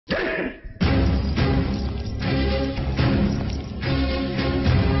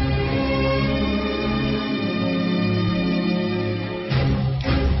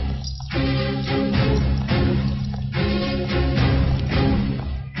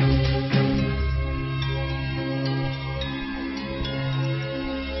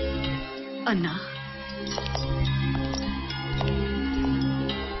అన్నా,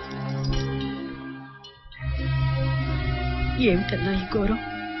 ఏమిటన్నా ఈ ఘోరం?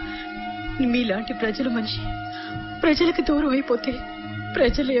 మీలాంటి ప్రజల మనిషి ప్రజలకు దూరం అయిపోతే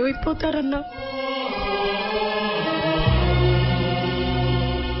ప్రజలు ఏమైపోతారన్నా?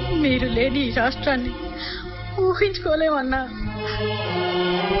 మీరు లేని ఈ రాష్ట్రాన్ని ఊహించుకోలేమన్నా.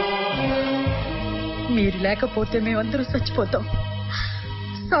 మీరు లేకపోతే మేమందరూ చచ్చిపోతాం,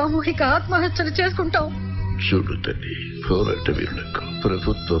 సామూహిక ఆత్మహత్యలు చేసుకుంటాం. చూడు తల్లి, పోరాట వీరులకు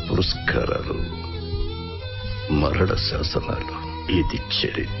ప్రభుత్వ పురస్కారాలు, మరణ శాసనాలు, ఇది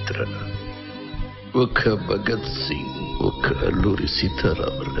చరిత్ర. ఒక భగత్ సింగ్, ఒక అల్లూరి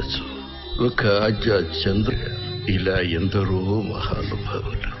సీతారామరాజు, ఒక ఆజాద్ చంద్ర, ఇలా ఎందరో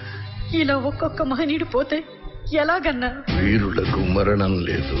మహానుభావులు. ఇలా ఒక్కొక్క మహనీయుడు పోతే ఎలాగన్నా? వీరులకు మరణం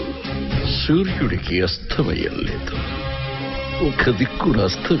లేదు, సూర్యుడికి అస్తమయం లేదు. ఒక దిక్కున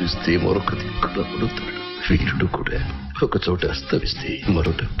అస్తమిస్తే మరొక దిక్కున పుడతాడు. వీరుడు కూడా ఒక చోట అస్తమిస్తే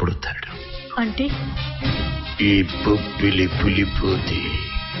మరొక పుడతాడు. అంటే ఈ బొబ్బిలి పులిపోతే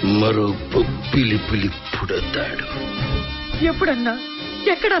మరో బొబ్బిలి పులి పుడతాడు. ఎప్పుడన్నా?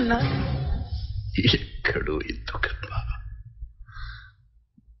 ఎక్కడన్నా? ఎక్కడో ఎందుకన్నా?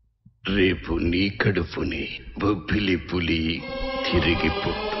 రేపు నీ కడుపుని బొబ్బిలి పులి తిరిగి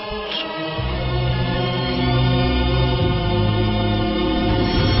పుట్టొచ్చు.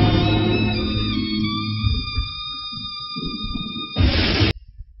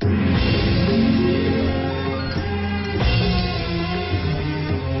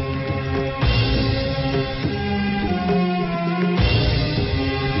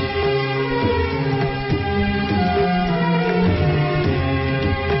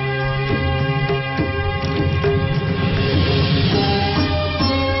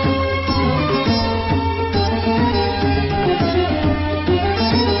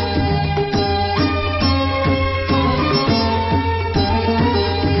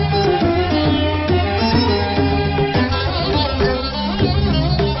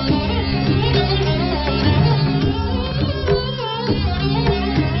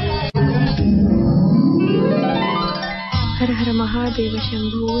 హర హర మహాదేవ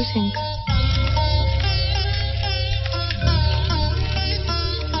శంభో శంకర్.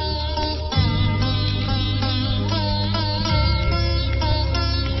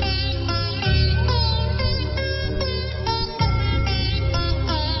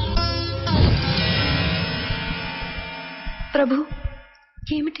 ప్రభు,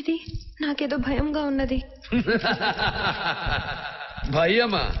 ఏమిటిది? నాకేదో భయంగా ఉన్నది.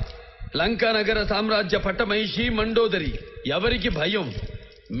 భయమా? లంకా నగర సామ్రాజ్య పట్టమహిషి మండోదరి, ఎవరికి భయం?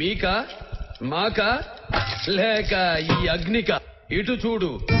 మీకా, మాకా, లేక ఈ అగ్నిక? ఇటు చూడు.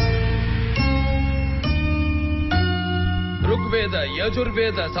 ఋగ్వేద,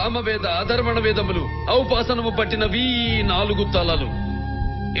 యజుర్వేద, సామవేద, అధర్వణ వేదములు ఔపాసనము పట్టినవి 4 తలలు.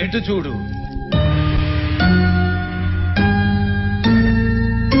 ఎటు చూడు.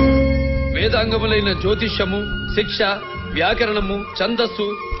 వేదాంగములైన జ్యోతిష్యము, శిక్ష, వ్యాకరణము, ఛందస్సు,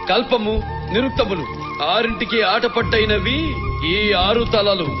 కల్పము, నిరుక్తములు 6ంటికి ఆటపట్టైనవి ఈ 6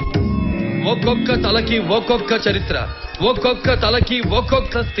 తలలు. ఒక్కొక్క తలకి ఒక్కొక్క చరిత్ర, ఒక్కొక్క తలకి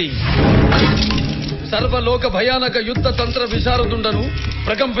ఒక్కొక్క స్థి. సర్వలోక భయానక యుద్ధ తంత్ర విశారదుండను,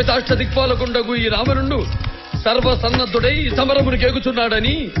 ప్రకంపితాష్ట దిక్పాలకుండగు ఈ రావణుండు సర్వసన్నద్ధుడై సమరమును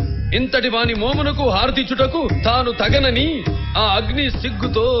కేగుచున్నాడని, ఇంతటి వాని మోమునకు హారతిచుటకు తాను తగనని ఆ అగ్ని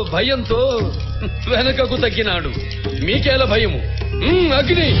సిగ్గుతో భయంతో వెనకకు తగ్గినాడు. మీకేల భయము?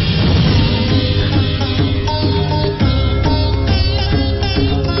 అగ్ని!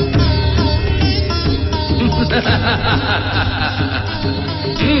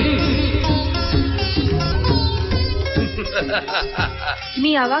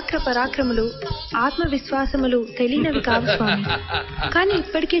 మీ అవాక్ర పరాక్రములు, ఆత్మవిశ్వాసములు తెలియనవి కావు స్వామి. కానీ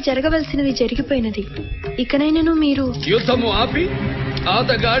ఇప్పటికే జరగవలసినవి జరిగిపోయినది. ఇకనైనను మీరు యుద్ధము ఆపి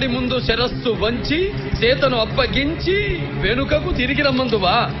ఆతగాడి ముందు శిరస్సు వంచి చేతను అప్పగించి వెనుకకు తిరిగి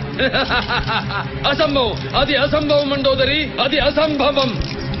రమ్మందువా? అసంభవం, అది అసంభవం మండోదరి, అది అసంభవం.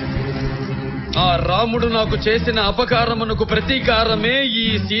 ఆ రాముడు నాకు చేసిన అపకారమునకు ప్రతీకారమే ఈ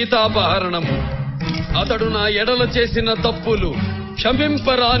సీతాపహరణము. అతడు నా ఎడల చేసిన తప్పులు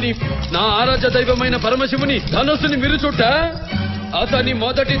క్షమింపరాని నా ఆరాధ్య దైవమైన పరమశివుని ధనుసుని విరుచుట అతని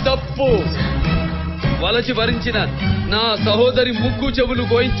మొదటి తప్పు. వలచి వరించిన నా సహోదరి ముక్కు చెవులు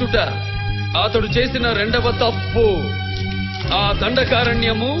కోయించుట అతడు చేసిన 2వ తప్పు. ఆ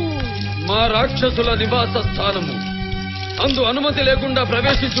దండకారణ్యము మా రాక్షసుల నివాస స్థానము, అందు అనుమతి లేకుండా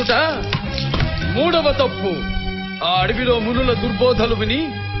ప్రవేశించుట 3వ తప్పు. ఆ అడవిలో మునుల దుర్బోధలు విని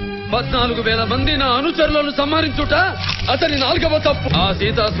 14,000 మంది నా అనుచరులను సంహరించుట అతని 4వ తప్పు. ఆ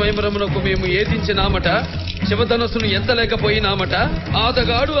సీతా స్వయంవరమునకు మేము ఏదించినామట, శివధనస్సును ఎత్తలేకపోయినామట,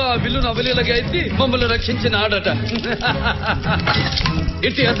 ఆతగాడు ఆ విల్లును అవలీలగా ఎత్తి మమ్మల్ని రక్షించినాడట.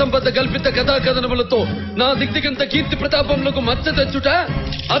 ఇట్టి అసంబద్ధ కల్పిత కథా కథనములతో నా దిగ్దిగంత కీర్తి ప్రతాపములకు మచ్చ తెచ్చుట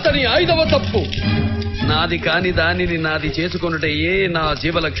అతని 5వ తప్పు. నాది కాని దానిని నాది చేసుకొనుటయే నా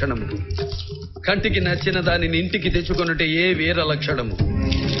జీవలక్షణము. కంటికి నచ్చిన దానిని ఇంటికి తెచ్చుకొనుటే ఏ వీర లక్షణము,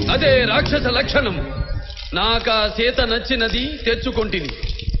 అదే రాక్షస లక్షణము. నాకా సీత నచ్చినది తెచ్చుకొంటిని,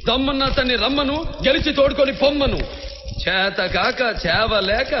 దమ్మన్న అతన్ని రమ్మను, గెలిచి తోడుకొని పొమ్మను. చేత కాక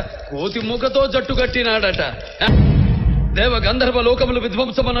చేవలేక కోతి మూకతో జట్టు కట్టినాడట. దేవ గంధర్వ లోకములు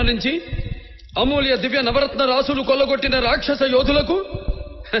విధ్వంసమన నుంచి అమూల్య దివ్య నవరత్న రాసులు కొల్లగొట్టిన రాక్షస యోధులకు,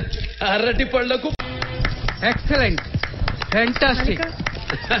 అరటి పళ్లకు excellent, fantastic,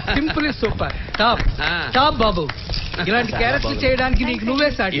 simple super, top top బాబు. ఇలాంటి క్యారెక్టర్ చేయడానికి నీకు నువ్వే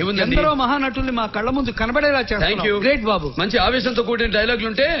సాటి. ఎందరో మహానటుల్ని మా కళ్ళ ముందు కనబడేలా చేస్తావు. గ్రేట్ బాబు. మంచి ఆవేశంతో కూడిన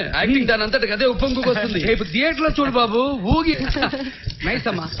డైలాగులుంటే యాక్టింగ్ దాని అంతటి అదే ఉప్పొంగుకొస్తుంది. రేపు థియేటర్ లో చూడు బాబు, ఊగి. నైస్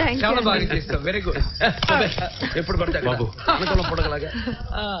అమ్మా, చాలా బాగా చేస్తావు, వెరీ గుడ్. ఎప్పుడు పడతాయి బాబు పొడగలాగా.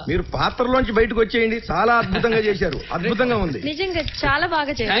 మీరు పాత్రలోంచి బయటకు వచ్చేయండి. చాలా అద్భుతంగా చేశారు, అద్భుతంగా ఉంది. నిజంగా చాలా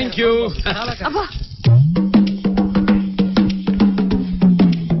బాగా చేశారు. Thank you. అబ్బా,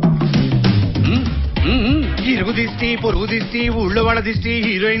 ఇరుగు దిష్టి, పొరుగు దిష్టి, ఊళ్ళో వాళ్ళ దిష్టి,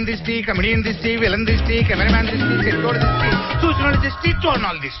 హీరోయిన్ దిష్టి, కమెడియన్ దిష్టి, విలన్ దిష్టి, కెమెరామ్యాన్ దిష్టి, సెట్టోడ దిష్టి, చూసిన వాళ్ళ దిష్టి,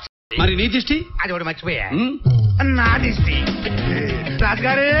 చూడనోళ్ళ దిష్టి. మరి నీ దిష్టి? అది ఒకటి మర్చిపోయా, నా దిష్టి.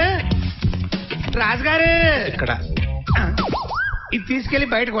 రాజుగారు, రాజుగారు, ఇక్కడ ఇది తీసుకెళ్లి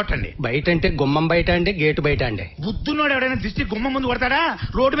బయట కొట్టండి. బయట అంటే గుమ్మం బయట అండి, గేటు బయట అండి. బుద్ధున్నోడు ఎవడైనా దిష్టి గుమ్మం ముందు కొడతాడా,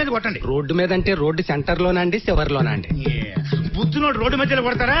 రోడ్డు మీద కొట్టండి. రోడ్డు మీద అంటే రోడ్డు సెంటర్ లోనండి, చివరి లోనండి. బుద్ధున్నోడు రోడ్డు మధ్యలో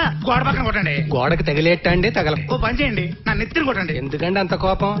కొడతారా, గోడ పక్కన కొట్టండి. గోడకు తగిలేట అండి, తగల. ఓ పని చేయండి, నా నెత్తిని కొట్టండి. ఎందుకండి అంత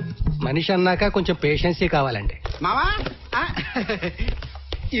కోపం? మనిషి అన్నాక కొంచెం పేషెన్సీ కావాలండి. మావా,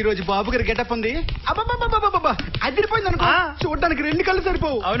 ఈ రోజు బాబు గారి గెటప్ ఉంది, అదిరిపోయింది అనుకో. చూడడానికి 2 కళ్ళు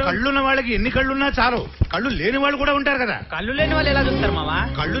సరిపోవు. కళ్ళున్న వాళ్ళకి ఎన్ని కళ్ళున్నా చాలు, కళ్ళు లేని వాళ్ళు కూడా ఉంటారు కదా. కళ్ళు లేని వాళ్ళు ఎలా చూస్తారు మావా?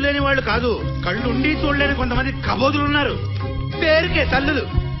 కళ్ళు లేని వాళ్ళు కాదు, కళ్ళు ఉండి చూడలేని కొంతమంది కబోదులు ఉన్నారు. పేరుకే తల్లులు.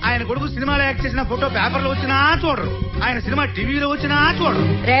 ఆయన కొడుకు సినిమాలో యాక్ట్ చేసిన ఫోటో పేపర్లో వచ్చినా చూడరు, ఆయన సినిమా టీవీలో వచ్చినా చూడరు.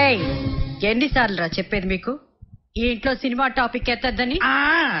 రేయ్, ఎన్నిసార్లు రా చెప్పేది మీకు, ఈ ఇంట్లో సినిమా టాపిక్ ఎత్తద్దని?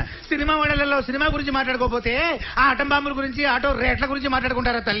 సినిమా వాళ్ళలో సినిమా గురించి మాట్లాడుకోపోతే ఆటం బాంబుల గురించి, ఆటో రేట్ల గురించి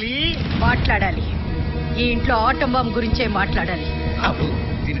మాట్లాడుకుంటారా తల్లి? మాట్లాడాలి, ఈ ఇంట్లో ఆటం బాంబు గురించే మాట్లాడాలి. అబ్బు,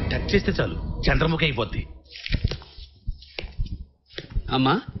 దీన్ని టచ్ చేస్తే చాలు చంద్రముఖి అయిపోద్ది.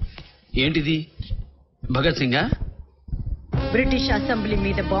 అమ్మా, ఏంటిది? భగత్ సింగా? బ్రిటిష్ అసెంబ్లీ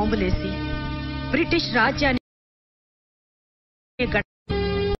మీద బాంబులేసి బ్రిటిష్ రాజ్యాన్ని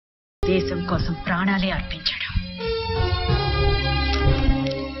దేశం కోసం ప్రాణాలే అర్పించాడు.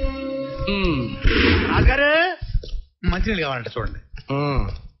 రాజుగారు, మంచినీళ్ళు కావాలంటే చూడండి.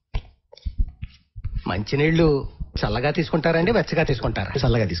 మంచినీళ్లు చల్లగా తీసుకుంటారండి, వెచ్చగా తీసుకుంటారా?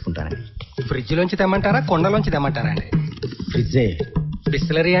 చల్లగా తీసుకుంటానండి. ఫ్రిడ్జ్ లోంచి తెమ్మంటారా, కొండలోంచి తెమ్మంటారా అండి? ఫ్రిడ్జే.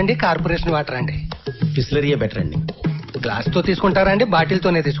 బిస్లరీ అండి, కార్పొరేషన్ వాటర్ అండి? బిస్లరీయే బెటర్ అండి. గ్లాస్ తో తీసుకుంటారా అండి, బాటిల్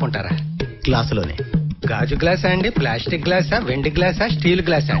తోనే తీసుకుంటారా? గ్లాసులోనే. గాజు గ్లాసా అండి, ప్లాస్టిక్ గ్లాసా, వెండి గ్లాసా, స్టీల్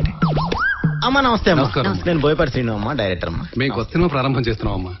గ్లాసా అండి? అమ్మా నమస్తే అమ్మా. నేను బోయపాటి శ్రీను అమ్మా, డైరెక్టర్ అమ్మా. మేము కొత్త సినిమా ప్రారంభం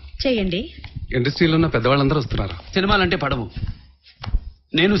చేస్తున్నాం అమ్మా. చేయండి. ఇండస్ట్రీలో ఉన్న పెద్దవాళ్ళందరూ వస్తున్నారు. సినిమాలంటే పడవు.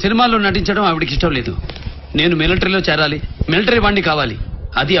 నేను సినిమాల్లో నటించడం ఆవిడకి ఇష్టం లేదు. నేను మిలిటరీలో చేరాలి, మిలిటరీ వాడిని కావాలి,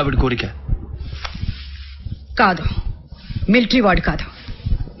 అది ఆవిడ కోరిక. కాదు, మిలిటరీ వాడు కాదు,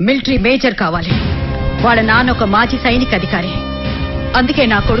 మిలిటరీ మేజర్ కావాలి. వాళ్ళ నాన్న ఒక మాజీ సైనిక అధికారి. అందుకే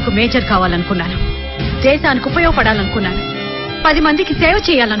నా కొడుకు మేజర్ కావాలనుకున్నాను. దేశానికి ఉపయోగపడాలనుకున్నాను. 10 మందికి సేవ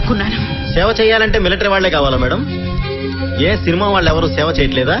చేయాలనుకున్నాను. సేవ చేయాలంటే మిలిటరీ వాళ్లే కావాలా మేడం? ఏ సినిమా వాళ్ళు ఎవరు సేవ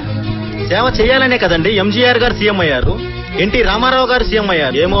చేయట్లేదా? సేవ చేయాలనే కదండి ఎంజీఆర్ గారు సీఎం అయ్యారు, ఎన్టీ రామారావు గారు సీఎం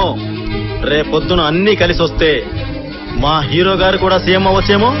అయ్యారు. ఏమో రేపొద్దున అన్ని కలిసి వస్తే మా హీరో గారు కూడా సీఎం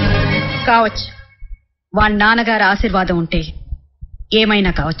అవ్వచ్చేమో. కావచ్చు, వాళ్ళ నాన్నగారి ఆశీర్వాదం ఉంటే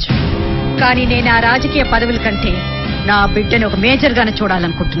ఏమైనా కావచ్చు. కానీ నేను ఆ రాజకీయ పదవుల కంటే నా బిడ్డను ఒక మేజర్ గానే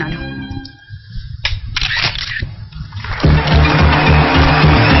చూడాలనుకుంటున్నాను.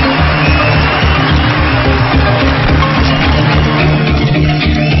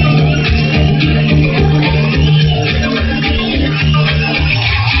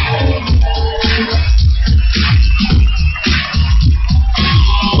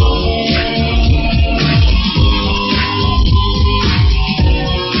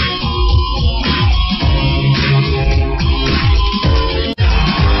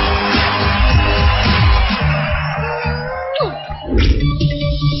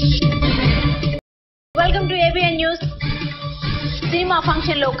 సినిమా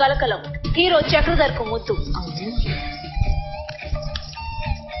ఫంక్షన్ లో కలకలం, హీరో చక్రధర్కు ముద్దు.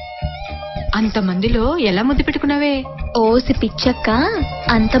 అంతమందిలో ఎలా ముద్దు పెట్టుకున్నావే? ఓసి పిచ్చక్క,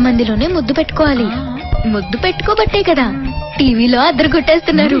 అంతమందిలోనే ముద్దు పెట్టుకోవాలి. ముద్దు పెట్టుకోబట్టే కదా టీవీలో అద్దరు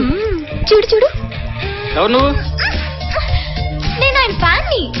కొట్టేస్తున్నారు. చూడు చూడు. ఎవరు నువ్వు? నేను ఆయన ఫ్యాన్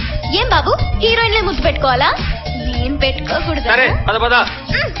ని. ఏం బాబు, హీరోయిన్లే ముద్దు పెట్టుకోవాలా? ఏం పెట్టుకోకూడదు.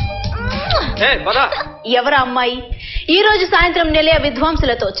 ఎవరా అమ్మాయి? ఈ రోజు సాయంత్రం నిలయ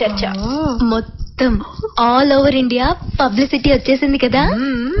విద్వాంసులతో చర్చ. మొత్తం ఆల్ ఓవర్ ఇండియా పబ్లిసిటీ వచ్చేసింది కదా,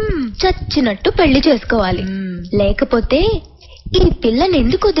 చచ్చినట్టు పెళ్లి చేసుకోవాలి. లేకపోతే ఈ పిల్లని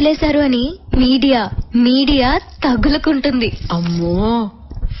ఎందుకు వదిలేశారు అని మీడియా తగులుకుంటుంది. అమ్మో,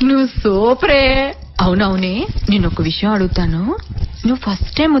 నువ్వు సూపరే. అవునవునే, నేను ఒక విషయం అడుగుతాను. నువ్వు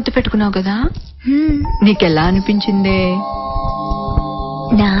ఫస్ట్ టైం ముద్దు పెట్టుకున్నావు కదా, నీకెలా అనిపించిందే?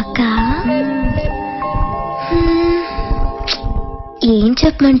 నాకా ఏం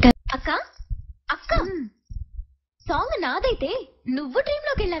చెప్పమంటారు? అక్క అక్క, సాంగ్ నాదైతే నువ్వు డ్రీమ్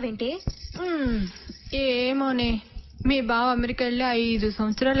లోకి వెళ్ళావేంటే? ఏమోనే, మీ బావ అమెరికా వెళ్ళి 5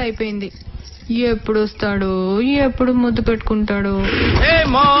 సంవత్సరాలు అయిపోయింది. ఎప్పుడు వస్తాడు, ఎప్పుడు ముద్దు పెట్టుకుంటాడు?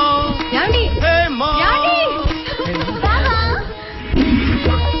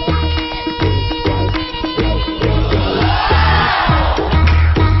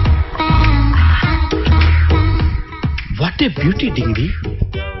 What a beauty డింగి.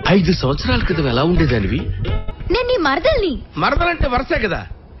 5 సంవత్సరాల క్రితం ఎలా ఉండేదానివి? నేను నీ మరదల్ని. మరదలంటే వరుసే కదా,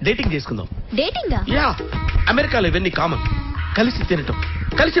 డేటింగ్ చేసుకుందాం. డేటింగా? యా, అమెరికాలో ఇవన్నీ కామన్. కలిసి తినటం,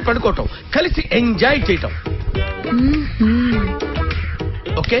 కలిసి పడుకోవటం, కలిసి ఎంజాయ్ చేయటం.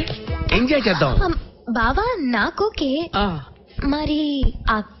 ఓకే, ఎంజాయ్ చేద్దాం. బావా నాకోకే, మరి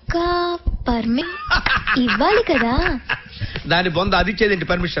అక్క ఇవ్వాలి కదా. దాని బొంద అది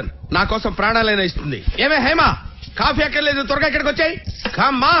ఇచ్చేదేంటి పర్మిషన్? నా కోసం ప్రాణాలైనా ఇస్తుంది. ఏమే హేమా, కాఫీ అక్కర్లేదు, త్వరగా ఇక్కడికి వచ్చాయి.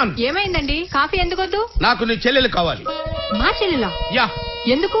 Come on. ఏమైందండి? కాఫీ ఎందుకొద్దు? నాకు నీ చెల్లెలు కావాలి. మా చెల్లెలా? యా.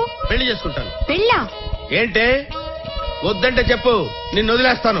 ఎందుకు? పెళ్లి చేసుకుంటాను. పెళ్ళా? ఏంటే వద్దంటే చెప్పు, నిన్ను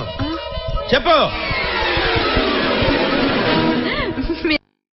వదిలేస్తాను. చెప్పు.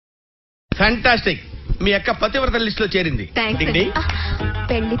 ఫ్యాంటాస్టిక్. మీ అక్క పతివ్రత లిస్ట్ లో చేరింది.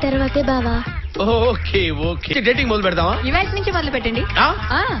 పెళ్లి తర్వాతే బావా. ఓకే ఓకే, డేటింగ్ మొదలు పెడదామా? ఇవాళ నుంచి మొదలు పెట్టండి.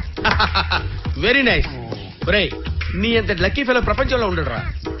 Very nice. ఒరే, నీ అంత లక్కీ ఫెలో ప్రపంచంలో ఉండడురా.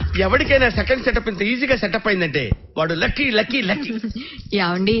 ఎవరికైనా సెకండ్ సెటప్ ఇంత ఈజీగా సెటప్ అయిందంటే వాడు లక్కీ లక్కీ లక్కీ.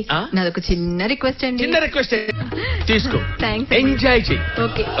 యావండి, నాదొక చిన్న రిక్వెస్ట్ అండి. చిన్న రిక్వెస్ట్ తీసుకో. థాంక్స్. ఎంజాయ్ చెయ్యి.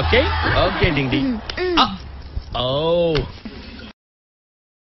 ఓకే ఓకే ఓకే డింగ్ డింగ్.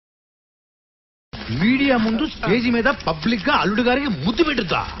 మీడియా ముందు స్టేజ్ మీద పబ్లిక్ గా అల్లుడు గారికి ముద్దు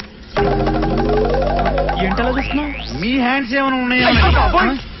పెట్టుతా. ఏంటలా చూస్తున్నావు? మీ హ్యాండ్స్ ఏమైనా ఉన్నాయా?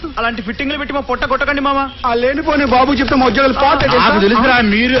 అలాంటి ఫిట్టింగ్లు పెట్టి మా పొట్ట కొట్టకండి మామ. ఆ లేనిపోని బాబు చెప్తే మధ్యలో తెలుసురా.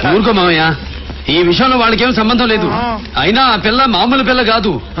 మీరు ఊరుకో మామయ్య, ఈ విషయంలో వాళ్ళకేం సంబంధం లేదు. అయినా ఆ పిల్ల మామూలు పిల్ల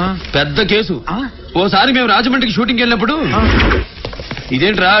కాదు, పెద్ద కేసు. ఓసారి మేము రాజమండ్రికి షూటింగ్ వెళ్ళినప్పుడు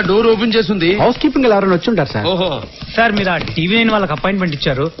ఇదేంట్రా డోర్ ఓపెన్ చేస్తుంది. హౌస్ కీపింగ్ ఎవరైనా వచ్చి ఉంటారు సార్. ఓహో సార్, మీరు ఆ టీవీ నైన్ వాళ్ళకి అపాయింట్మెంట్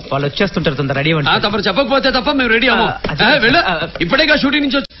ఇచ్చారు, వాళ్ళు వచ్చేస్తుంటారు. తొందర రెడీ అవ్వండి. తప్ప చెప్పకపోతే తప్ప మేము రెడీ అవ్వం. వెళ్ళు, ఇప్పుడేగా షూటింగ్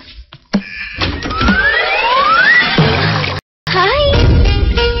నుంచి వచ్చి.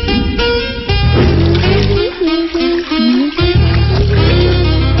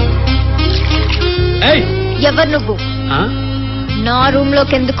 ఎవరు నువ్వు? నా రూమ్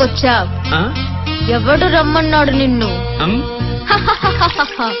లోకి ఎందుకు వచ్చావు? ఎవడు రమ్మన్నాడు నిన్ను?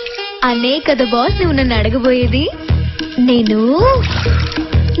 అనే కదా బాస్ నువ్వు నన్ను అడగబోయేది. నేను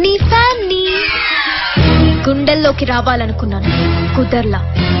నీ ఫ్యాన్ ని. నీ గుండెల్లోకి రావాలనుకున్నాను, కుదర్లా.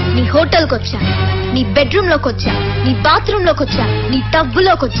 నీ హోటల్కి వచ్చా, నీ బెడ్రూమ్ లోకి వచ్చా, నీ బాత్రూమ్ లోకి వచ్చా, నీ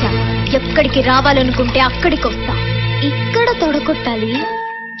టబ్బులోకి వచ్చా. ఎక్కడికి రావాలనుకుంటే అక్కడికి వస్తా. ఇక్కడ తొడగొట్టాలి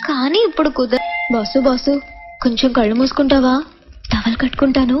కానీ ఇప్పుడు కుదర. బాసు కొంచెం కళ్ళు మూసుకుంటావా? టవల్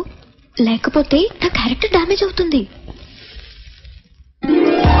కట్టుకుంటాను, లేకపోతే నా క్యారెక్టర్ డ్యామేజ్ అవుతుంది.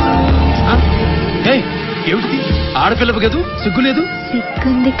 ఆడపిల్లపు కదూ, సిగ్గులేదు?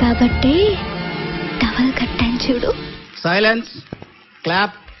 సిగ్గుంది కాబట్టి టవల్ కట్టాను చూడు. Silence,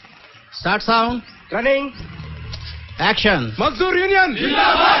 clap, start sound, running, action. Mazdoor union,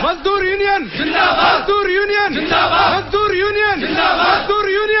 Mazdoor union, Mazdoor union, Mazdoor union, Mazdoor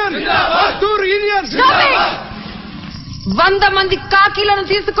union, Mazdoor union. 100 మంది కాకీలను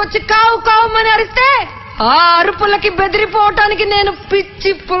తీసుకొచ్చి కావు కావుమని అరిస్తే ఆ అరుపులకి బెదిరిపోవటానికి నేను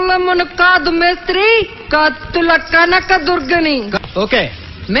పిచ్చి పుల్లమ్మను కాదు మేస్త్రి, కత్తుల కనక దుర్గని. ఓకే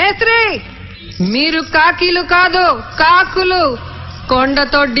మేస్త్రి, మీరు కాకీలు కాదు కాకులు.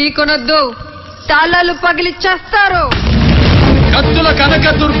 కొండతో ఢీకొనొద్దు, తలలు పగిలి చేస్తారు. కత్తుల కనక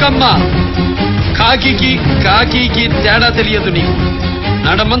దుర్గమ్మ. కాకి తేడా తెలియదు నీకు.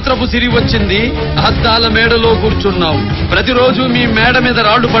 నడమంత్రపు సిరి వచ్చింది, అద్దాల మేడలో కూర్చున్నావు. ప్రతిరోజు మీ మేడ మీద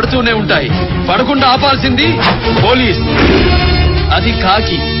రాళ్లు పడుతూనే ఉంటాయి. పడకుండా ఆపాల్సింది పోలీస్, అది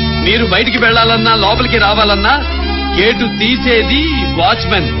కాకి. మీరు బయటికి వెళ్లాలన్నా లోపలికి రావాలన్నా గేటు తీసేది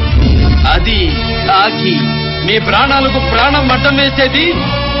వాచ్మెన్, అది కాకి. మీ ప్రాణాలకు ప్రాణం మట్టం వేసేది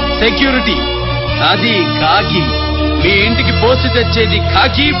సెక్యూరిటీ, అది కాకి. మీ ఇంటికి పోస్ట్ తెచ్చేది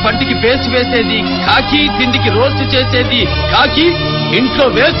కాకి, పంటికి పేస్ట్ వేసేది కాకి, తిండికి రోస్ట్ చేసేది కాకి, ఇంట్లో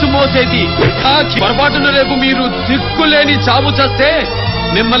వేస్ట్ మోసేది కాకి. పొరపాటున రేపు మీరు దిక్కులేని చావు చేస్తే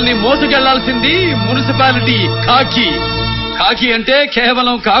మిమ్మల్ని మోసుకెళ్లాల్సింది మున్సిపాలిటీ కాకి. కాకి అంటే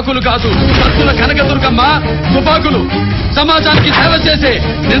కేవలం కాకులు కాదు, భక్తుల కనకదుర్గమ్మ తుపాకులు, సమాజానికి సేవ చేసే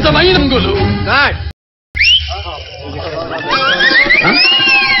నిజమైన రంగులు.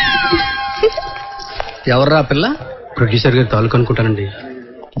 ఎవర్రా పిల్ల? ప్రొడ్యూసర్ గారి తాలూకు అనుకుంటానండి.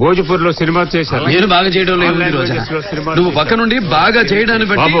 భోజ్పూర్లో సినిమా చేశారు. నేను బాగా చేయడం లేదు, నువ్వు పక్క నుండి బాగా చేయడాన్ని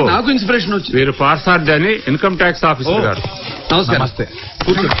బట్టి నాకు ఇన్స్పిరేషన్ వచ్చింది. మీరు పార్సార్డ్ అని ఇన్కమ్ ట్యాక్స్ ఆఫీసర్ గారు. నమస్తే.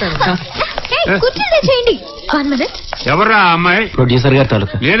 ఎవరా అమ్మాయి? ప్రొడ్యూసర్ గారి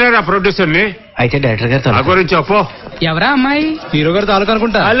తాలూకా. నేనేరా ప్రొడ్యూసర్ ని. అయితే డైరెక్టర్ గారి తాలూకా గురించి చెప్పు. ఎవరా అమ్మాయి? హీరో గారి తాలూకా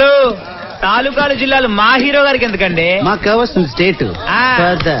అనుకుంటా. హలో, తాలూకాలు జిల్లాలు మా హీరో గారికి ఎందుకండి? మాకు కావాల్సింది స్టేట్.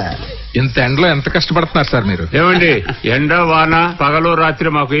 ఇంత ఎండలో ఎంత కష్టపడుతున్నారు సార్ మీరు? ఏమండి, ఎండ వాన పగలు రాత్రి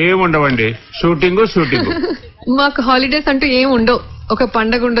మాకు ఏం ఉండవండి. షూటింగ్. మాకు హాలిడేస్ అంటూ ఏం ఉండవు. ఒక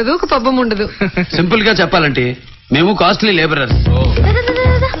పండగ ఉండదు, ఒక పబ్బం ఉండదు. సింపుల్ గా చెప్పాలంటే మేము కాస్ట్లీ లేబరర్స్.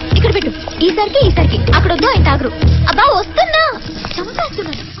 ఇక్కడ పెట్టు. ఈసారికి అక్కడ వద్దు, ఆయన తాగరు. అబ్బా వస్తున్నా.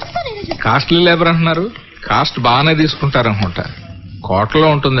 కాస్ట్లీ లేబర్ అంటున్నారు. కాస్ట్ బాగానే తీసుకుంటారు అనుకుంటా. కోటలో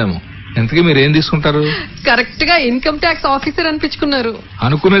ఉంటుందేమో. ఇంతకీ మీరేం తీసుకుంటారు? కరెక్ట్ గా ఇన్కమ్ ట్యాక్స్ ఆఫీసర్ అనిపించుకున్నారు.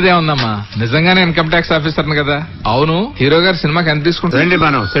 అనుకునేదే ఉందమ్మా, నిజంగానే ఇన్కమ్ ట్యాక్స్ ఆఫీసర్ కదా. అవును, హీరో గారు సినిమాకి ఎంత తీసుకుంటారు?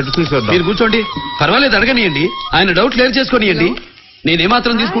 మనం సెట్ చూసేద్దాం. మీరు కూర్చోండి, పర్వాలేదు, అడగనియండి. ఆయన డౌట్ క్లియర్ చేసుకునియండి.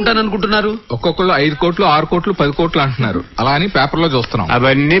 నేనేమాత్రం తీసుకుంటాననుకుంటున్నారు? ఒక్కొక్కళ్ళు 5 కోట్లు 6 కోట్లు 10 కోట్లు అంటున్నారు. అలా అని పేపర్ లో చూస్తున్నాం.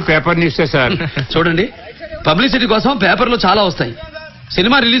 అవన్నీ పేపర్ న్యూస్ సార్. చూడండి, పబ్లిసిటీ కోసం పేపర్లో చాలా వస్తాయి.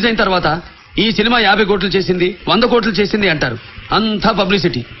 సినిమా రిలీజ్ అయిన తర్వాత ఈ సినిమా 50 కోట్లు చేసింది, 100 కోట్లు చేసింది అంటారు. అంతా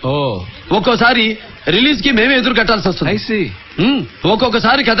పబ్లిసిటీ. ఒక్కోసారి రిలీజ్ కి మేమే ఎదురు కట్టాల్సి వస్తుంది.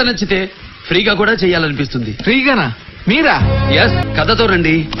 ఒక్కొక్కసారి కథ నచ్చితే ఫ్రీగా కూడా చేయాలనిపిస్తుంది. ఫ్రీగానా? మీరా? ఎస్, కథతో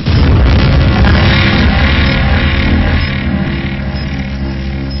రండి.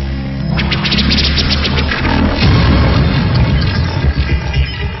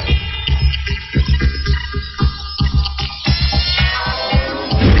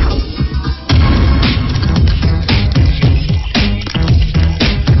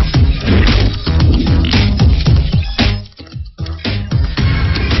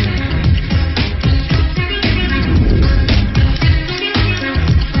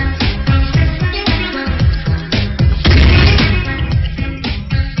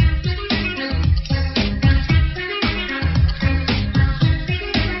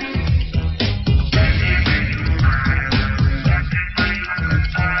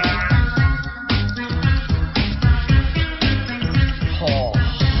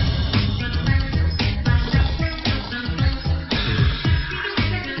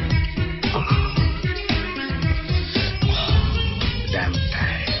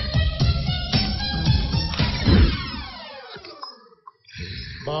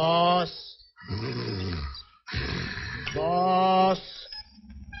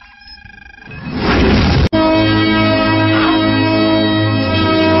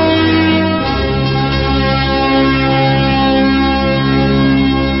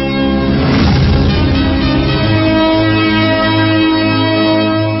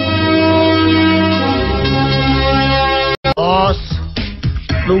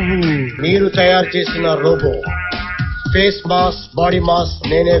 మీరు తయారు చేసిన robo face mass body mass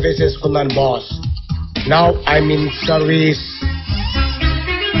నేనే వేసేసుకున్నాను boss. Now I'm in service.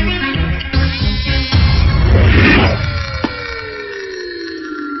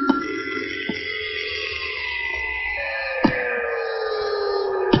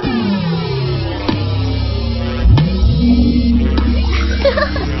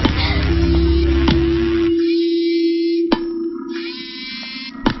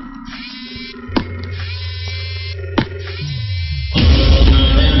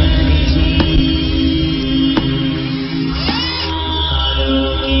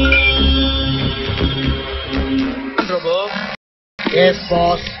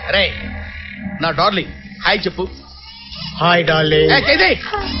 అరే నా డార్లింగ్, హాయ్ చెప్పు. Hi darling.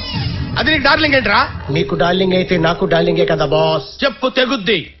 అది నీకు డార్లింగ్ ఏంట్రా? నీకు డార్లింగ్ అయితే నాకు డార్లింగే కదా బాస్. చెప్పు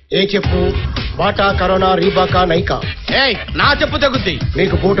తెగుద్ది. ఏ చెప్పు? Bata, corona, రీబాకా, Nykaa. ఏయ్, నా చెప్పు తెగుద్ది.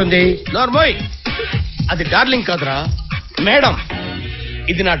 నీకు బూట్ ఉంది. నోర్మోయ్, అది డార్లింగ్ కాదురా, మేడం.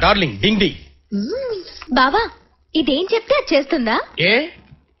 ఇది నా డార్లింగ్ డింగ్ డి. బావా ఇదేం చెప్తే అది చేస్తుందా? ఏ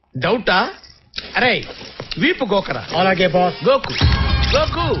డౌటా? అరే వీపు గోకరా. అలాగే బాస్. గోకు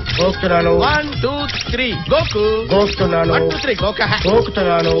గోకు గోకుతున్నాను. 1 2 3 గోకు గోకుతున్నాను. 1 2 3 గోక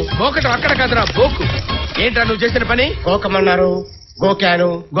గోకుతున్నాను. గోకటం అక్కడ కాదురా గోకు. ఏంట్రా నువ్వు చేసిన పని? గోకమన్నారు గోకాను.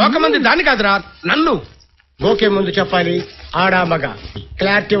 గోకమంది దాన్ని కాదురా నన్ను. గోకే ముందు చెప్పాలి ఆడా మగ,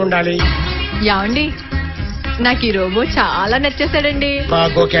 క్లారిటీ ఉండాలి. యాండి నాకు ఈ రోబో చాలా నచ్చేసాడండి. మా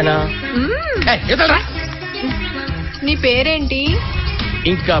గోకేనా? నీ పేరేంటి?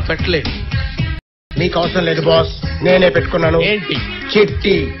 ఇంకా పెట్టలేదు. మీకు అవసరం లేదు బాస్, నేనే పెట్టుకున్నాను. ఏంటి?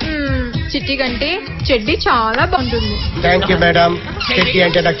 చిట్టి. చిట్టి కంటే చెడ్డి చాలా బాగుంటుంది. Thank you madam. చిట్టి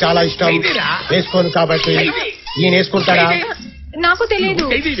అంటే నాకు చాలా ఇష్టం. వేసుకోను కాబట్టి. ఈయన వేసుకుంటాడా? నాకు తెలియదు.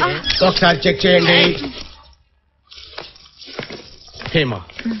 ఒకసారి చెక్ చేయండి. హేమా,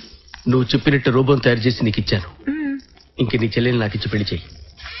 నువ్వు చెప్పినట్టు రోబోని తయారు చేసి నీకు ఇచ్చాను. ఇంక నీ చెల్లెని నాకు ఇచ్చి పెళ్లి చెయ్యి.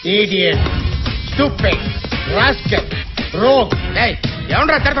 Idiot, stupid, rascal, rogue.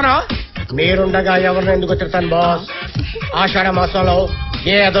 ఏమంటారా తిడతావు? మీరుండగా ఎవరిని ఎందుకు తిడతాను బాస్? ఆషాఢ మాసంలో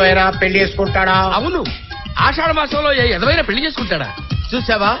ఏ ఎదవైనా పెళ్లి చేసుకుంటాడా? అవును, ఆషాఢ మాసంలో ఏ ఎదవైనా పెళ్లి చేసుకుంటాడా?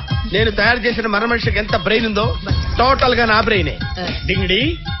 చూసావా నేను తయారు చేసిన మర మనిషికి ఎంత బ్రెయిన్ ఉందో? టోటల్ గా నా బ్రెయినే. డింగిడి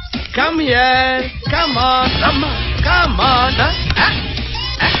come here, come on, come on.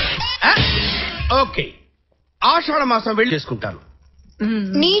 Okay, ఆషాఢ మాసం వెళ్ళి చేసుకుంటాను.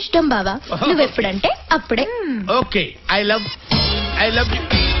 నీ ఇష్టం బావా, నువ్వెప్పుడంటే అప్పుడే. Okay, I love you.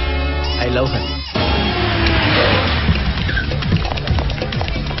 I love her.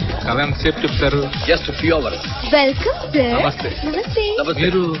 కథ ఎంతసేపు చెప్తారు? Just few hours. Welcome sir. నమస్తే. నమస్తే.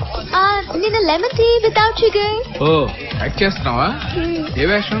 మీరు నిన్న లెమన్ టీ వితౌట్ షుగర్. ఓ యాక్ట్ చేస్తున్నావా? ఏ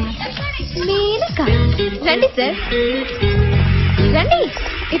వేషం? నేనకా? రండి సార్ రండి.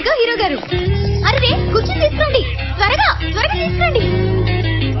 ఇదిగో హీరో గారు. అరే కూర్చొని తీసుకోండి, త్వరగా త్వరగా తీసుకోండి.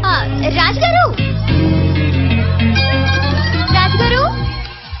 రాజుగారు, రాజుగారు.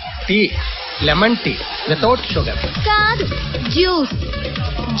 Tea, lemon tea without sugar. కాదు, జ్యూస్.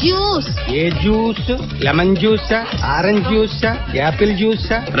 జ్యూస్. ఏ juice? Lemon juice, orange juice, Apple juice.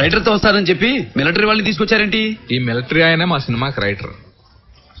 Writer తో వస్తారని చెప్పి మిలిటరీ వాళ్ళని తీసుకొచ్చారేంటి? ఈ మిలిటరీ ఆయనే మా సినిమాకి రైటర్.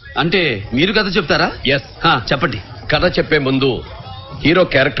 అంటే మీరు కథ చెప్తారా? ఎస్. చెప్పండి. కథ చెప్పే ముందు హీరో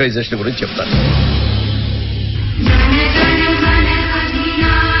క్యారెక్టరైజేషన్ గురించి చెప్తాను.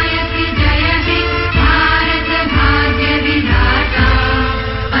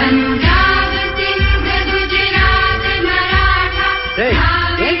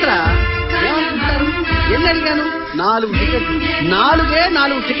 ఏంట్రా ఎన్ని అడిగాను? 4 టికెట్లు.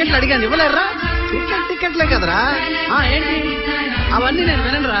 4 టికెట్లు అడిగాను, ఇవ్వలేరా? టికెట్లే కదరా. ఏంటి అవన్నీ నేను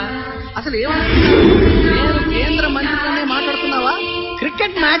వినరా? అసలు ఏమనుకుంటున్నా? నేను కేంద్ర మంత్రితోనే మాట్లాడుతున్నావా?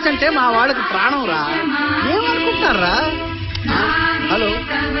 క్రికెట్ మ్యాచ్ అంటే మా వాళ్ళకి ప్రాణం రా. ఏమనుకుంటారా? హలో,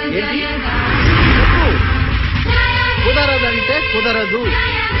 ఏంటి చెప్పు. కుదరదంటే కుదరదు.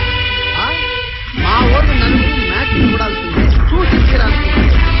 మా వాళ్ళు నలుగురు మ్యాచ్ చూడాల్సిందే, చూసి తీరాల్సిందే.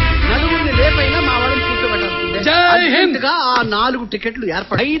 నలుగురిని రేపైనా మా వాళ్ళని కూర్చోబెట్టాల్సిందే. అర్జెంటుగా ఆ 4 టికెట్లు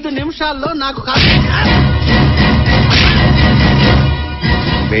ఏర్పడి 5 నిమిషాల్లో నాకు కాదు.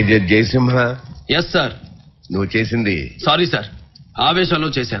 మేజర్ జయసింహ. Yes sir. నువ్వు చేసింది? సారీ సార్, ఆవేశంలో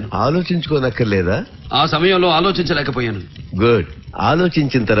చేశాను. ఆలోచించుకోనక్కర్లేదా? ఆ సమయంలో ఆలోచించలేకపోయాను. గుడ్.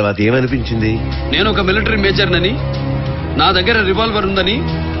 ఆలోచించిన తర్వాత ఏమనిపించింది? నేను ఒక మిలిటరీ మేజర్నని, నా దగ్గర రివాల్వర్ ఉందని,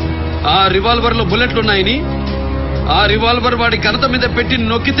 ఆ రివాల్వర్ లో బుల్లెట్లున్నాయని, ఆ రివాల్వర్ వాడి కరత మీద పెట్టి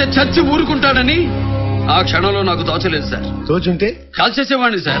నొక్కితే చచ్చి ఊరుకుంటాడని ఆ క్షణంలో నాకు తోచలేదు సార్. తోచుంటే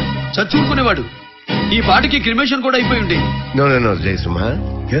కాల్చేసేవాడిని సార్, చచ్చి ఊరుకునేవాడు. ఈ పాటికి క్రిమేషన్ కూడా అయిపోయి ఉండేది. No Jayasimha,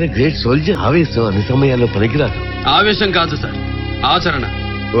 you're a great soldier. ఆవేశం అన్ని సమయాల్లో పనికిరాదు. ఆవేశం కాదు సార్, ఆచరణ.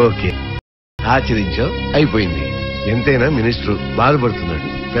 ఓకే, ఆచరించావు, అయిపోయింది. ఎంతైనా మినిస్టర్ బాధపడుతున్నాడు.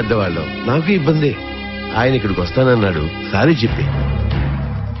 పెద్దవాళ్ళు నాకు ఇబ్బంది. ఆయన ఇక్కడికి వస్తానన్నాడు, సారీ చెప్పి.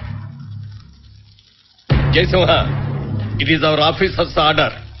 Jayasimha, it is our officers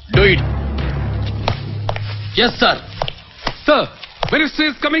order. Do it. Yes sir. Sir, minister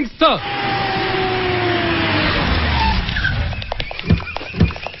is coming sir.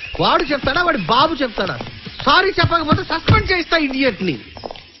 వాడు చెప్తాడా, వాడి బాబు చెప్తాడా? సారీ చెప్పకపోతే సస్పెండ్ చేస్తా ఇడియట్ ని.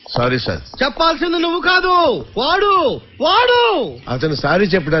 Sorry sir. చెప్పాల్సింది నువ్వు కాదు, వాడు. అతను సారీ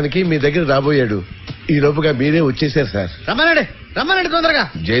చెప్పడానికి మీ దగ్గర రాబోయాడు. ఈ లోపుగా మీరే వచ్చేసారు సార్. రమ్మనండి తొందరగా.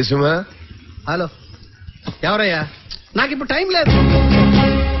 జయసింహ. హలో, ఎవరయ్యా? నాకు ఇప్పుడు టైం లేదు,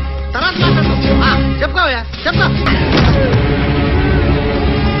 తర్వాత చెప్పుకోవయ్యా, చెప్తా.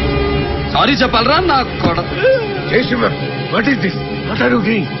 సారీ చెప్పాలరా నా కొడుకు. Jayasimha, what is this? What are you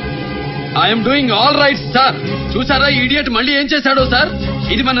doing? I'm doing all right sir. చూసారా ఇడియట్ మళ్ళీ ఏం చేశాడో సార్?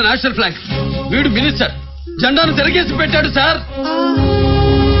 ఇది మన నేషనల్ ఫ్లాగ్. వీడు మినిస్టర్ జెండాను తిరగేసి పెట్టాడు సార్.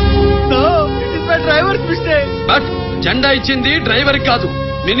 జెండా ఇచ్చింది డ్రైవర్ కాదు,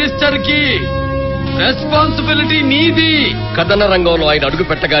 మినిస్టర్ కి. రెస్పాన్సిబిలిటీ నీది. కథన రంగంలో ఆయన అడుగు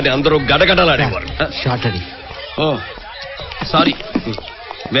పెట్టగానే అందరూ గడగడలాడేవారు. షార్ట్ అది. ఓ sorry,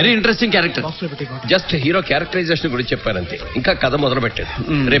 very interesting character. Just hero characterisation గురించి చెప్పానంతే, ఇంకా కథ మొదలు పెట్టేది.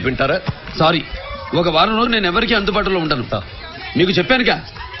 రేపు వింటారా? సారీ, ఒక వారం రోజు నేను ఎవరికీ అందుబాటులో ఉండను. మీకు చెప్పానుగా,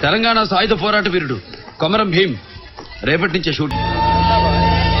 తెలంగాణ సాయుధ పోరాట వీరుడు కొమరం భీమ్ రేపటి నుంచే షూట్.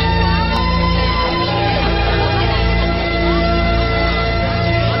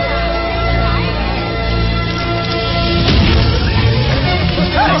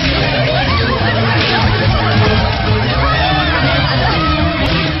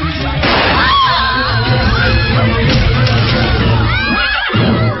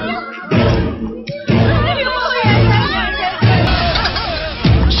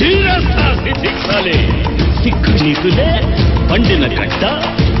 సిక్కు నీకులే పండిన గడ్డ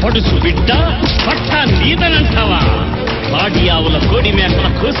పడుసు బిడ్డ పట్ట నీదనంటావా? పాడి ఆవుల కోడి మేకల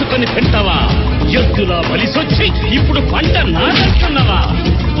కోసుకొని తింటావా? ఎద్దులా బలిసొచ్చి ఇప్పుడు పంట నాదంటున్నావా?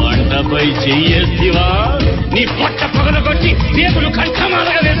 పంటపై చెయ్యేస్తివా? నీ పొట్ట పగలగొట్టి దేవులు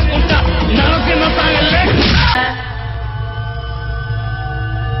కంఠమాలగా వేసుకుంటా నరసింహ సాగల్లే.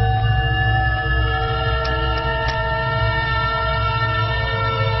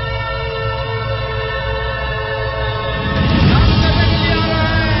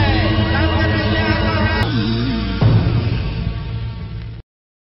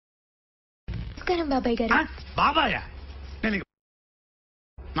 బాబాయ్ గారు. బాబాయ్, నేను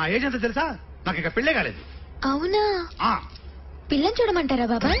నా ఏజ్ ఎంత తెలుసా? నాకు ఇక పెళ్ళే కాలేదు. అవునా? పిల్లని చూడమంటారా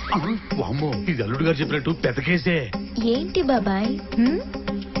బాబాయ్? అమ్మో, ఇది అల్లుడు గారు చెప్పినట్టు పెద్ద కేసే. ఏంటి బాబాయ్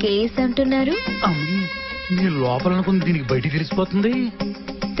కేసు అంటున్నారు? నీ లోపల అనుకుంది దీనికి బయటికి తెలిసిపోతుంది.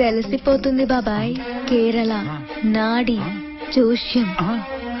 తెలిసిపోతుంది బాబాయ్. కేరళ నాడి జోష్యం.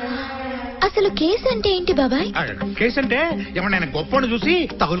 అసలు కేసు అంటే ఏంటి బాబాయ్? కేసు అంటే ఏమన్నా గొప్పను చూసి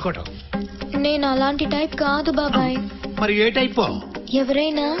తగులుకోవటం. నేను అలాంటి టైప్ కాదు బాబాయ్. మరి ఏ టైప్?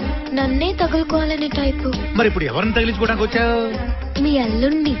 ఎవరైనా నన్నే తగులుకోవాలనే టైపు. మరి ఇప్పుడు ఎవరిని తగిలించుకోవడానికి వచ్చావు? మీ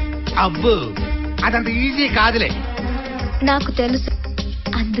అల్లుణ్ణి. అబ్బు, అదంత ఈజీ కాదులే. నాకు తెలుసు,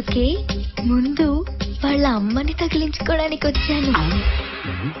 అందుకే ముందు వాళ్ళ అమ్మని తగిలించుకోవడానికి వచ్చాను.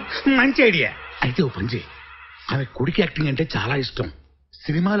 మంచి ఐడియా. అయితే ఓ పని చేయి, ఆమె కొడుకు యాక్టింగ్ అంటే చాలా ఇష్టం,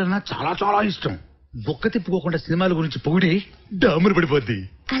 సినిమాలన్నా చాలా చాలా ఇష్టం. బొక్క తిప్పుకోకుండా సినిమాల గురించి పొగిడి డాములు పడిపోద్ది.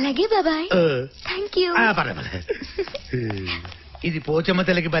 అలాగే బాబాయ్. Thank you. ఇది పోచమ్మ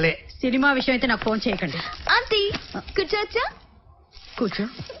తల్లికి భలే. సినిమా విషయం అయితే నాకు ఫోన్ చేయకండి. ఆంటీ కూర్చోవచ్చా? కూర్చో.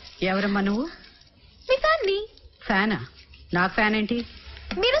 ఎవరమ్మా నువ్వు? మీ ఫ్యాన్ని. ఫ్యానా? నాకు ఫ్యాన్ ఏంటి?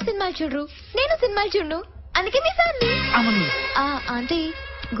 మీరు సినిమాలు చూడరు, నేను సినిమాలు చూడను, అందుకే మీ ఫ్యాన్ని. Aunty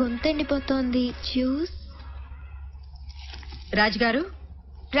గొంతెండిపోతోంది, juice. రాజుగారు,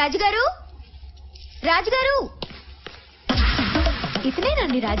 రాజుగారు, రాజుగారు.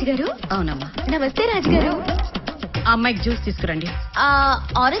 ఇతనేనండి రాజుగారు? అవునమ్మా. నమస్తే రాజుగారు. అమ్మాయికి జ్యూస్ తీసుకురండి.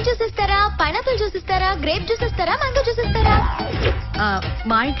 ఆరెంజ్ జ్యూస్ ఇస్తారా, పైనాపిల్ జ్యూస్ ఇస్తారా, గ్రేప్ జ్యూస్ ఇస్తారా, మ్యాంగో జ్యూస్ ఇస్తారా?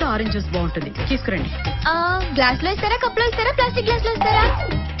 మా ఇంట్లో ఆరెంజ్ జ్యూస్ బాగుంటుంది, తీసుకురండి. గ్లాస్ లో ఇస్తారా, కప్ లో ఇస్తారా, ప్లాస్టిక్ గ్లాస్ లో ఇస్తారా?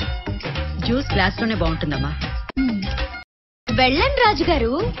 జ్యూస్ గ్లాస్ లోనే బాగుంటుందమ్మా. వెళ్ళండి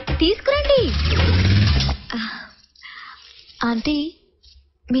రాజుగారు, తీసుకురండి. ఆంటీ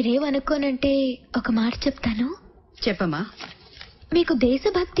మీరేమనుకోనంటే ఒక మాట చెప్తాను. చెప్పమ్మా. మీకు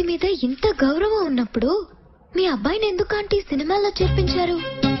దేశభక్తి మీద ఇంత గౌరవం ఉన్నప్పుడు మీ అబ్బాయిని ఎందుకు ఆంటీ సినిమాల్లో చేర్పించారు?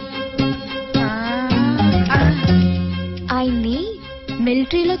 ఆయన్ని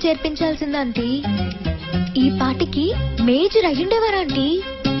మిలిటరీలో చేర్పించాల్సింది ఆంటీ. ఈ పాటికి మేజర్ అయ్యుండేవారా ఆంటీ?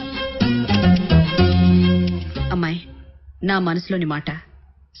 అమ్మాయి, నా మనసులోని మాట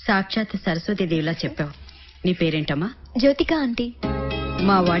సాక్షాత్ సరస్వతీదేవిలా చెప్పావు. నీ పేరేంటమ్మా? జ్యోతిక ఆంటీ.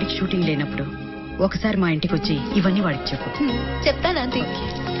 మా వాడికి షూటింగ్ లేనప్పుడు ఒకసారి మా ఇంటికి వచ్చి ఇవన్నీ వాడికి చెప్పు. చెప్తాను ఆంటీ.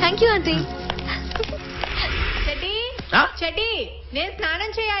 Thank you aunty. చెడ్డి, నేను స్నానం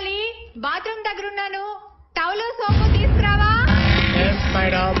చేయాలి, బాత్రూమ్ దగ్గరున్నాను. టవల్ సోపు తీసుకురావా?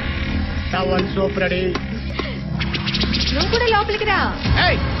 Soap ready. నువ్వు కూడా లోపలికి రా.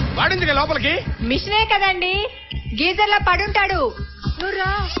 వాడింది లోపలికి. మిషనే కదండి, గీజర్ లా పడుంటాడు. నువ్వు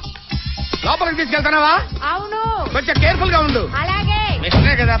రా. లోపలికి తీసుకెళ్తానావా? అవును. కొంచెం కేర్ఫుల్ గా ఉండు. అలాగే.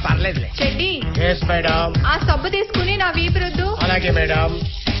 మిషనే కదా, పర్లేదులే. చెడ్డి, మేడం. ఆ సబ్బు తీసుకుని నా వీపు రుద్దు. అలాగే madam.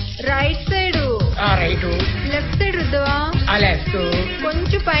 Right side. Right. Left side రుద్దువా? Left.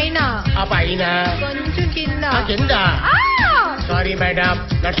 కొంచెం పైన. పైన. కొంచెం కింద. కింద. సారీ మేడం,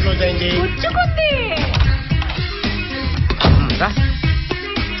 నట్స్ లూజ్ అయింది. గుచ్చుకుంది.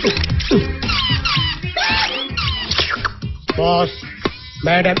 బాస్,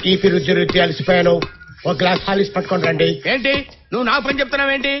 మేడం ఈ రుద్ది రుద్ది అలసిపోయాను, ఒక గ్లాస్ హాలిస్ పట్టుకొని రండి. ఏంటి నువ్వు నా పని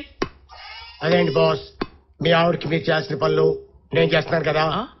చెప్తున్నావేంటి? అదేంటి బాస్, మీ ఆవిడకి మీరు చేయాల్సిన పనులు నేను చేస్తున్నాను కదా.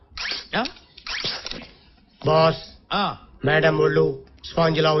 బాస్ మేడం ఒళ్ళు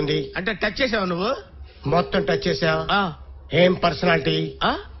స్పాంజ్ లా ఉంది అంటే టచ్ చేసావు నువ్వు? మొత్తం టచ్ చేసా. ఏం పర్సనాలిటీ,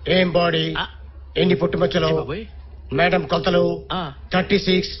 ఏం బాడీ, ఎన్ని పుట్టుమచ్చలు. మేడం కొలతలు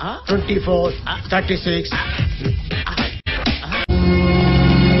 36, 24, 36.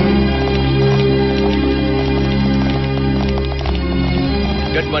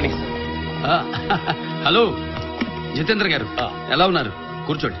 Good morning. హలో జితేంద్ర గారు, ఎలా ఉన్నారు?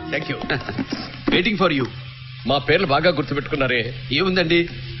 కూర్చోండి. Thank you. Waiting for you. మా పేర్లు బాగా గుర్తుపెట్టుకున్నారే. ఏముందండి,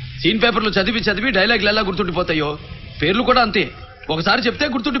 సీన్ పేపర్లు చదివి చదివి డైలాగులు ఎలా గుర్తుండిపోతాయో పేర్లు కూడా అంతే. ఒకసారి చెప్తే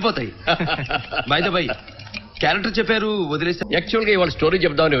గుర్తుండిపోతాయి. బై ద బై, క్యారెక్టర్ చెప్పారు, వదిలేసి. యాక్చువల్ గా ఇవాళ స్టోరీ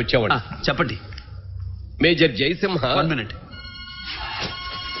చెప్దామని వచ్చామండి. చెప్పండి. మేజర్ జయసింహ. 1 minute.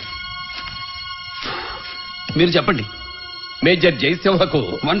 మీరు చెప్పండి. Major జయసింహకు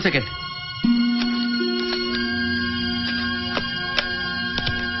 1 second.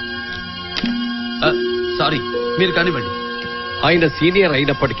 సారీ, మీరు కానివ్వండి. ఆయన సీనియర్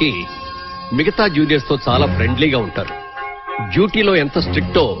అయినప్పటికీ మిగతా జూనియర్స్ తో చాలా ఫ్రెండ్లీగా ఉంటారు. డ్యూటీలో ఎంత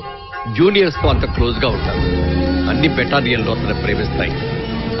స్ట్రిక్టో జూనియర్స్ తో అంత క్లోజ్ గా ఉంటారు. అన్ని బెటాలియన్లు అతను ప్రేమిస్తాయి.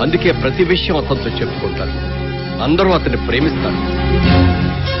 అందుకే ప్రతి విషయం అతనితో చెప్పుకుంటారు. అందరూ అతన్ని ప్రేమిస్తారు.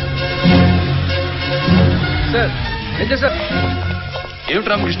 సార్ అయితే సార్. ఏమిటి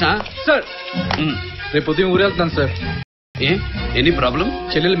రామకృష్ణ? సార్ రేపు ఉదయం ఊరెళ్తున్నాను సార్. Any problem?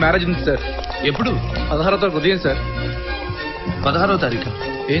 చెల్లెలు మ్యారేజ్ ఉంది సార్. ఎప్పుడు? 16వ తారీఖు ఉదయం సార్. 16వ తారీఖు?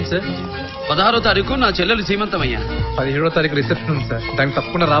 ఏం సార్? 16వ తారీఖు నా చెల్లెలు సీమంతమయ్యా. 17వ తారీఖు రిసెప్షన్ ఉంది సార్. దానికి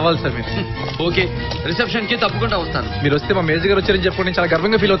తప్పకుండా రావాలి సార్ మీరు. ఓకే, రిసెప్షన్ కి తప్పకుండా వస్తాను. మీరు వస్తే మా మేనేజర్ గారు వచ్చారని చెప్పి నేను చాలా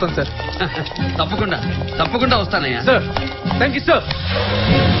గర్వంగా ఫీల్ అవుతాను సార్. తప్పకుండా తప్పకుండా వస్తానయ్యా. Sir thank you sir.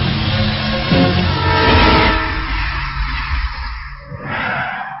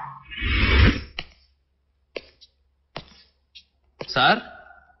 Sir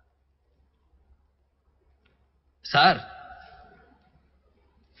sir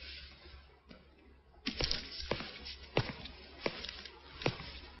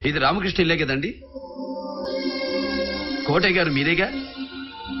ఇది రామకృష్ణ ఇల్లే కదండి? కోటయ్య గారు మీరేగా?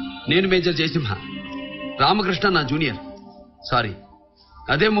 నేను మేజర్ జయసింహ, రామకృష్ణ నా జూనియర్. సారీ,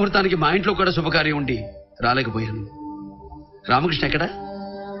 అదే ముహూర్తానికి మా ఇంట్లో కూడా శుభకార్యం ఉండి రాలేకపోయాను. రామకృష్ణ ఎక్కడా?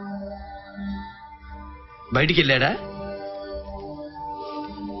 బయటికి వెళ్ళాడా?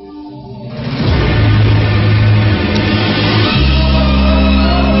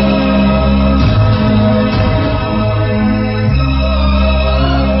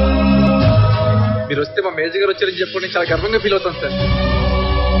 మీరు వస్తే మా మేనేజర్ గారు వచ్చారని చెప్పి నేను చాలా గర్వంగా ఫీల్ అవుతాను సార్.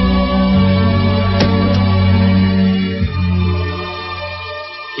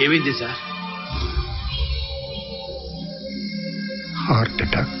 ఏమైంది సార్? Heart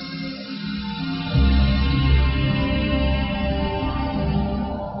attack.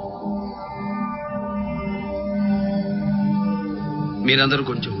 మీరందరూ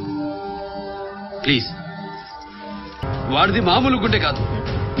కొంచెం ప్లీజ్. వాడిది మామూలు గుండె కాదు,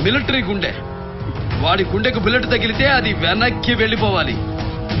 మిలిటరీ గుండె. వాడి గుండెకు బుల్లెట్ తగిలితే అది వెనక్కి వెళ్ళిపోవాలి.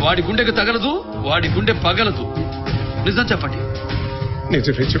 వాడి గుండెకు తగలదు, వాడి గుండె పగలదు. నిజం చెప్పండి.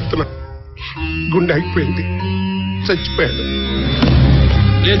 నిజమే చెప్తున్నా, గుండె అయిపోయింది, చచ్చిపోయాడు.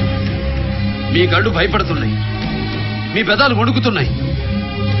 లేదు, మీ కళ్ళు భయపడుతున్నాయి, మీ పెదాలు వణుకుతున్నాయి.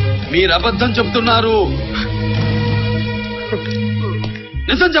 మీరు అబద్ధం చెప్తున్నారు.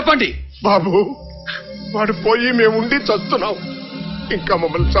 నిజం చెప్పండి. బాబు, వాడు పోయి మేముండి చస్తున్నాం. ఇంకా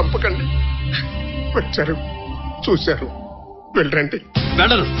మమ్మల్ని చంపకండి. వచ్చారు, చూశారు, వెళ్ళండి.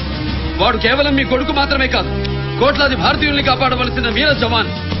 వెళ్ళను. వాడు కేవలం మీ కొడుకు మాత్రమే కాదు, కోట్లాది భారతీయుల్ని కాపాడవలసిన వీర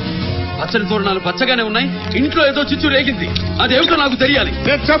జవాన్. పచ్చని తోరణాలు పచ్చగానే ఉన్నాయి, ఇంట్లో ఏదో చిచ్చు రేగింది. అదేమిటో నాకు తెలియాలి.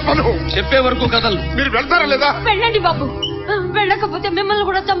 నేను చెప్పను. చెప్పే వరకు కథలు. మీరు వెళ్తారా లేదా? వెళ్ళండి బాబు, వెళ్ళకపోతే మిమ్మల్ని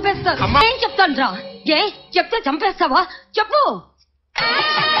కూడా చంపేస్తారు. ఏం చెప్తాను రా? ఏ చెప్తే చంపేస్తావా? చెప్పు.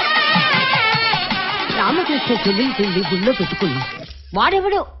 రామకృష్ణ చెల్లెలి పెళ్లి గుళ్ళో పెట్టుకున్నాం.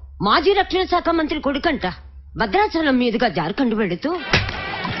 వాడెవడో మాజీ రక్షణ శాఖ మంత్రి కొడుకంట. భద్రాచలం మీదుగా జార్ఖండ్ వెళుతూ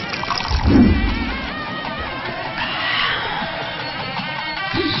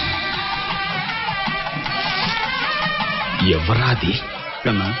ఎవరాది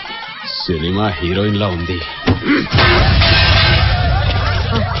కన్నా సినిమా హీరోయిన్ లా ఉంది.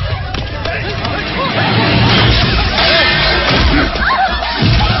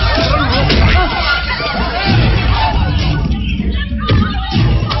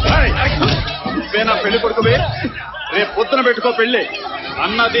 నా పెళ్లి కొడుకువే, రేపు పొద్దున పెట్టుకో పెళ్లి.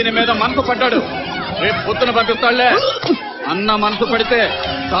 అన్న దీని మీద మనసు పడ్డాడు, రేపు పొద్దున పంపిస్తాడులే. అన్న మనసు పడితే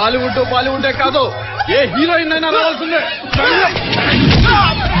టాలీవుడ్ బాలీవుడ్డే కాదు, ఏ హీరోయిన్ అయినా రావాల్సిందే.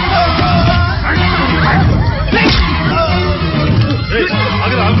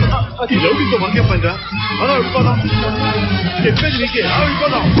 నీతో మనకే పనిరా మనం వెళ్ళిపోదాం చెప్పేది నీకే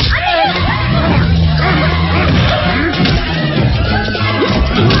వెళ్ళిపోదాం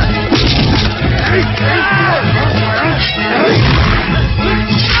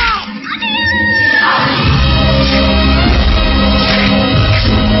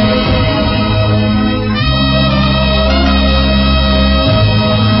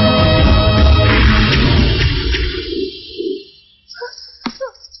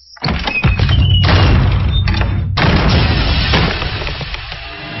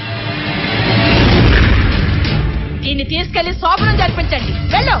దీన్ని తీసుకెళ్లి శోభనం జరిపించండి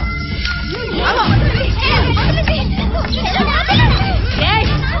వెళ్ళు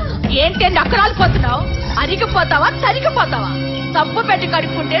ఏంటి నక్కరాలు పోతున్నావు అరిగిపోతావా తరిగిపోతావా సబ్బు పెట్టి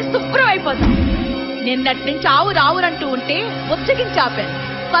కడుక్కుంటే శుభ్రం అయిపోతావు నిన్నటి నుంచి ఆవురంటూ ఉంటే ఉచ్చగించాపాను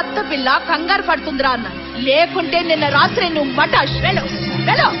కొత్త పిల్ల కంగారు పడుతుందిరా అన్న లేకుంటే నిన్న రాత్రి నువ్వు మటాష్ వెళ్ళు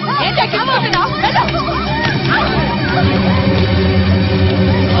వెళ్ళు ఏంటో వెళ్ళు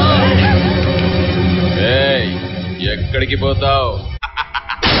ఎక్కడికి పోతావు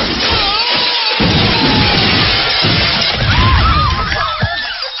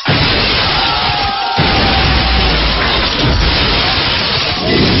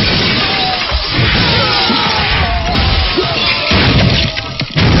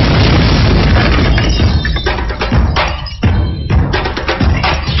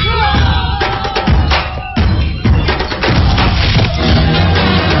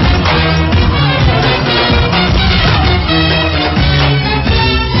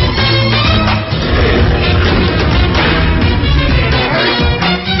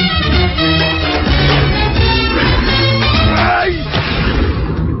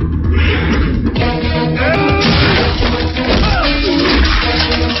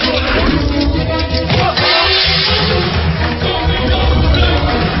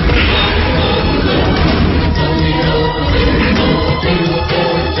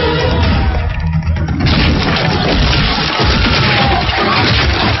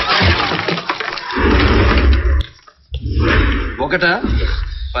ఒకట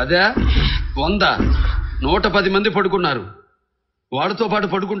 10 100 110 మంది పడుకున్నారు వాడితో పాటు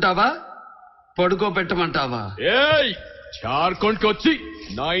పడుకుంటావా పడుకోబెట్టమంటావా జార్ఖండ్కి వచ్చి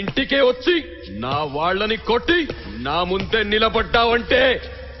నా ఇంటికే వచ్చి నా వాళ్ళని కొట్టి నా ముందే నిలబడ్డావంటే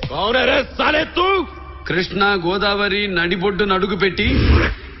కృష్ణా గోదావరి నడిబొడ్డును అడుగుపెట్టి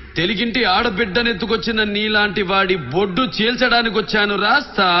తెలుగింటి ఆడబిడ్డనెత్తుకొచ్చిన నీలాంటి వాడి బొడ్డు చీల్చడానికి వచ్చాను రా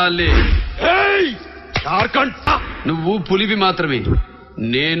సాలే నువ్వు పులివి మాత్రమే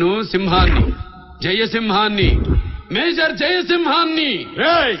నేను సింహాన్ని జయసింహాన్ని మేజర్ జయసింహాన్ని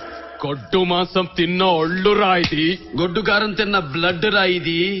గొడ్డు మాంసం తిన్న ఒళ్ళు రాయిది గొడ్డు కారం తిన్న బ్లడ్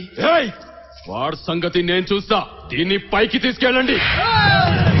రాయిది వాడి సంగతి నేను చూస్తా దీన్ని పైకి తీసుకెళ్ళండి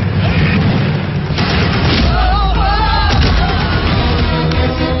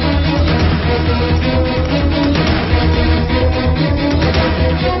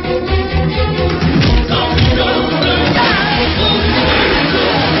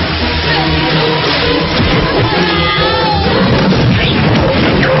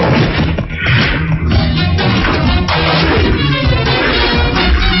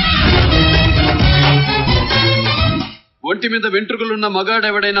ఒంటి మీద వెంట్రుకలున్న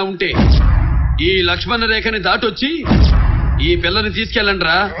మగాడెవడైనా ఉంటే ఈ లక్ష్మణ రేఖని దాటొచ్చి ఈ పిల్లని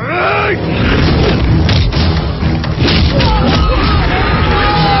తీసుకెళ్ళండ్రా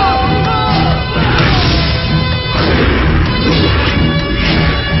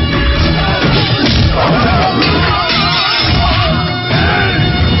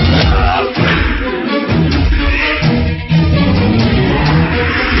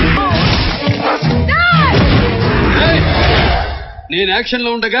నేను యాక్షన్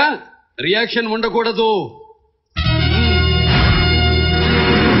లో ఉండగా రియాక్షన్ ఉండకూడదు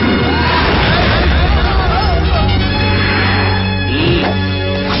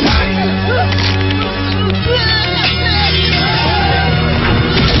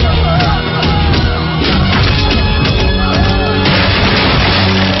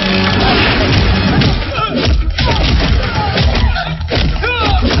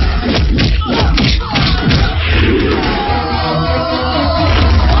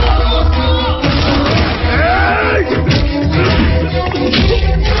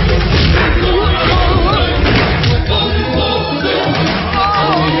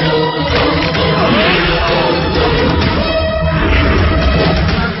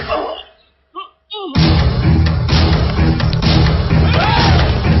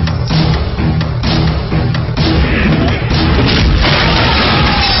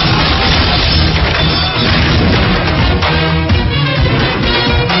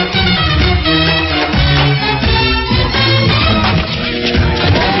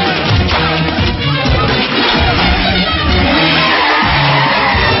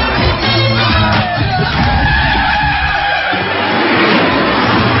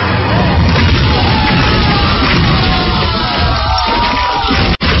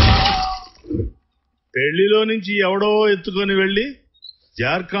ఇంట్లో నుంచి ఎవడో ఎత్తుకొని వెళ్లి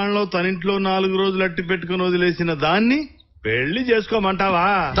జార్ఖండ్ లో తన ఇంట్లో 4 రోజులు అట్టి పెట్టుకుని వదిలేసిన దాన్ని పెళ్లి చేసుకోమంటావా?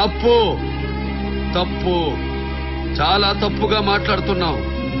 తప్పు తప్పు, చాలా తప్పుగా మాట్లాడుతున్నావు.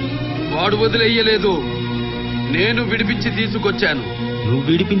 వాడు వదిలేయలేదు, నేను విడిపించి తీసుకొచ్చాను. నువ్వు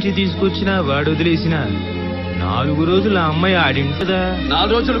విడిపించి తీసుకొచ్చినా వాడు వదిలేసిన 4 రోజులు ఆ అమ్మాయి ఆడింటదా? 4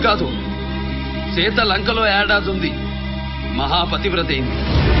 రోజులు కాదు, సీత లంకలో ఏడాది ఉంది, మహాపతివ్రత అయింది.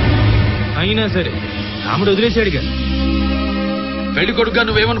 అయినా సరే రాముడు వదిలేశాడుగా. పెళ్లి కొడుకుగా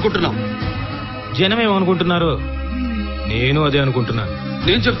నువ్వేమనుకుంటున్నావు? జనం ఏమనుకుంటున్నారో నేను అదే అనుకుంటున్నాను.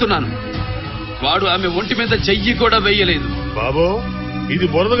 నేను చెప్తున్నాను, వాడు ఆమె ఒంటి మీద చెయ్యి కూడా వెయ్యలేదు. బాబో, ఇది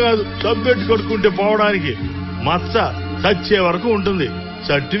బురద కాదు, సబ్బెట్టు కొట్టుకుంటే పోవడానికి. మచ్చ చచ్చే వరకు ఉంటుంది.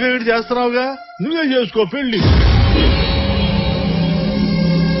 సర్టిఫికేట్ చేస్తున్నావుగా, నువ్వే చేసుకో పెళ్లి.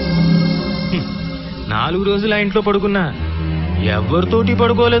 4 రోజులు ఆ ఇంట్లో పడుకున్నా ఎవరితోటి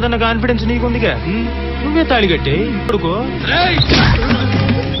పడుకోలేదన్న కాన్ఫిడెన్స్ నీకుందిగా. నువ్వే తాళిగట్టే పడుకో.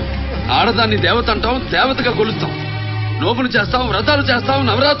 ఆడదాన్ని దేవత అంటాం, దేవతగా కొలుస్తాం, నోములు చేస్తాం, వ్రతాలు చేస్తాం,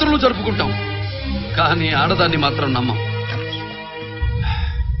 నవరాత్రులు జరుపుకుంటాం. కానీ ఆడదాన్ని మాత్రం నమ్మం.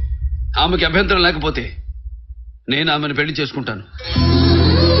 ఆమెకి అభ్యంతరం లేకపోతే నేను ఆమెను పెళ్లి చేసుకుంటాను.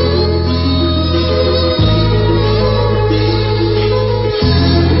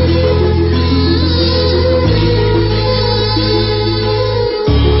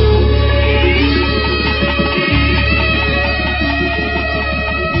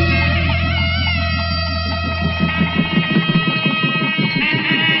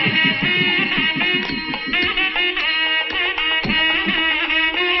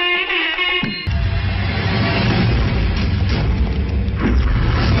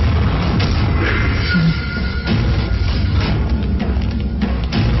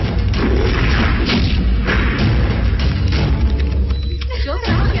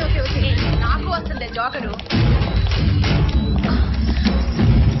 నాకు వస్తుంది జోకరు.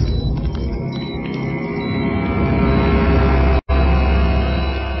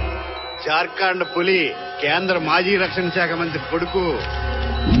 జార్ఖండ్ పులి, కేంద్ర మాజీ రక్షణ శాఖ మంత్రి కొడుకు.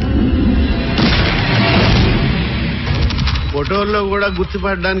 ఫోటోల్లో కూడా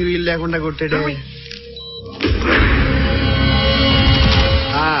గుర్తుపడడానికి వీలు లేకుండా కొట్టాడు.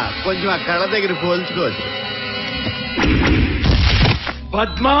 కొంచెం ఆ కళ్ళ దగ్గర పోల్చుకోవచ్చు.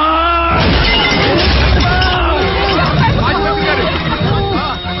 పద్మా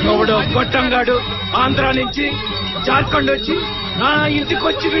ఎవడో గొట్టంగాడు ఆంధ్ర నుంచి జార్ఖండ్ వచ్చి నా ఇంటికి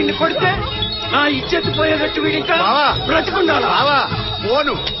వచ్చి వీడిని కొడితే నా ఇచ్చేది పోయేటట్టు వీడి ఇంకా బ్రతుకుండాలా?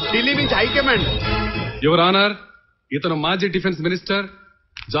 ఫోను ఢిల్లీ నుంచి హైకమాండ్. యువర్ ఆనర్, ఇతను మాజీ డిఫెన్స్ మినిస్టర్,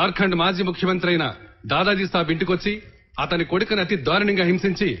 జార్ఖండ్ మాజీ ముఖ్యమంత్రి అయిన దాదాజీ సాబ్ ఇంటికొచ్చి అతని కొడుకుని అతి దారుణంగా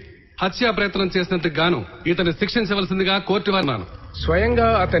హింసించి హత్యా ప్రయత్నం చేసినందుకు గాను ఇతను శిక్షించవలసిందిగా కోర్టు వారినాను. స్వయంగా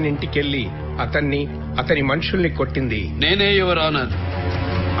అతని ఇంటికెళ్లి అతని మనుషుల్ని కొట్టింది నేనే, యువర్ ఆనర్.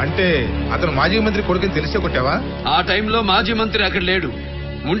 అంటే అతను మాజీ మంత్రి కొడుకుని తెలిసే కొట్టావా? ఆ టైంలో మాజీ మంత్రి అక్కడ లేడు,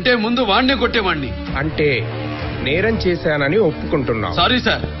 ఉంటే ముందు వాణ్ణే కొట్టేవాణ్ణి. అంటే నేరం చేశానని ఒప్పుకుంటున్నా? సారీ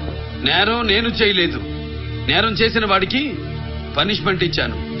సార్, నేరం నేను చేయలేదు. నేరం చేసిన వాడికి పనిష్మెంట్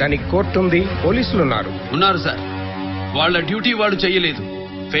ఇచ్చాను. దానికి కోర్టు ఉంది, పోలీసులు ఉన్నారు సార్. వాళ్ళ డ్యూటీ వాడు చేయలేదు,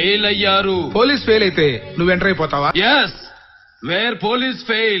 ఫెయిల్ అయ్యారు. పోలీస్ ఫెయిల్ అయితే నువ్వు enter అయిపోతావా? Yes, wear police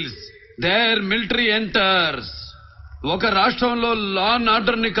fails there military enters. ఒక రాష్ట్రంలో లా అండ్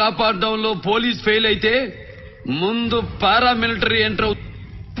ఆర్డర్ ని కాపాడడంలో పోలీస్ ఫెయిల్ అయితే ముందు పారామిలిటరీ ఎంటర్ అవుతుంది,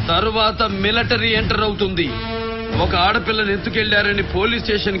 తరువాత మిలిటరీ ఎంటర్ అవుతుంది. ఒక ఆడపిల్లని ఎత్తుకెళ్లారని పోలీస్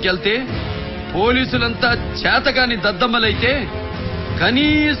స్టేషన్కి వెళ్తే పోలీసులంతా చేతగాని దద్దమ్మలైతే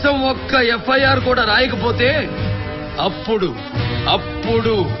కనీసం ఒక్క ఎఫ్ఐఆర్ కూడా రాయకపోతే అప్పుడు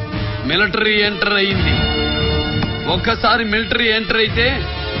మిలిటరీ ఎంటర్ అయింది. ఒక్కసారి మిలిటరీ ఎంటర్ అయితే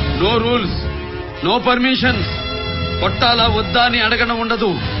నో రూల్స్, నో పర్మిషన్స్. కొట్టాలా వద్దా అని అడగడం ఉండదు,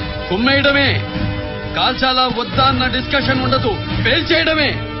 కుమ్మేయడమే. కాల్చాలా వద్దా అన్న డిస్కషన్ ఉండదు,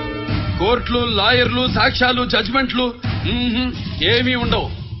 పేల్చేయడమే. కోర్టులు, లాయర్లు, సాక్ష్యాలు, జడ్జిమెంట్లు ఏమీ ఉండవు.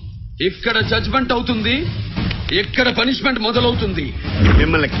 ఇక్కడ జడ్జిమెంట్ అవుతుంది, ఇక్కడ పనిష్మెంట్ మొదలవుతుంది.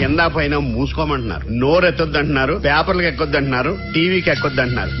 మిమ్మల్ని కింద పైన మూసుకోమంటున్నారు, నోరు ఎత్తొద్దంటున్నారు, పేపర్లకు ఎక్కొద్దంటున్నారు, టీవీకి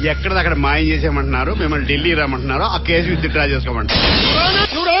ఎక్కొద్దంటున్నారు, ఎక్కడదక్కడ మాయం చేసేయమంటున్నారు, మిమ్మల్ని ఢిల్లీ రమ్మంటున్నారు, ఆ కేసు విత్డ్రా చేసుకోమంటారు.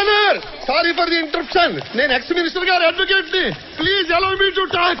 Sorry for the interruption. నేను ఎక్స్ మినిస్టర్ గారి అడ్వకేట్ ని. Please allow me to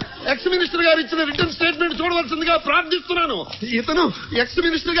talk. Ex minister గారు ఇచ్చిన రిటర్న్ స్టేట్మెంట్ చూడవలసిందిగా ప్రార్థిస్తున్నాను. ఇతను ఎక్స్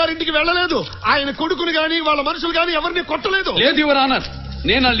మినిస్టర్ గారి ఇంటికి వెళ్ళలేదు, ఆయన కొడుకుని గాని వాళ్ళ మనుషులు గాని ఎవరిని కొట్టలేదు. లేదు యువర్ ఆనర్,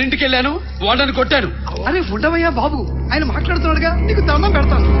 నేను వాళ్ళ ఇంటికి వెళ్ళాను, వాళ్ళని కొట్టాను. అరే ఉండవయ్యా బాబు, ఆయన మాట్లాడుతున్నాడుగా, నీకు దండం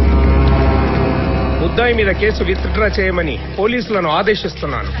పెడతాను. ముద్దాయి మీద కేసు విత్డ్రా చేయమని పోలీసులను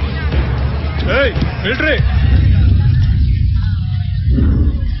ఆదేశిస్తున్నాను.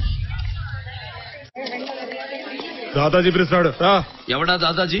 దాదాజీ పిలుస్తాడు రా. ఎవడా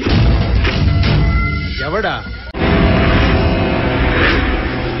దాదాజీ? ఎవడా?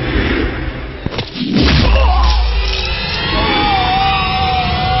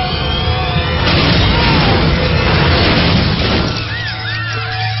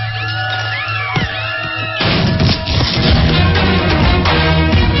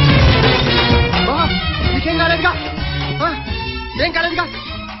 నీకేం కాలేదుగా? ఏం కాలేదుగా?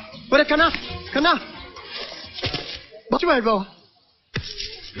 ఒరే కన్నా కన్నా మర్చిపోయాడు బాబా.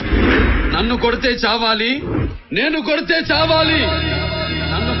 నన్ను కొడితే చావాలి, నేను కొడితే చావాలి.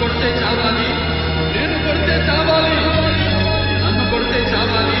 నన్ను కొడితే చావాలి, నేను కొడితే చావాలి. నన్ను కొడితే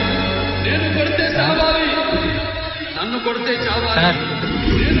చావాలి, నేను కొడితే చావాలి. నన్ను కొడితే చావాలి,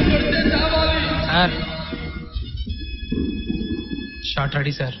 నేను కొడితే చావాలి. Sir short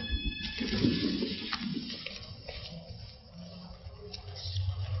ready sir.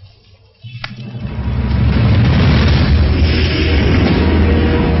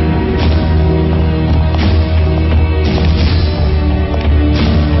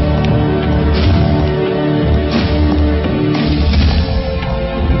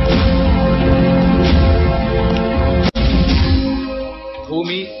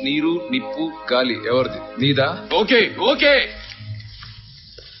 భూమి, నీరు, నిప్పు, గాలి ఎవరిది? నీదా? Okay okay.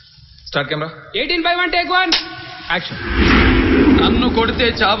 Start camera. 18/1 take 1 action. నన్ను కొడితే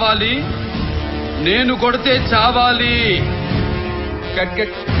చావాలి, నేను కొడితే చావాలి. Cut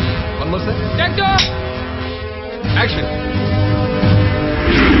cut. One more sir. Take 2 action.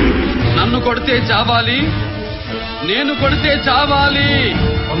 నన్ను కొడితే చావాలి, నేను కొడితే చావాలి.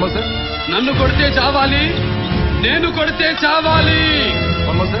 One more sir. నన్ను కొడితే చావాలి, నేను కొడితే చావాలి.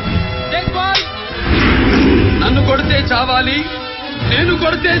 One more sir. టేక్ 1. నన్ను కొడితే చావాలి, నేను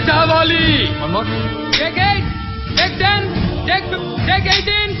కొడితే చావాలి. One more. Take 8 take 10 take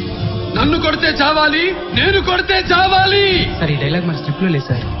 18. నన్ను కొడితే చావాలి, నేను కొడితే చావాలి. సార్ ఈ డైలాగ్ మన స్క్రిప్ట్ లో లేదు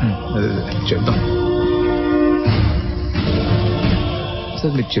సార్. చెప్దాం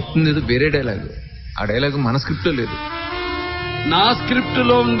సార్. మీరు చెప్తుంది ఏదో వేరే డైలాగ్. ఆ డైలాగ్ మన స్క్రిప్ట్ లో లేదు. నా స్క్రిప్ట్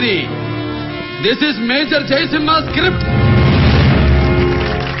లో ఉంది. This is major Jayasimha script.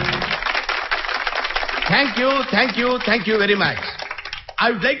 Thank you very much.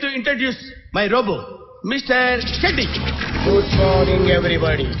 I would like to introduce my robo, Mr. Chetty. Good morning,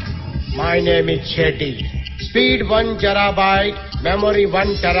 everybody. My name is Chetty. Speed 1 terabyte, memory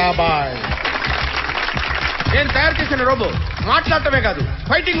 1 terabyte. నేను తయారు చేసిన robo మాట్లాడటమే కాదు,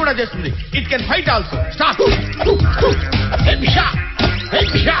 ఫైటింగ్ కూడా చేస్తుంది. It can fight also. Stop.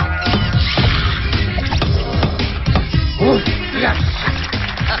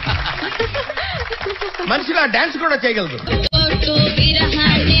 మనిషిలా dance కూడా చేయగలదు.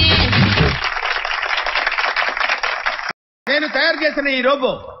 నేను తయారు చేసిన ఈ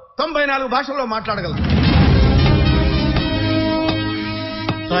రోబో 94 భాషల్లో మాట్లాడగలదు.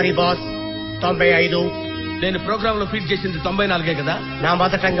 Sorry boss, 95. నేను ప్రోగ్రామ్ లో ఫీడ్ చేసింది 94 కదా. నా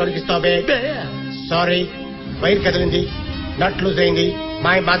మదర్ టంగ్ ఉడికిస్తావే. సారీ, వైర్ కదిలింది, నట్ లూజ్ అయింది.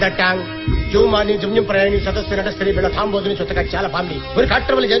 మై మదర్ టంగ్ ಜೂಮಾನಿ ಜುಮ್ಜುಂ ಪ್ರಯಾಣಿ ಸದಸ್ಯ ನಡಸ್ತರಿ ಬೆಳ ತಾಂಬೋದಿನಿ ಚೊತ್ತಕ ಚಾಲ ಬಾಂಬಿ ഒരു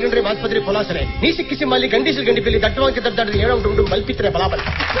കാട്ടവളി ജയകണ്ഠരി ആസ്പത്രി പൊലാസനെ നീసి కిసి మళ్ళీ గండిసిల్ గండి పెళ్లి దట్టవాంకి దడ్డాడు ఏడంటుండు మల్పిత్రే బలాబల్.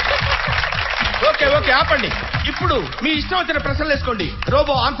 ఓకే ఓకే ఆపండి. ఇప్పుడు మీ ఇష్టం వచ్చిన ప్రశ్నలు వేసుకోండి.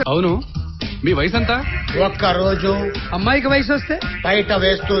 Robo answer. అవును, మీ వయసు ఎంత? ఒక్క రోజు అమ్మాయికి వయసు వస్తే బయట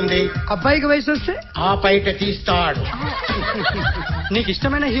వేస్తుంది, అబ్బాయికి వయసు వస్తే ఆ బయట తీస్తాడు. నీకు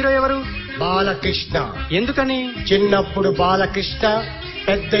ఇష్టమైన హీరో ఎవరు? బాలకృష్ణ. ఎందుకని? చిన్నప్పుడు బాలకృష్ణ,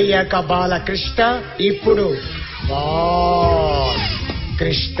 పెద్దయ్యాక బాలకృష్ణ, ఇప్పుడు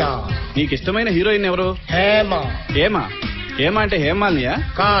కృష్ణ. నీకు ఇష్టమైన హీరోయిన్ ఎవరు? హేమ. హేమ? హేమ అంటే హేమాలియా?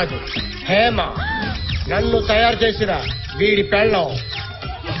 కాదు, హేమ నన్ను తయారు చేసిన వీడి పెళ్ళం.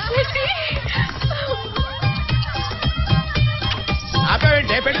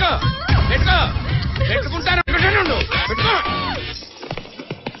 ఆపేంటే పెట్టుకో పెట్టుకో పెట్టుకుంటాను పెట్టుకో.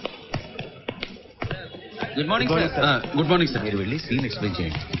 Good morning sir. Good morning sir. మీరు వెళ్ళి సీన్ ఎక్స్ప్లెయిన్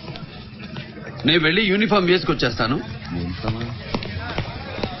చేయండి. నేను వెళ్ళి యూనిఫామ్ వేసుకొచ్చేస్తాను.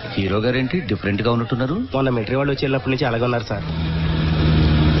 హీరో గారేంటి డిఫరెంట్ గా ఉన్నట్టున్నారు? మొన్న మిలిటరీ వాళ్ళు వచ్చి వెళ్ళినప్పటి నుంచి అలాగే ఉన్నారు sir.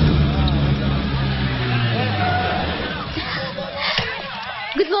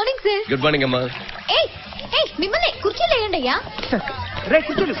 Good morning sir. Good morning అమ్మా. ఏయ్ ఏయ్ మిమ్మల్ని కుర్చీలో వేయండి అయ్యా. రే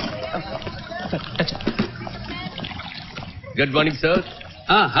కూర్చోలు. Good morning sir.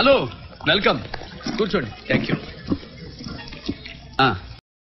 Hello, welcome. కూర్చోండి. Thank you.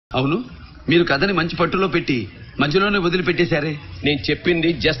 అవును, మీరు కథని మంచి పట్టులో పెట్టి మధ్యలోనే వదిలిపెట్టేశారే. నేను చెప్పింది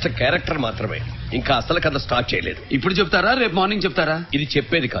జస్ట్ క్యారెక్టర్ మాత్రమే, ఇంకా అసలు కథ స్టార్ట్ చేయలేదు. ఇప్పుడు చెప్తారా, రేపు మార్నింగ్ చెప్తారా? ఇది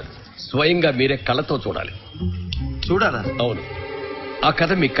చెప్పేది కాదు, స్వయంగా మీరే కళ్ళతో చూడాలి. చూడాలా? అవును, ఆ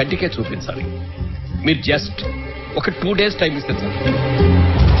కథ మీ కంటికే చూపించాలి. మీరు జస్ట్ ఒక 2 days టైం ఇస్తాను సార్.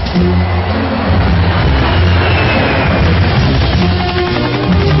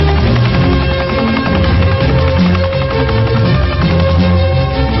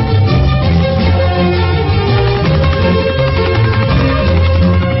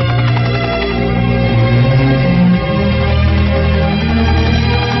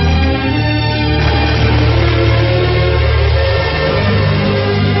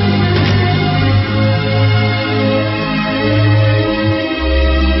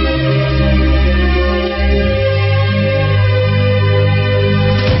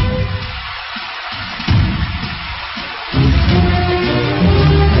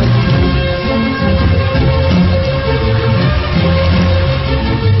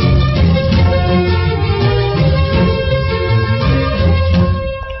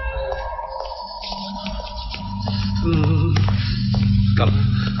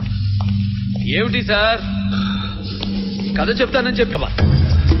 ఏమిటి సార్ కథ చెప్తానని చెప్పావా?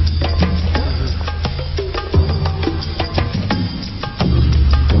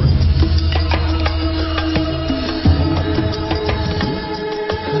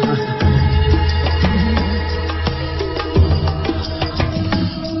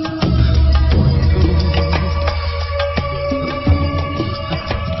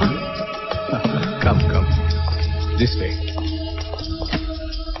 Come. This way.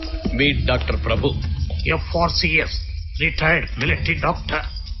 Meet Dr. Prabhu. F4CS, retired military doctor.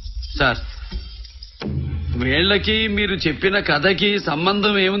 Sir వీళ్ళకి మీరు చెప్పిన కథకి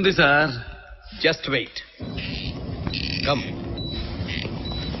సంబంధం ఏముంది sir? Just wait. Come.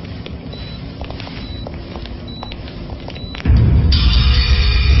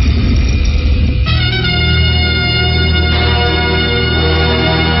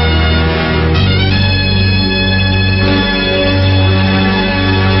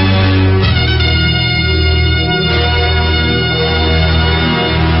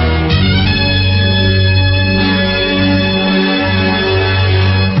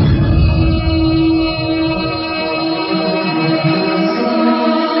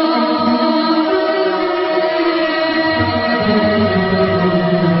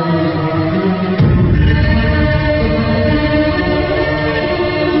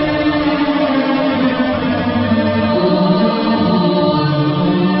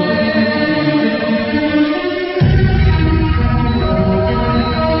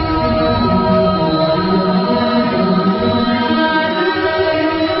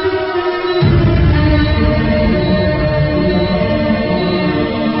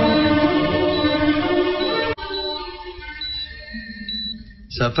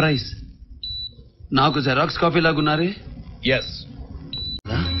 Surprise. నాకు జెరాక్స్ కాపీ లాగున్నారే? ఎస్.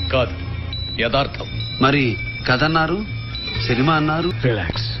 కాదు, యథార్థం. మరి కథ అన్నారు, సినిమా అన్నారు.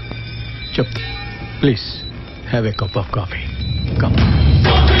 రిలాక్స్. చెప్పు please. Have a cup of coffee. Come.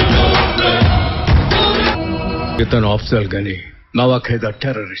 ఇతను అఫ్జల్ గని, నవాఖేదా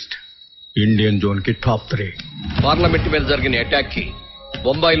టెర్రరిస్ట్, ఇండియన్ జోన్ కి టాప్ 3. పార్లమెంట్ మీద జరిగిన అటాక్ కి,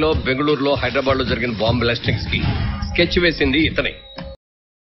 బొంబాయిలో, బెంగళూరులో, హైదరాబాద్ లో జరిగిన బాంబ్ బ్లాస్టింగ్స్ కి స్కెచ్ వేసింది ఇతనే.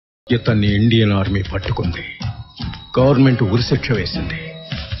 ఇతన్ని ఇండియన్ ఆర్మీ పట్టుకుంది. గవర్నమెంట్ ఉరిశిక్ష వేసింది.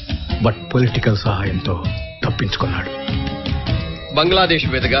 బట్ పొలిటికల్ సహాయంతో తప్పించుకున్నాడు. బంగ్లాదేశ్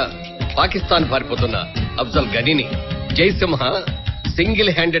మీదుగా పాకిస్తాన్ పారిపోతున్న అఫ్జల్ గనీని జైసింహ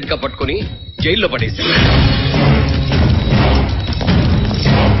సింగిల్ హ్యాండెడ్ గా పట్టుకుని జైల్లో పడేసింది.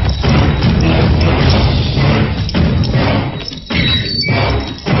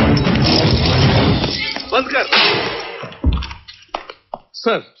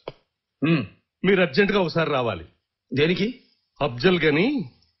 సార్ మీరు అర్జెంట్ గా ఒకసారి రావాలి. దేనికి? అఫ్జల్ గని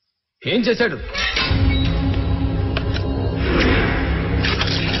ఏం చేశాడు?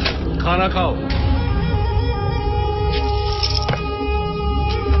 ఖానా ఖాओ.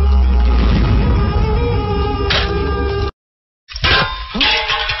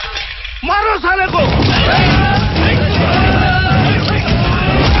 मारो साले को.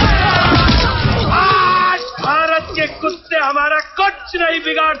 आज भारत के कुत्ते हमारा कुछ नहीं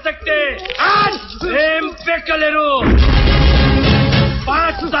बिगाड़ सकते. आज प्रेम पे कलेरो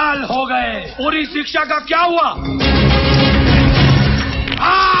 5 साल हो गए. पूरी शिक्षा का क्या हुआ?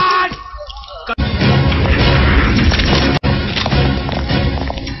 आज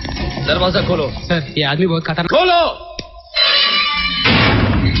दरवाजा खोलो. सर ये आदमी बहुत खतरनाक. खोलो.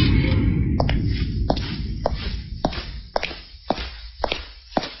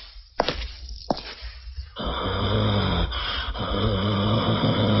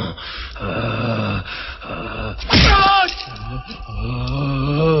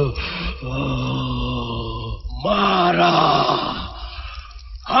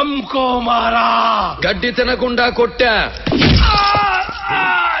 हमको मारा గడ్డి తినకుండా కొట్టా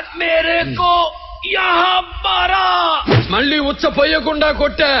मेरे को यहाँ मारा మళ్ళీ ఉచ్చపోయకుండా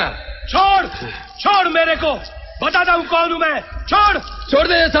కొట్టా छोड़ छोड़ मेरे को बताता हूँ कौन हूँ मैं छोड़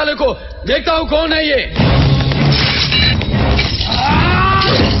दे साले को देखता हूँ कौन है ये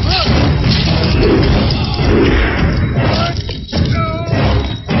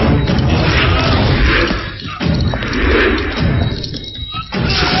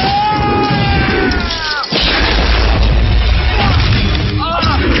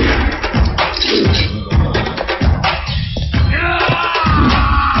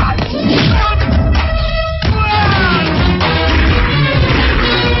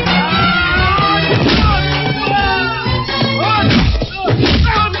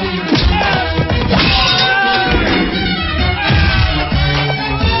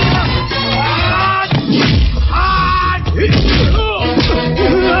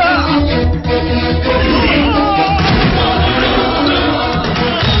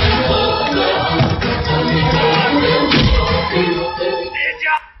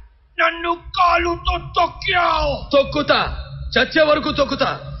తొక్కుతా చచ్చే వరకు తొక్కుతా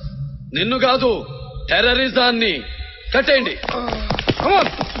నిన్ను కాదు టెర్రరిజాన్ని కట్టేయండి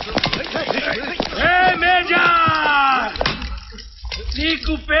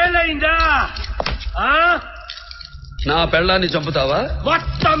నీకు పేలైందా నా పెళ్ళాన్ని చంపుతావా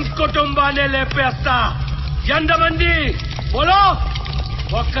మొత్తం కుటుంబాన్ని లేపేస్తా ఎంతమంది బోలో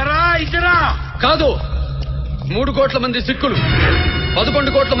ఒక్కరా ఇద్దరా కాదు 3 కోట్ల మంది సిక్కులు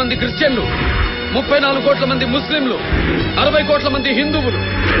 11 కోట్ల మంది క్రిస్టియన్లు 34 కోట్ల మంది ముస్లింలు 60 కోట్ల మంది హిందువులు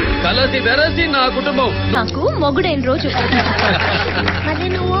కలసి వెరసి నా కుటుంబం నాకు మొగుడైన రోజు మరి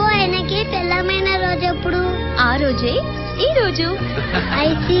నువ్వు ఆయనకి పెళ్ళమైన రోజు ఎప్పుడు ఆ రోజే ఈ రోజు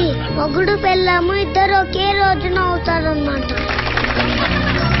అయితే మొగుడు పెళ్ళాము ఇద్దరు ఒకే రోజున అవుతారన్నమాట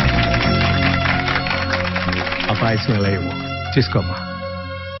ఆ పాయసం ఎలా ఇవ్వు తీసుకోమ్మా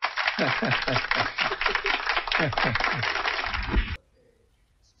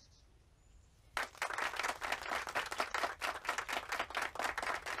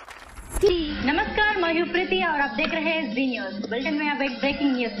नमस्कार मैं हूं प्रीति और आप देख रहे हैं जी न्यूज बुलेटिन में अब एक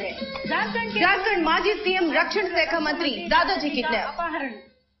ब्रेकिंग न्यूज है झारखंड माजी सीएम रक्षण शाखा मंत्री दादाजी किडनैप अपहरण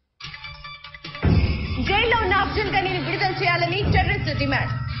జైల్లో ఉన్న అఫ్జల్ గనీని విడుదల చేయాలని టెర్రరిస్టుల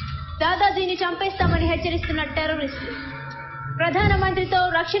డిమాండ్ దాదాజీని చంపేస్తామని హెచ్చరిస్తున్న టెర్రరిస్టులు ప్రధానమంత్రితో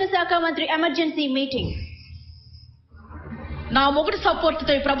రక్షణ శాఖ మంత్రి ఎమర్జెన్సీ మీటింగ్ నా మొగుడు సపోర్ట్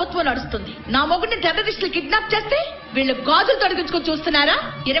తో ఈ ప్రభుత్వం నడుస్తుంది నా మొగుడిని టెర్రరిస్టులు కిడ్నాప్ చేస్తే వీళ్ళు గాజులు తొడిగించుకొని చూస్తున్నారా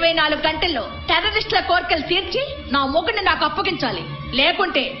 24 గంటల్లో టెర్రరిస్టుల కోరికలు తీర్చి నా మొగుడిని నాకు అప్పగించాలి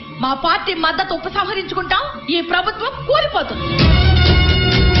లేకుంటే మా పార్టీ మద్దతు ఉపసంహరించుకుంటాం ఈ ప్రభుత్వం కూలిపోతుంది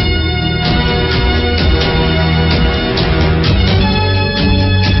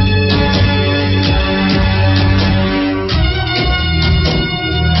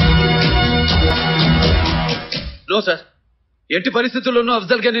నో సార్ ఎట్టి పరిస్థితుల్లోనూ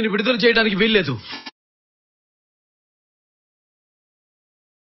అఫ్జల్ గనీని విడుదల చేయడానికి వీల్లేదు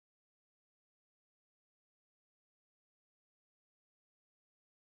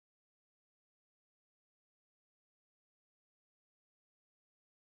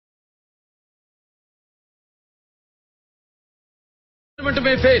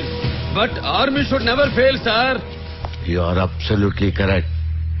may fail but army should never fail sir you are absolutely correct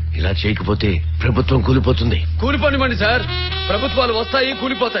ఇలా చేయకపోతే ప్రభుత్వం కూలిపోతుంది కూలిపోనివ్వండి సార్ ప్రభుత్వాలు వస్తాయి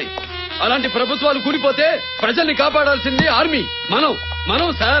కూలిపోతాయి అలాంటి ప్రభుత్వాలు కూలిపోతే ప్రజల్ని కాపాడాల్సింది ఆర్మీ మనం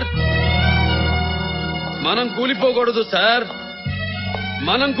సార్ మనం కూలిపోకూడదు సార్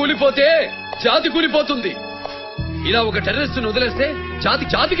మనం కూలిపోతే జాతి కూలిపోతుంది ఇలా ఒక టెర్రరిస్ట్ను వదిలేస్తే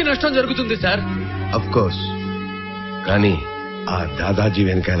జాతికి నష్టం జరుగుతుంది సార్ అఫ్ కోర్స్ కానీ ఆ దాదాజీ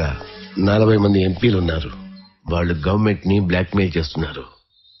వెనకాల 40 మంది ఎంపీలు ఉన్నారు వాళ్ళు గవర్నమెంట్ ని బ్లాక్ మెయిల్ చేస్తున్నారు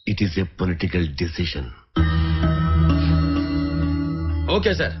it is a political decision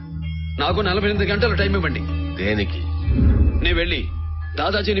okay sir నాకు 48 గంటలు టైం ఇవ్వండి దేనికి నేను వెళ్ళి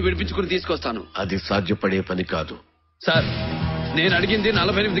దాదాజీని విడిపించుకుని తీసుకొస్తాను అది సాధ్యపడే పని కాదు సార్ నేను అడిగింది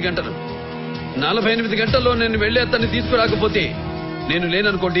 48 గంటలు 48 గంటల్లో నేను వెళ్ళి అతన్ని తీసుకురాకపోతే నేను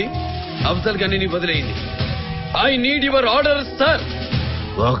లేననుకోండి అఫ్జల్ గనీని వదిలేయండి I need your order sir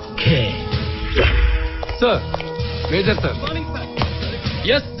okay sir major sir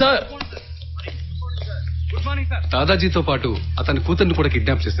yes sir దాదాజీతో పాటు అతని కూతుర్ని కూడా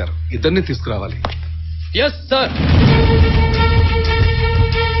కిడ్నాప్ చేశారు ఇద్దరిని తీసుకురావాలి ఎస్ సార్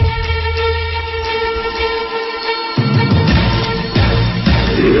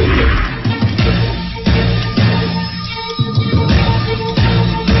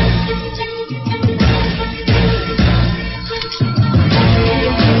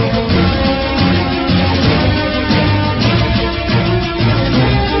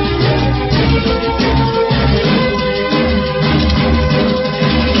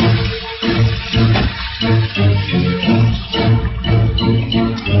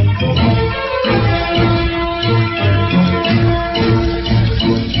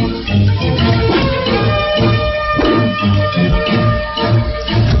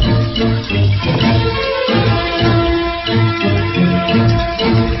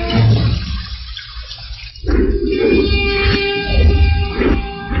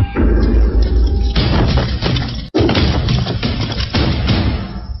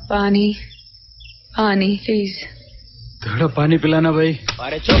पानी पानी प्लीज। थोड़ा पानी पिलाना भाई।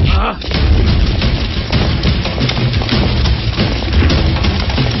 अरे चुप।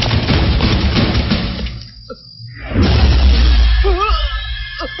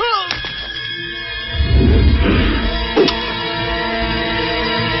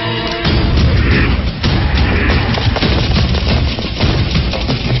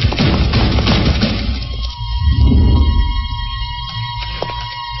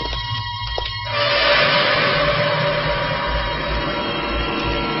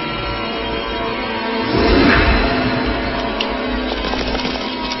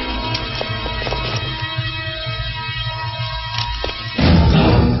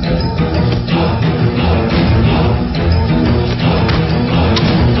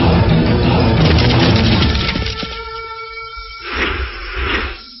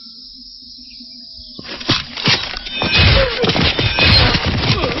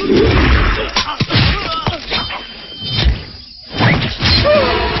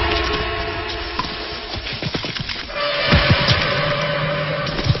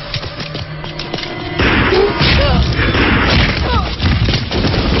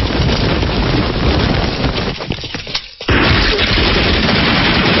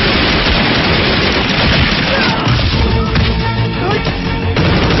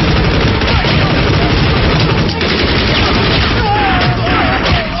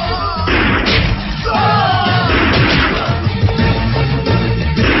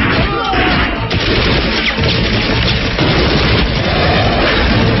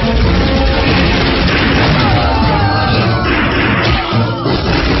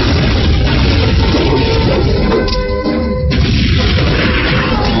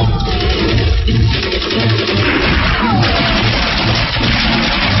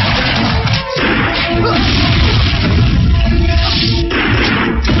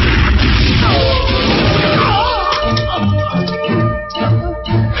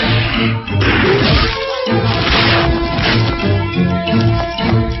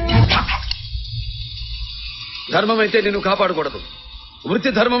 ధర్మమైతే నిన్ను కాపాడకూడదు,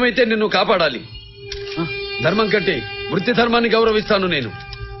 వృత్తి ధర్మమైతే నిన్ను కాపాడాలి. ధర్మం కంటే వృత్తి ధర్మాన్ని గౌరవిస్తాను నేను.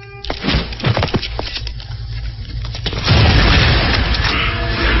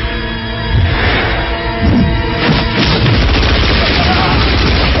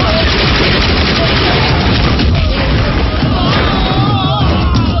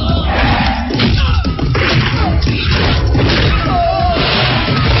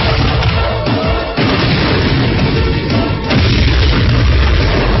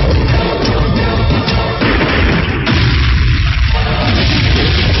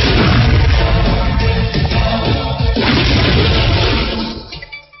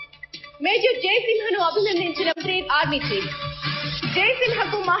 ఆర్మీ చీఫ్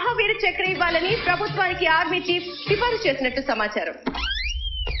జయసింహకు మహావీర చక్ర ఇవ్వాలని ప్రభుత్వానికి ఆర్మీ చీఫ్ సిఫారసు చేసినట్టు సమాచారం.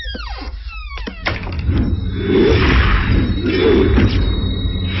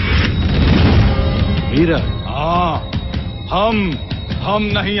 मीरा हम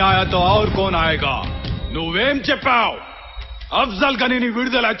नहीं आया तो और कौन आएगा? నువ్వేం చెప్పావు? అఫ్జల్ గనీని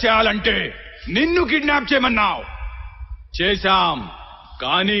విడుదల చేయాలంటే నిన్ను కిడ్నాప్ చేయమన్నావు. చేశాం,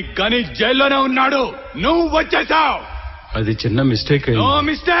 కానీ గని జైల్లోనే ఉన్నాడు. నువ్వు వచ్చేసావు. అది చిన్న mistake. No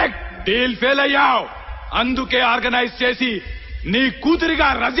mistake. Deal fail అయ్యావు. అందుకే ఆర్గనైజ్ చేసి నీ కూతురిగా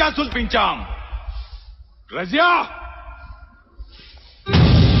రజియా సుల్పించాం. రజియా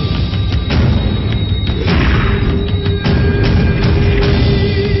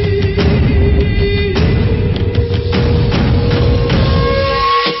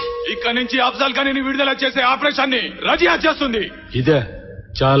ఇక్కడి నుంచి అఫ్జల్ గనీని విడుదల చేసే ఆపరేషన్ ని రజియా చేస్తుంది. ఇదే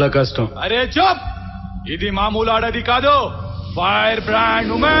చాలా కష్టం. అరే చూప్, ఇది మామూలు ఆడది కాదు, fire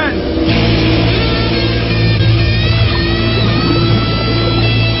brand women.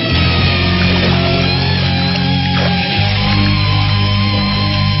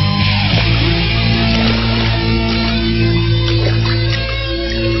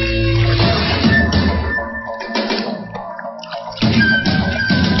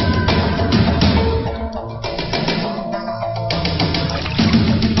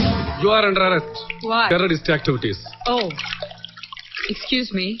 You are under arrest. Why? Terrorist activities. Oh, excuse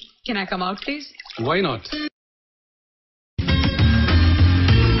me. Can I come out, please? Why not?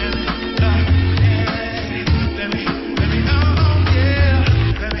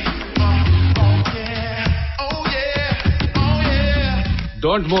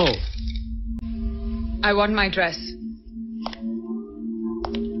 Don't move. I want my dress.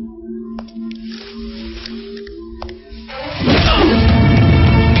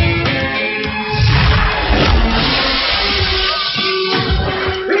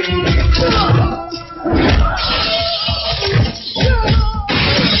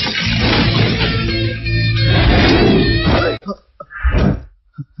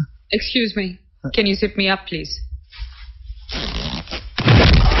 Excuse me. Can you sit me up, please?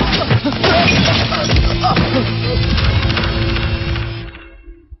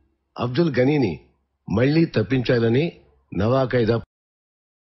 Abdul గనీని మళ్లీ తప్పించాలని నవాఖైదా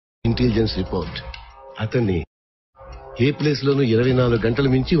intelligence report. అతన్ని ఏ place లోనూ 24 గంటలు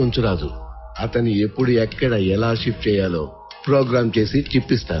మించి ఉంచరాదు. అతన్ని ఎప్పుడు ఎక్కడ ఎలా shift చేయాలో ప్రోగ్రామ్ చేసి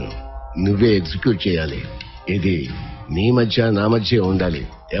చిప్పిస్తాను. నువ్వే ఎగ్జిక్యూట్ చేయాలి. ఇది నీ మధ్య నా మధ్య ఉండాలి,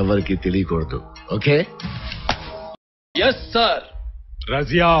 ఎవరికి తెలియకూడదు. Okay? Yes sir.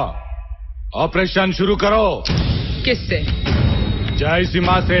 Razia operation शुरू करो. किससे? जय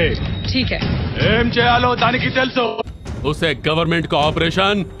सीमा से. ठीक है. ఏం చేయాలో దానికి తెలుసు. उसे गवर्नमेंट का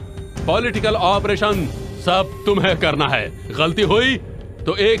ऑपरेशन, पॉलिटिकल ऑपरेशन सब तुम्हें करना है. गलती हुई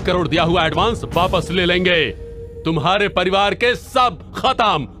तो 1 करोड़ दिया हुआ एडवांस वापस ले लेंगे. तुम्हारे परिवार के सब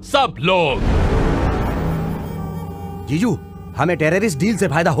खत्म, सब लोग. जीजू, हमें टेररिस्ट डील से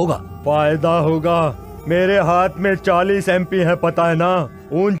फायदा होगा. फायदा होगा. मेरे हाथ में 40 MP है, पता है ना.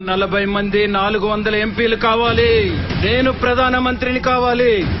 40 మంది 400 ఎంపీలు కావాలి. నేను ప్రధానమంత్రిని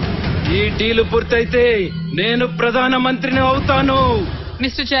కావాలి. ఈ డీల్ పూర్తయితే నేను ప్రధానమంత్రిని అవుతాను.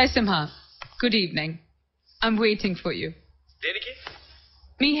 Mr. Jaisimha, good evening. I'm waiting for you. దేనికి?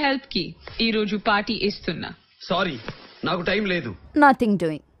 మీ హెల్ప్ కి ఈ రోజు పార్టీ ఇస్తున్నా. సారీ, నాకు టైం లేదు. Nothing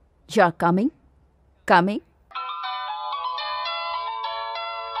doing. You're coming? Coming?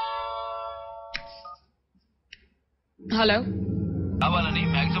 Hello. కావాలని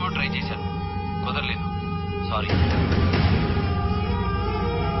మాక్సిమం ట్రై చేశాను, కుదరలేదు. సారీ.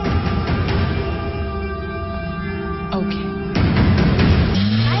 ఓకే.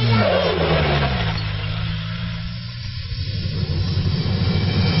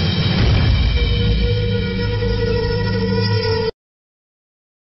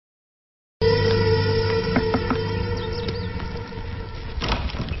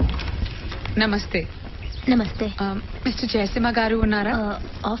 నమస్తే. నమస్తే. మిస్టర్ జయసింహ గారు ఉన్నారా?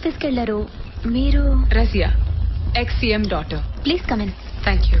 ఆఫీస్కి వెళ్ళారు. మీరు? Razia, ex-CM daughter. Please come in.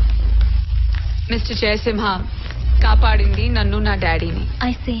 Thank you. Mister Jayasimha కాపాడింది నన్ను, నా డాడీని.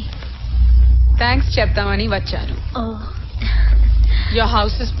 I see. థ్యాంక్స్ చెప్తామని వచ్చాను. Your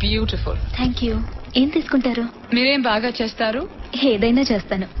house is beautiful. Thank you. ఏం తీసుకుంటారు? మీరేం బాగా చేస్తారు? ఏదైనా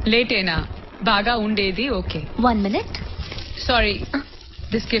చేస్తాను. లేటేనా? బాగా ఉండేది. Okay. 1 minute. Sorry,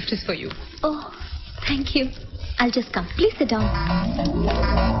 this gift is for you. Oh, thank you. I'll just come. Please sit down.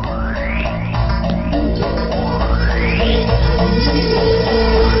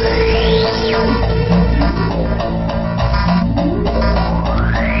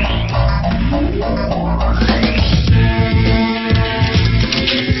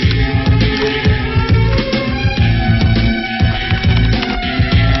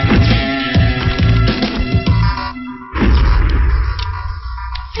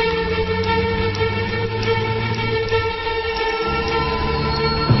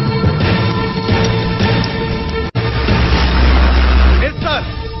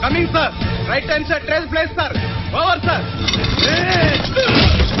 Coming, sir. Right hand sir. Trace place, sir. Over, sir.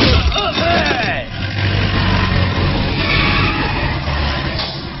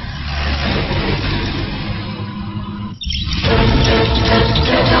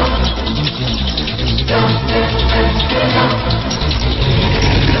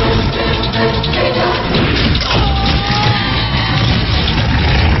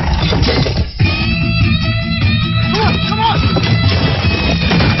 Come on.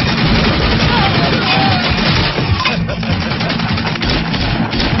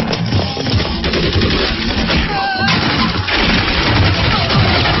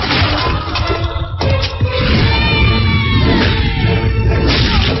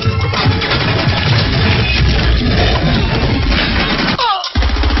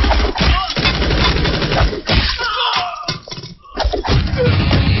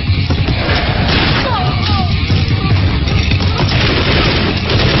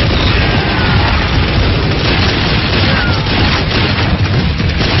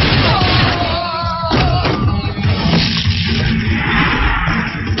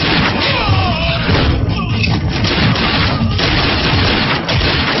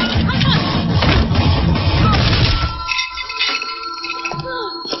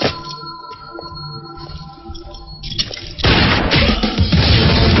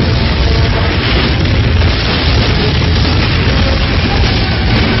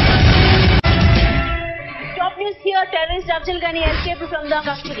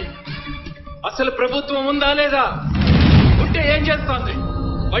 అసలు ప్రభుత్వం ఉందా లేదా? ఉంటే ఏం చేస్తోంది?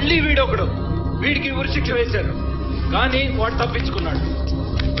 మళ్ళీ వీడొకడు. వీడికి ఉరిశిక్ష వేశారు, కానీ వాడు తప్పించుకున్నాడు.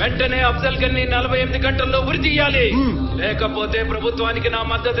 వెంటనే అఫ్జల్ గన్ని 48 గంటల్లో ఉరి తీయాలి. లేకపోతే ప్రభుత్వానికి నా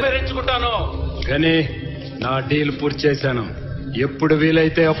మద్దతు వివరించుకుంటాను. కానీ నా డీల్ పూర్తి చేశాను. ఎప్పుడు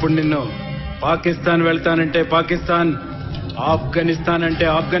వీలైతే అప్పుడు నిన్ను పాకిస్తాన్ వెళ్తానంటే పాకిస్తాన్, ఆఫ్ఘనిస్తాన్ అంటే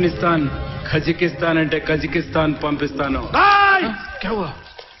ఆఫ్ఘనిస్తాన్, కజకిస్తాన్ అంటే కజకిస్తాన్ పంపిస్తాను. क्या हुआ?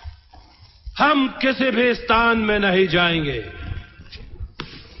 हम किसी भी स्थान में नहीं जाएंगे.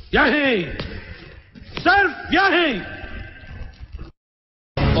 यहीं, सिर्फ यहीं.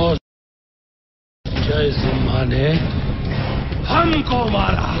 और जय सिम्हा ने हमको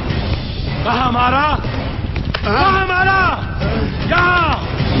मारा. कहा मारा? कहा मारा?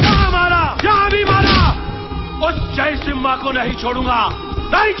 यहाँ मारा, यहाँ भी मारा. उस जय सिम्हा को नहीं छोड़ूंगा,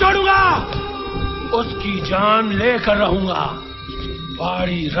 नहीं छोड़ूंगा. उसकी जान लेकर रहूंगा.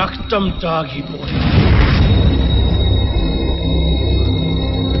 వాడి రక్తం తాగిపోయి.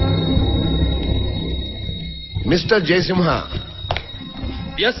 Mister Jayasimha.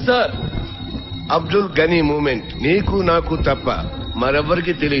 Yes sir. Abdul గనీ మూమెంట్ నీకు నాకు తప్ప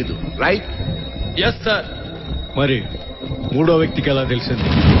మరెవ్వరికి తెలియదు, రైట్? Yes sir. మరి మూడో వ్యక్తికి ఎలా తెలిసింది?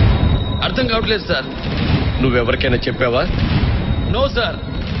 అర్థం కావట్లేదు సార్. నువ్వెవరికైనా చెప్పావా? No sir.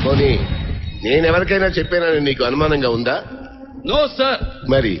 పోనీ నేనెవరికైనా చెప్పానని నీకు అనుమానంగా ఉందా? No sir.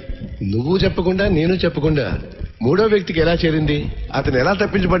 మరి నువ్వు చెప్పకుండా నేను చెప్పకుండా మూడో వ్యక్తికి ఎలా చేరింది? అతను ఎలా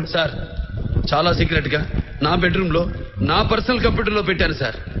తప్పించబడ్డా? సార్, చాలా సీక్రెట్ గా నా బెడ్రూమ్ లో నా పర్సనల్ కంప్యూటర్ లో పెట్టాను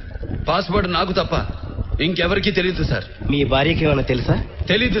సార్. పాస్వర్డ్ నాకు తప్ప ఇంకెవరికీ తెలియదు సార్. మీ భార్యకి ఏమైనా తెలుసా?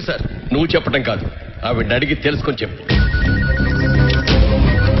 తెలీదు సార్. నువ్వు చెప్పడం కాదు, ఆవిడ అడిగి తెలుసుకొని చెప్పు.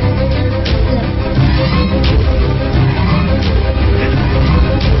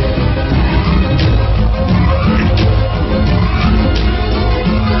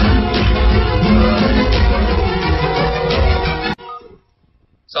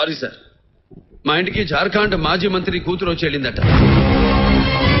 సారీ సార్, మా ఇంటికి జార్ఖండ్ మాజీ మంత్రి కూతురు వచ్చి వెళ్ళిందట.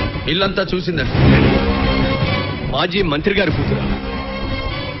 ఇల్లంతా చూసిందట. మాజీ మంత్రి గారి కూతురు?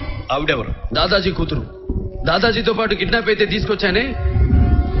 ఆవిడెవరు? దాదాజీ కూతురు. దాదాజీతో పాటు కిడ్నాప్ అయితే తీసుకొచ్చానే.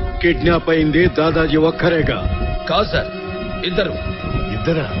 కిడ్నాప్ అయింది దాదాజీ ఒక్కరేగా? కాదు సార్, ఇద్దరు.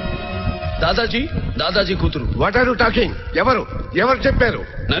 ఇద్దరా? దాదాజీ, దాదాజీ కూతురు. What are you talking? ఎవరు ఎవరు చెప్పారు?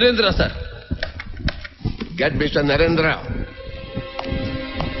 Narendra sir. Get mister Narendra.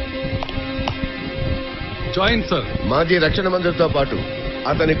 Join sir. మాజీ రక్షణ మంత్రితో పాటు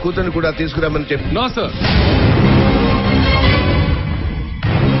అతని కూతురు కూడా తీసుకురామని చెప్పి. No sir.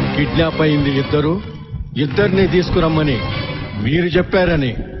 కిడ్నాప్ అయింది ఇద్దరు, ఇద్దరిని తీసుకురమ్మని మీరు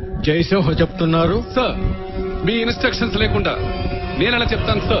చెప్పారని జయసింహ చెప్తున్నారు. సార్, మీ ఇన్స్ట్రక్షన్స్ లేకుండా నేను అలా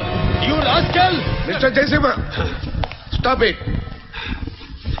చెప్తాను sir. You rascal. Mister Jayasimha, stop it.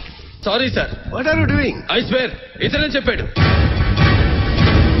 Sorry sir. What are you doing? I swear ఇతనే చెప్పాడు.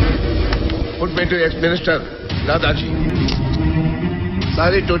 Put me to ex-minister Dadaji.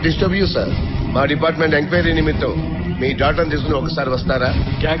 Sorry to disturb you, sir. మా డిపార్ట్మెంట్ ఎంక్వైరీ నిమిత్తం మీ డాటర్ తీసుకుని ఒకసారి వస్తారా?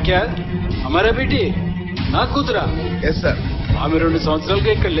 క్యా క్యా? హమారా బేటీ నా కూతురా? Yes sir. ఆమె 2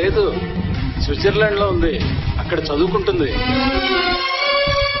 సంవత్సరాలుగా ఇక్కడ లేదు, స్విట్జర్లాండ్ లో ఉంది, అక్కడ చదువుకుంటుంది.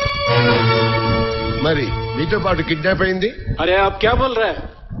 మరి మీతో పాటు కిడ్నాప్ అయింది? అరే ఆప్ క్యా బోల్ రా?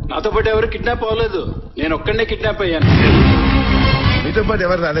 నాతో పాటు ఎవరు కిడ్నాప్ అవ్వలేదు, నేను ఒక్కడే కిడ్నాప్ అయ్యాను. మీతో పాటు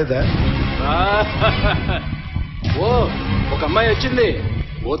ఎవరు రాలేదా? ఓ ఒక అమ్మాయి వచ్చింది,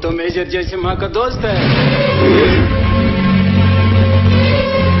 ఓ తో మేజర్ జయసింహ కా దోస్త్ హై.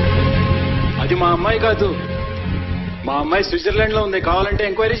 అది మా అమ్మాయి కాదు, మా అమ్మాయి స్విట్జర్లాండ్ లో ఉంది, కావాలంటే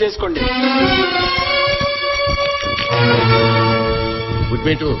ఎంక్వైరీ చేసుకోండి. Put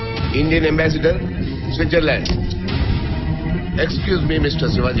me to Indian ambassador, Switzerland. Excuse me, Mr.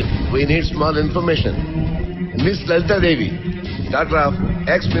 Shivaji. We need small information. Miss Lalita Devi, daughter of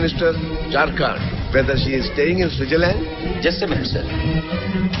ex-minister Jharkhand, whether she is staying in Switzerland? Just a minute, sir.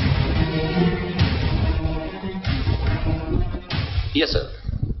 Yes, sir.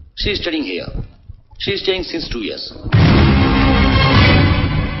 She is studying here. She is staying since 2 years.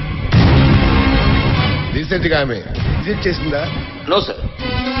 Recent గా ఆమె visit చేసిందా? No, sir.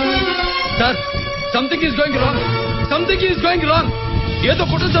 Sir, something is going wrong. Something is going wrong. ఏదో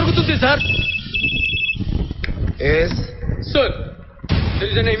కుట్ర జరుగుతుంది sir. Yes. Sir, there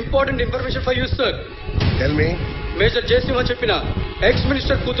is an important information for you, sir. Tell me. Major Jaysimha చెప్పిన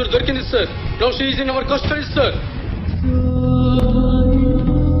ex-minister కూతురు దొరికింది sir. Now she is in our custody, sir.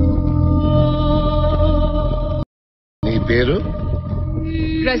 నీ పేరు?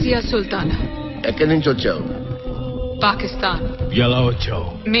 రజియా సుల్తానా. ఎక్కడి నుంచి వచ్చావు? పాకిస్తాన్. ఎలా వచ్చావు?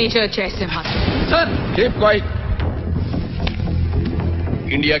 Major Jayasimha. Sir, keep quiet.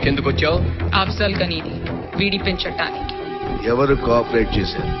 ఇండియాకి ఎందుకు వచ్చావు? అఫ్జల్ గనీని విడిపించటానికి. ఎవరు కోఆపరేట్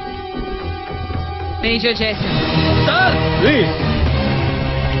చేశారు? Major Jayasimha. Sir, please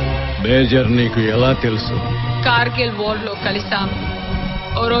major నీకు ఎలా తెలుసు? కార్గిల్ వార్ లో కలిసాం,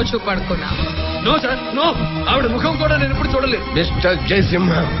 ఓ రోజు పడుకున్నాం. నో సార్ నో, ఆవిడ ముఖం కూడా నేను ఎప్పుడు చూడలేదు. Mister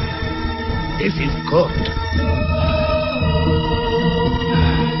Jayasimha, this is court.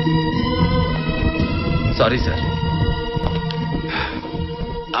 Sorry sir.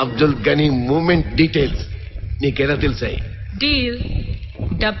 Abdul గనీ మూమెంట్ డీటెయిల్స్ నీకెలా తెలిసాయి? డీల్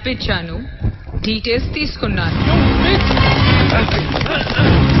డబ్బిచ్చాను, డీటెయిల్స్ తీసుకున్నాను.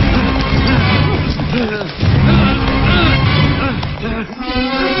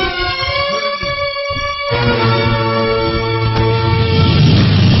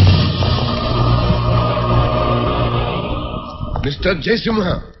 మిస్టర్ జయసింహ,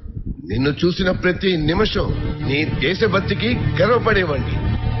 నిన్ను చూసిన ప్రతి నిమిషం నీ దేశభక్తికి గర్వపడేవాణ్ణి.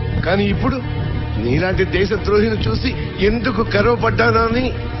 కానీ ఇప్పుడు నీలాంటి దేశద్రోహిని చూసి ఎందుకు గర్వపడ్డానా అని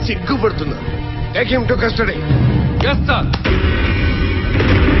సిగ్గుపడుతున్నాను. Take him to custody.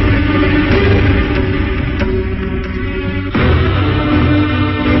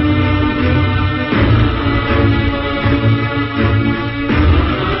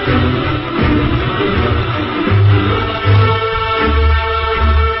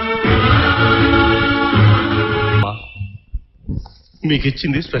 మీకు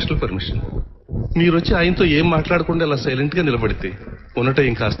ఇచ్చింది స్పెషల్ పర్మిషన్. మీరు వచ్చి ఆయనతో ఏం మాట్లాడకుండా అలా సైలెంట్ గా నిలబడితే ఉన్నట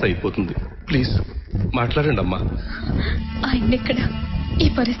ఇంకాస్త అయిపోతుంది. ప్లీజ్ మాట్లాడండి అమ్మా. ఆయన్నిక్కడ ఈ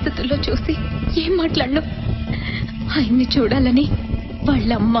పరిస్థితుల్లో చూసి ఏం మాట్లాడను. ఆయన్ని చూడాలని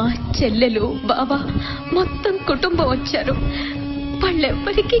వాళ్ళమ్మ, చెల్లెలు, బావ మొత్తం కుటుంబం వచ్చారు.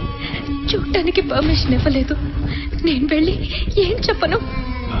 వాళ్ళెవ్వరికి చూడటానికి పర్మిషన్ ఇవ్వలేదు. నేను వెళ్ళి ఏం చెప్పను?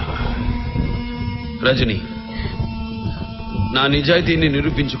 రజని, నా నిజాయితీని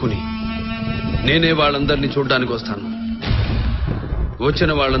నిరూపించుకుని నేనే వాళ్ళందరినీ చూడ్డానికి వస్తాను.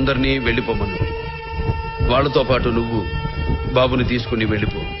 వచ్చిన వాళ్ళందరినీ వెళ్ళిపోమను. వాళ్ళతో పాటు నువ్వు బాబుని తీసుకుని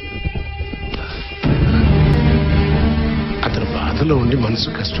వెళ్ళిపో. అతను బాధలో ఉండి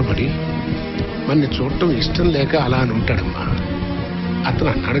మనసు కష్టపడి మనని చూడటం ఇష్టం లేక అలా అని ఉంటాడమ్మా. అతను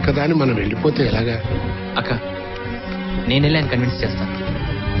అన్నాడు కదా అని మనం వెళ్ళిపోతే ఎలాగా? అక్క, నేను వెళ్ళి ఆయన కన్విన్స్ చేస్తాను.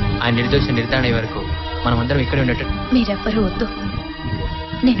 ఆయన నిర్దోష నిర్ధారణ అయ్యే వరకు మనం అందరం ఇక్కడే ఉండేట్టు. మీరెవ్వరూ వద్దు.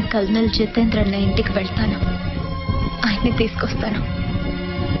 నేను కల్నల్ జితేంద్రన్న ఇంటికి వెళ్తాను. ఆయన్ని తీసుకొస్తాను.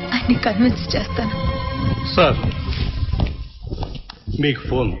 ఆయన్ని కన్విన్స్ చేస్తాను. సార్, మీకు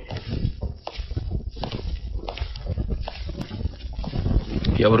ఫోన్.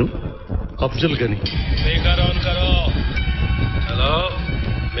 ఎవరు? అఫ్జల్ గని. Hello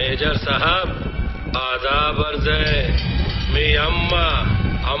major sahab, Aadab RJ. మీ అమ్మ,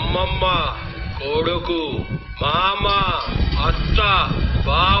 అమ్మమ్మ, కొడుకు, మామ, అత్త,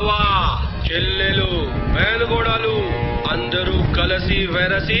 బావ, చెల్లెలు, మేనగోడాలు అందరూ కలిసి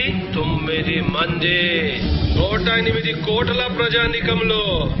వెరసి 9 మంది. 108 కోట్ల ప్రజానికంలో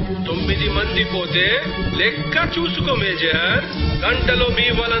 9 మంది పోతే లెక్క చూసుకో మేజర్. గంటలో మీ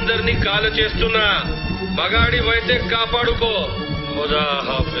వాళ్ళందరినీ కాల చేస్తున్నా. మగాడివైతే కాపాడుకో. ఖుదా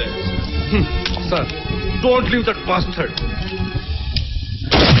Hafiz. Sir, don't leave that bastard.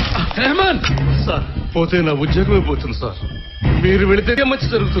 Rahman sir, పోతే నా ఉద్యోగమే పోతుంది సార్. మీరు వెళితే మంచి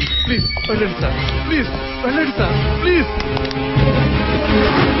జరుగుతుంది. ప్లీజ్ వెళ్ళండి సార్. ప్లీజ్ వెళ్ళండి సార్. ప్లీజ్.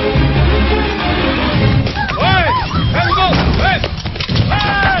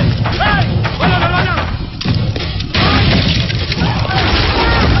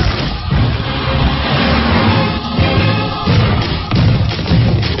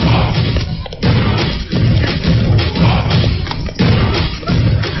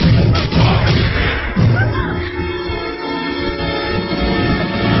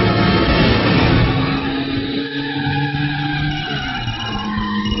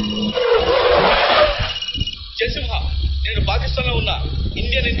 జయసింహ, నేను పాకిస్తాన్ లో ఉన్న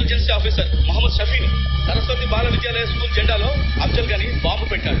Indian intelligence officer Mohammed షఫీని. Saraswati బాల విద్యాలయ స్కూల్ జెండాలో అఫ్జల్ గని బాంబు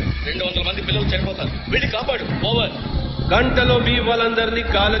పెట్టాడు. 200 మంది పిల్లలు చనిపోతారు. వెళ్ళి కాపాడు. ఓవర్. గంటలో మీ వాళ్ళందరినీ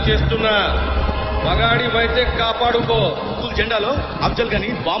కాల చేస్తున్నా. మగాడివైతే కాపాడుకో. స్కూల్ జెండాలో అఫ్జల్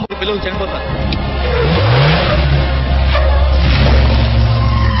గని బాంబు పిల్లలు చనిపోతారు.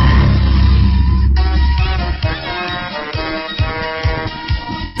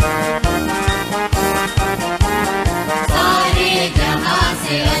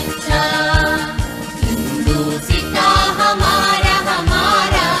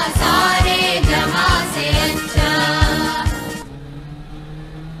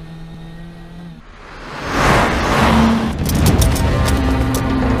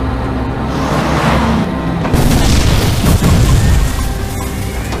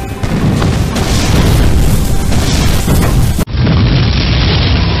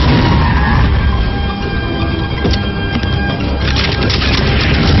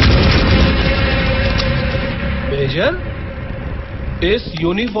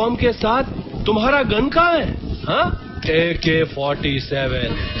 यूनिफॉर्म के साथ तुम्हारा गन कहाँ है? हाँ?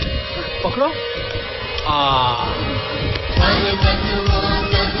 AK-47 पकड़ो।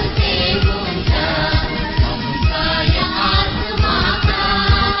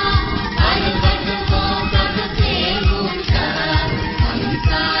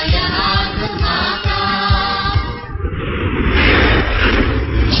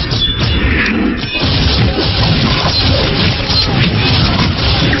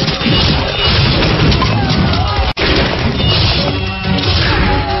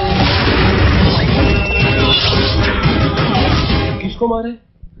 किसको मारे?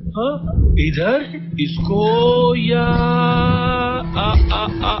 हाँ, इधर इसको या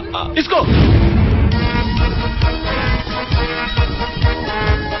इसको।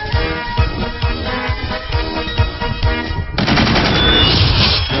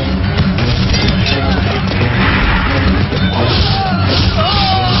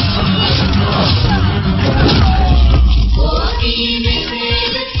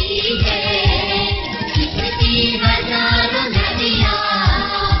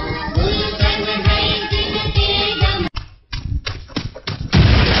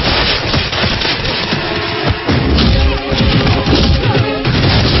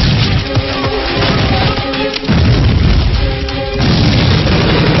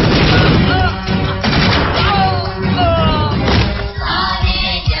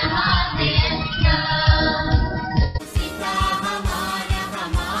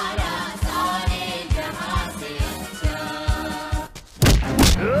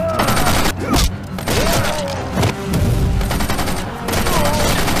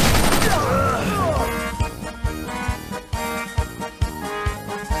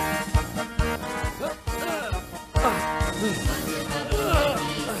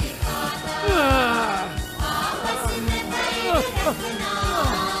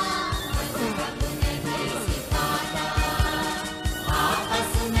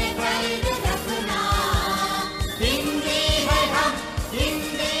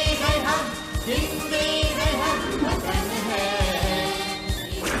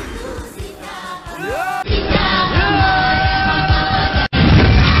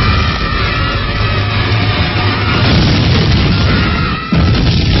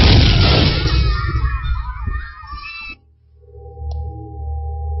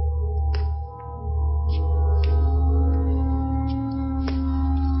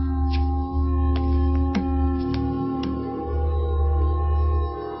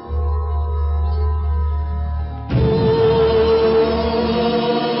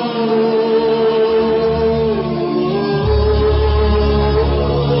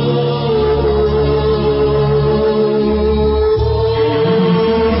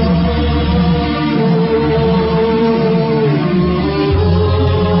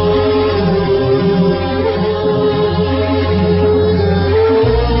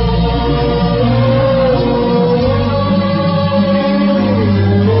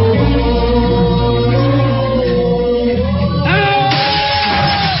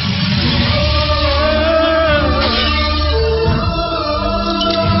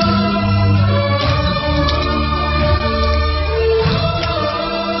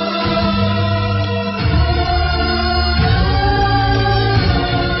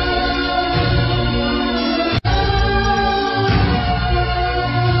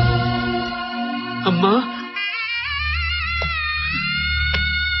 అమ్మా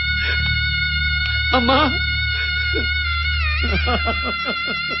అమ్మా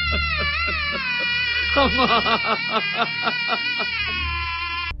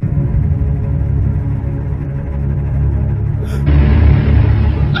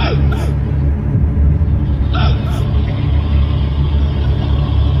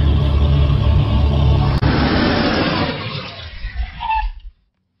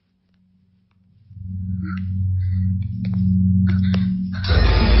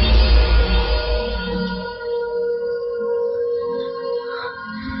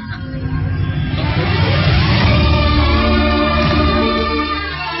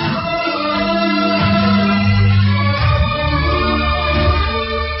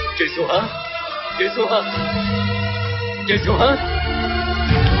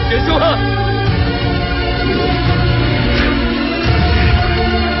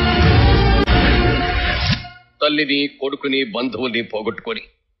తల్లిని కొడుకుని బంధువుల్ని పోగొట్టుకొని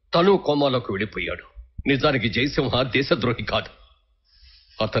తను కోమాలోకి వెళ్ళిపోయాడు. నిజానికి జయసింహ దేశద్రోహి కాదు.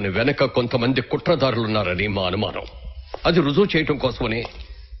 అతని వెనక కొంతమంది కుట్రదారులున్నారని మా అనుమానం. అది రుజువు చేయటం కోసమనే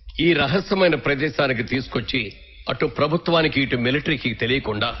ఈ రహస్యమైన ప్రదేశానికి తీసుకొచ్చి అటు ప్రభుత్వానికి ఇటు మిలిటరీకి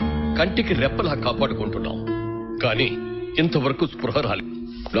తెలియకుండా కంటికి రెప్పలా కాపాడుకుంటున్నాం. కానీ ఇంతవరకు స్పృహ రాలి.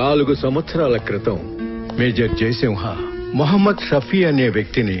 4 సంవత్సరాల క్రితం మేజర్ జయసింహ మొహమ్మద్ షఫీ అనే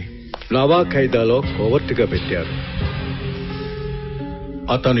వ్యక్తిని నవా ఖైదాలో కోవర్టుగా పెట్టారు.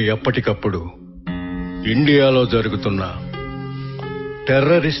 అతను ఎప్పటికప్పుడు ఇండియాలో జరుగుతున్న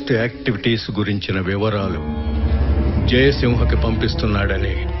టెర్రరిస్ట్ యాక్టివిటీస్ గురించిన వివరాలు జయసింహకి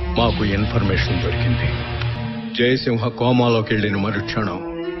పంపిస్తున్నాడని మాకు ఇన్ఫర్మేషన్ దొరికింది. జయసింహ కోమాలోకి వెళ్లిన మరుక్షణం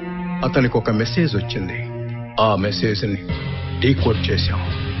అతనికి ఒక మెసేజ్ వచ్చింది. ఆ మెసేజ్ ని డీకోడ్ చేశాం.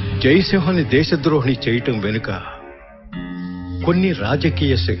 జయసింహని దేశద్రోహిని చేయటం వెనుక కొన్ని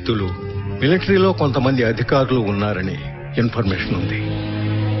రాజకీయ శక్తులు, మిలిటరీలో కొంతమంది అధికారులు ఉన్నారని ఇన్ఫర్మేషన్ ఉంది.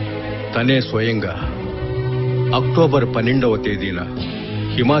 తనే స్వయంగా అక్టోబర్ 12వ తేదీన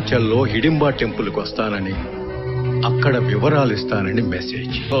హిమాచల్లో హిడింబా టెంపుల్కి వస్తానని, అక్కడ వివరాలు ఇస్తానని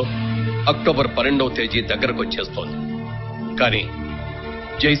మెసేజ్. అక్టోబర్ 12వ తేదీ దగ్గరకు వచ్చేస్తోంది. కానీ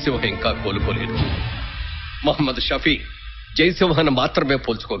జయసింహ ఇంకా కోలుకోలేదు. మొహమ్మద్ షఫీ జయసింహను మాత్రమే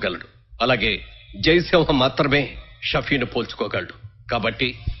పోల్చుకోగలడు. అలాగే జయసింహ మాత్రమే షఫీని పోల్చుకోగలడు. కాబట్టి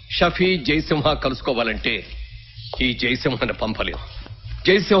షఫీ జయసింహ కలుసుకోవాలంటే ఈ జయసింహను పంపలేము.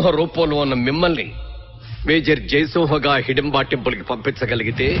 జయసింహ రూపంలో ఉన్న మిమ్మల్ని మేజర్ జయసింహగా హిడింబా టెంపుల్కి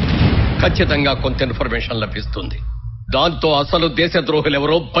పంపించగలిగితే ఖచ్చితంగా కొంత ఇన్ఫర్మేషన్ లభిస్తుంది. దాంతో అసలు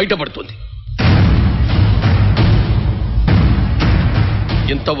దేశద్రోహులెవరో బయటపడుతుంది.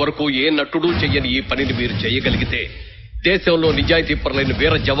 ఇంతవరకు ఏ నటుడు చెయ్యని ఈ పనిని మీరు చేయగలిగితే దేశంలో నిజాయితీ పరులైన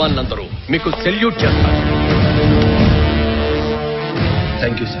వీర జవాన్లందరూ మీకు సెల్యూట్ చేస్తారు.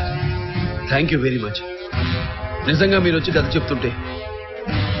 Thank you sir, thank you very much. నిజంగా మీరు వచ్చి కథ చెప్తుంటే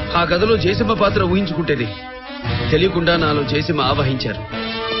ఆ కథలో జయసింహ పాత్ర ఊహించుకుంటేనే తెలియకుండా నాలో జయసింహ ఆవహించారు.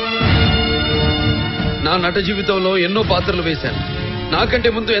 నా నట జీవితంలో ఎన్నో పాత్రలు వేశాను. నాకంటే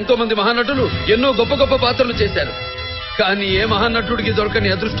ముందు ఎంతో మంది మహానటులు ఎన్నో గొప్ప గొప్ప పాత్రలు చేశారు. కానీ ఏ మహానటుడికి దొరకని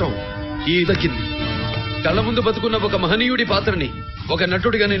అదృష్టం ఈ దక్కింది. కళ్ళ ముందు బతుకున్న ఒక మహనీయుడి పాత్రని ఒక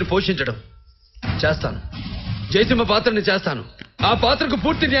నటుడిగా నేను పోషించడం చేస్తాను. జయసింహ పాత్రని చేస్తాను. ఆ పాత్రకు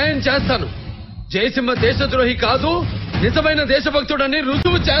పూర్తి న్యాయం చేస్తాను. జయసింహ దేశద్రోహి కాదు, నిజమైన దేశభక్తుడని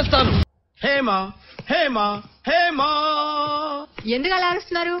రుజువు చేస్తాను. హేమా హేమా హేమా, ఎందుకు అలా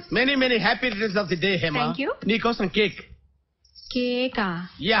అరుస్తున్నారు? Many many happy returns of the day Hema. Thank you. నీకోసం కేక్. కేకా?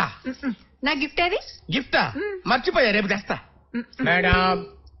 యా. నా గిఫ్ట్ ఏది? గిఫ్టా? మర్చిపోయా, రేపు తెస్తా. Madam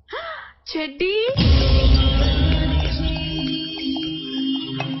చెడ్డీ.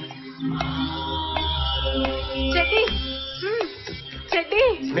 చెడ్డీ చెడ్డీ.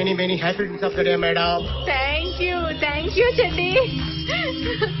 Many many happy returns of the day madam. Thank you చెడ్డీ.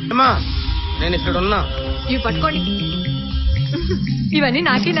 అమ్మా నేను ఇక్కడ ఉన్నా. ఇవి పట్టుకోండి. ఇవన్నీ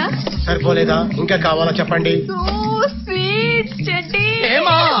నాకేనా? సరిపోలేదా? ఇంకా కావాలా చెప్పండి. So sweet చెడ్డీ.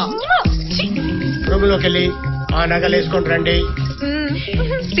 ఏమా రూములోకి వెళ్ళి ఆ నగలు వేసుకొని రండి.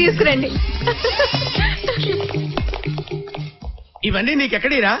 తీసుకురండి. ఇవన్నీ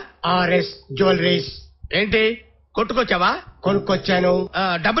నీకెక్కడిరా? RS jewelleries. ఏంటి కొట్టుకొచ్చావా? కొనుక్కొచ్చాను.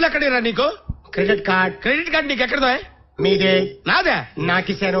 డబ్బులు ఎక్కడిరా నీకు? Credit card. Credit card నీకెక్కడదా? మీదే. నాదా?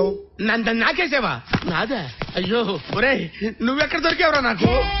 నాకేసాను. నాకేసావా? నాదా? అయ్యో ఒరే, నువ్వెక్కడ దొరికావురా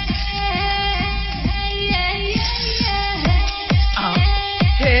నాకు?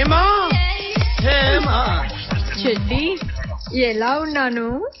 హేమా హేమా. చెడ్డీ ఎలా ఉన్నాను?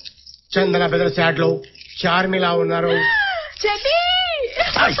 చందన బెదర్ శాడ్లో చార్మిలా ఉన్నారు. చెడ్డీ.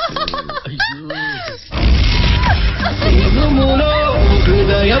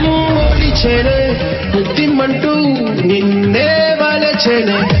 హృదయం ఒలిచెనే, బుద్ధిమంటూ నిన్నే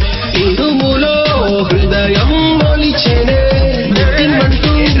వలచెనే. ఇరుములో హృదయం ఒలిచెనే,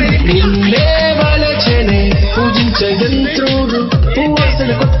 బుద్ధిమంటూ నిన్నే వలచెనే. పూజించగంత్రుడు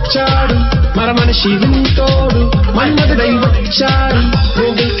పువ్వాసనకొచ్చాడు, మన మనిషి వింటోడు మన్మధుడై వచ్చాడు.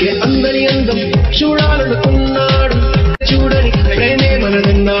 గోగుల్కే అందరి అందం చూడాలనుకున్నాడు, చూడని ప్రేమే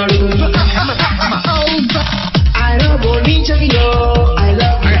మనదన్నాడు. I love Bonichio, I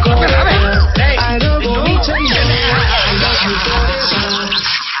love you, I love Bonichio, I love you.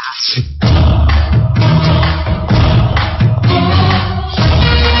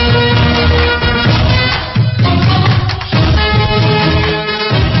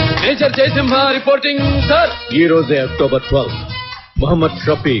 Major Jayasimha reporting sir. ఈ రోజే అక్టోబర్ 12 మొహమ్మద్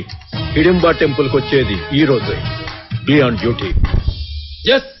షఫీ హిడింబా టెంపుల్కి వచ్చేది ఈ రోజే. Be on duty.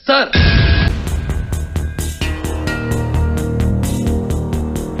 Yes sir.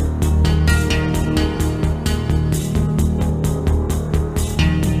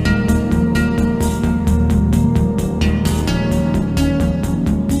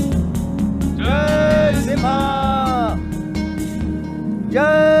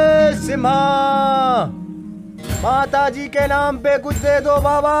 जय सिम्हा, माता जी के नाम पे कुछ दे दो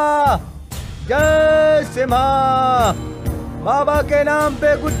बाबा. जय सिम्हा. बाबा के नाम पे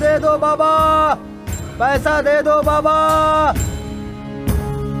कुछ दे दो बाबा, पैसा दे दो बाबा।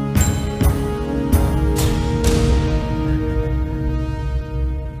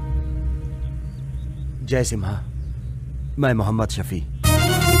 जय सिम्हा, मैं मोहम्मद शफी।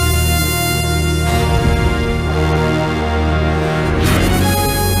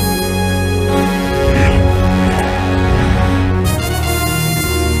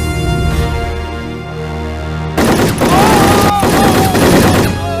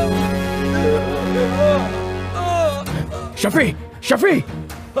 Shafi Shafi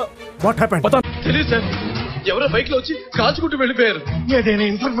what happened? తెలియదు సార్, ఎవరో బైక్ లో వచ్చి కాల్చుకుంటూ వెళ్ళిపోయారు. ఏదైనా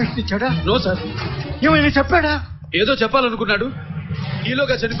ఇన్ఫర్మేషన్ ఇచ్చాడా? No sir. ఏమైనా చెప్పాడా? ఏదో చెప్పాలనుకున్నాడు,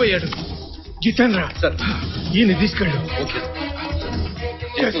 ఈలోగా చనిపోయాడు. జితేంద్ర సార్, ఈయన తీసుకెళ్ళు. ఓకే.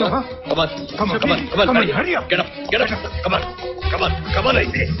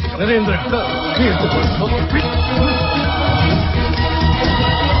 Narendra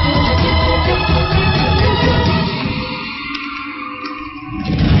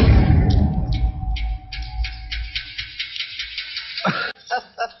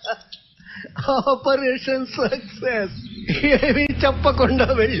operation success. ఏమీ చెప్పకుండా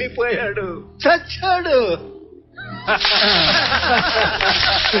వెళ్ళిపోయాడు, చచ్చాడు.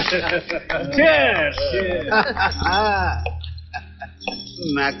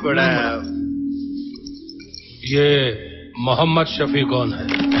 నాకు కూడా. ये मोहम्मद शफी कौन है?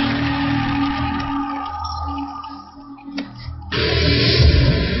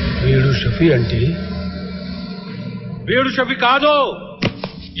 వీడు షఫీ అంటే వీడు షఫీ కాదు,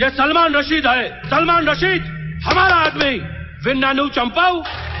 ये सलमान रशीद है. सलमान रशीद हमारा आदमी. विन्ना नु चंपाऊ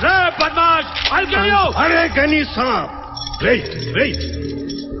रे बदमाश अलगेयो. అరే గనీ సాబ్, వెయిట్ వెయిట్.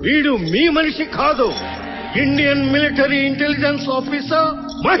 వీడు మీ మనిషి కాదు, Indian military intelligence officer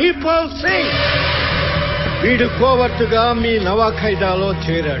Mahipal Singh. వీడు కోవర్టుగా మీ నవాఖైదాలో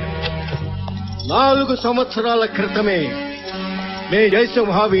చేరాడు. 4 సంవత్సరాల క్రితమే మే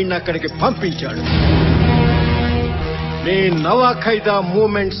జయసింహ వీడిని అక్కడికి పంపించాడు. మీ నవాఖైదా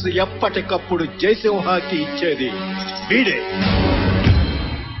మూమెంట్స్ ఎప్పటికప్పుడు జయసింహకి ఇచ్చేది వీడే.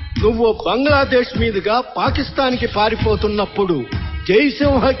 నువ్వు బంగ్లాదేశ్ మీదుగా పాకిస్తాన్కి పారిపోతున్నప్పుడు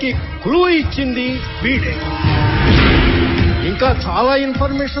జయసింహకి క్లూ ఇచ్చింది వీడే. ఇంకా చాలా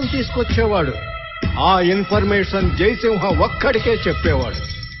ఇన్ఫర్మేషన్ తీసుకొచ్చేవాడు. ఆ ఇన్ఫర్మేషన్ జయసింహ ఒక్కడికే చెప్పేవాడు.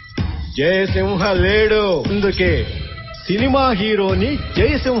 జయసింహ లేడు, అందుకే సినిమా హీరోని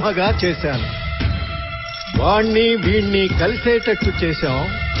జయసింహగా చేశాను. వాణ్ణి వీణ్ణి కలిసేటట్టు చేశాం,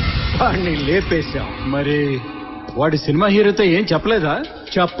 వాణ్ణి లేపేశాం. మరి వాడి సినిమా హీరోతో ఏం చెప్పలేదా?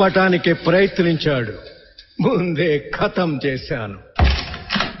 చెప్పటానికి ప్రయత్నించాడు, ముందే ఖతం చేశాను.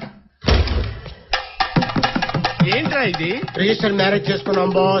 ఏంట్రా ఇది? రిజిస్టర్ మ్యారేజ్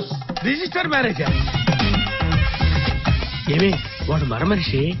చేసుకున్నాం బాస్. రిజిస్టర్ మ్యారేజా? ఏమే, వాడు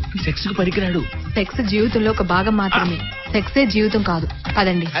మరమనిషి, సెక్స్ కు పనికిరాడు. సెక్స్ జీవితంలో ఒక భాగం మాత్రమే, సెక్సే జీవితం కాదు.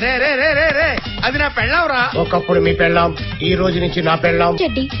 పదండి. అరే రే రే రే రే, అది నా పెళ్ళాంరా. ఒకప్పుడు మీ పెళ్ళాం, ఈ రోజు నుంచి నా పెళ్ళాం.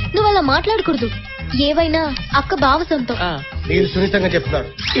 చెడ్డి, నువ్వు అలా మాట్లాడకూడదు. ఏవైనా అక్క బావ సొంతం. మీరు సున్నితంగా చెప్తున్నారు,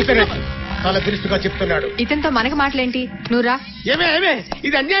 ఇతనే చాలా బిరుసుగా చెప్తున్నాడు. ఇతనితో మనకి మాటలేంటి? నువ్వురా. ఏమే ఏమే,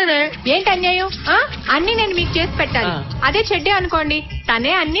 ఇది అన్యాయమే. ఏంటి అన్యాయం? అన్ని నేను మీకు చేసి పెట్టాలి. అదే చెడ్డే అనుకోండి,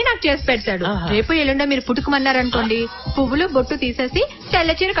 తనే అన్ని నాకు చేసి పెడతాడు. రేపు ఎల్లుండో మీరు పుట్టుకుమన్నారనుకోండి, పువ్వులు బొట్టు తీసేసి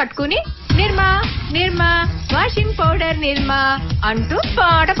తెల్ల చీర కట్టుకుని నిర్మా నిర్మా వాషింగ్ పౌడర్ నిర్మా అంటూ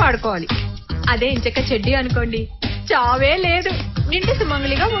పాట పాడుకోవాలి. అదే ఇంచక్క చెడ్డి అనుకోండి, చావే లేదు, నిండు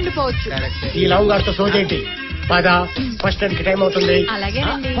సుమంగలిగా ఉండిపోవచ్చు. ఈ లవ్ గారితో సోదేంటి? పద, ఫస్ట్ నైట్ కి టైం అవుతుంది.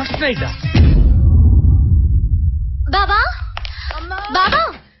 అలాగేనండి. ఫస్ట్ నైట్ బాబా బాబా,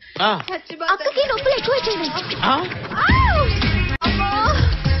 అక్కకి నొప్పులు ఎక్కువ వచ్చాయి.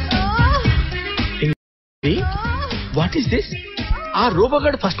 What is this? ఆ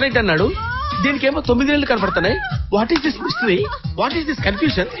రూపగాడు ఫస్ట్ నైట్ అన్నాడు, దీనికేమో 9 ఏళ్ళు కనపడుతున్నాయి. What is this mystery? What is this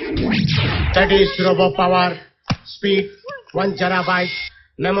confusion? That is robo power. Speed 1 terabyte,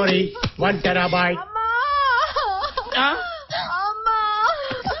 memory 1 terabyte.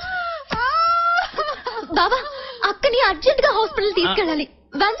 బాబా, అక్కని అర్జెంట్ గా హాస్పిటల్ తీసుకెళ్ళాలి.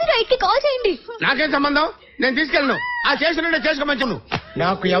 108 కి కాల్ చేయండి. నాకేం సంబంధం? నేను తీసుకెళ్ళను. ఆ చేసినట్టే చేసుకోమంచు. నువ్వు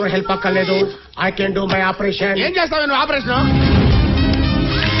నాకు ఎవరు హెల్ప్ అక్కర్లేదు. I can do my operation. ఏం చేస్తావు నువ్వు ఆపరేషన్?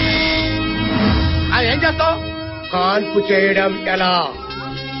 ఏం చేస్తావు? కాల్పు చేయడం ఎలా?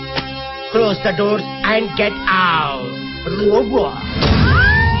 Close the doors and get out. Robo.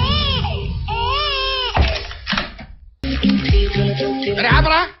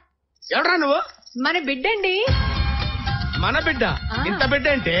 ఆపరా, ఎవడరా నువ్వు? మన బిడ్డండి. మన బిడ్డ? ఇంత బిడ్డ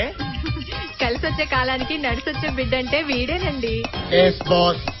అంటే? కలిసొచ్చే కాలానికి నడిసొచ్చే బిడ్డ అంటే వీడేనండి. Yes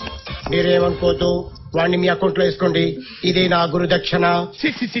boss, మీరేమనుకోద్దు. వాడిని మీ అకౌంట్ లో వేసుకోండి. ఇదే నా గురుదక్షిణ.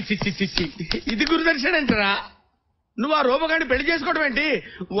 ఇది గురుదర్శన్ అంటారా? నువ్వు ఆ రూపగాడిని పెళ్లి చేసుకోవడం ఏంటి?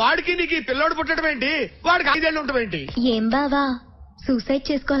 వాడికి నీకు ఈ పిల్లోడు పుట్టడం ఏంటి? వాడికి 5 ఏళ్ళు ఉండటం ఏంటి? ఏం బావా సూసైడ్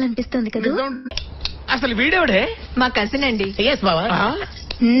చేసుకోవాలనిపిస్తుంది కదా? అసలు వీడేవాడే? మా కజిన్ అండి.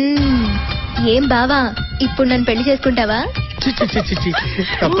 ఏం బావా ఇప్పుడు నన్ను పెళ్లి చేసుకుంటావా?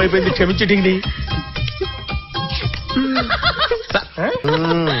 తప్పైపోయింది, క్షమించండి.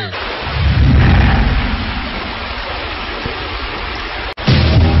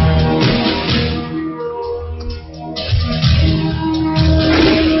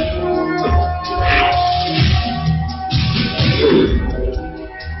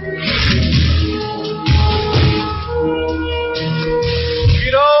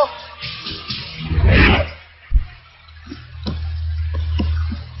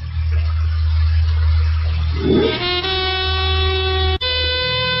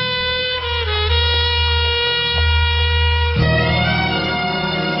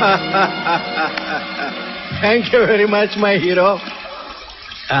 Thank you very much my hero.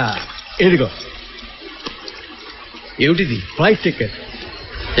 ఇదిగో. ఏమిటిది? Flight ticket.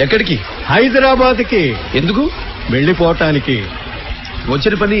 ఎక్కడికి? హైదరాబాద్కి. ఎందుకు? వెళ్ళిపోవటానికి.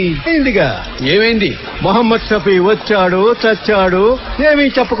 వచ్చిన పని అయిందిగా. ఏమైంది? మొహమ్మద్ షఫీ వచ్చాడు, చచ్చాడు, ఏమీ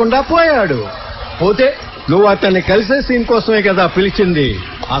చెప్పకుండా పోయాడు. పోతే నువ్వు అతన్ని కలిసే సీన్ కోసమే కదా పిలిచింది.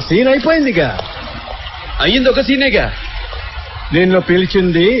 ఆ సీన్ అయిపోయిందిగా. అయ్యింది ఒక సీనేగా. నిన్ను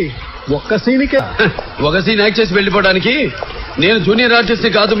పిలిచింది ఒక్క సీన్కే. ఒక సీన్ యాక్ట్ చేసి వెళ్ళిపోవడానికి? నేను జూనియర్ ఆర్టిస్ట్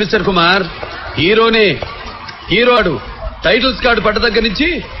కాదు మిస్టర్ కుమార్, హీరోనే. హీరోడు టైటిల్స్ కార్డు పడ్డ దగ్గర నుంచి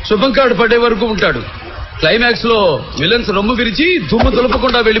శుభం కార్డు పడే వరకు ఉంటాడు. క్లైమాక్స్ లో విలన్స్ రొమ్ము విరిచి దుమ్ము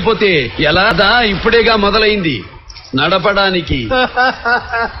దులపకుండా వెళ్ళిపోతే ఎలాదా? ఇప్పుడేగా మొదలైంది నడపడానికి.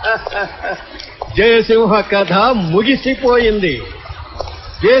 జయసింహ కథ ముగిసిపోయింది.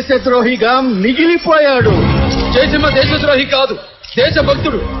 దేశద్రోహిగా మిగిలిపోయాడు. జయసింహ దేశద్రోహి కాదు,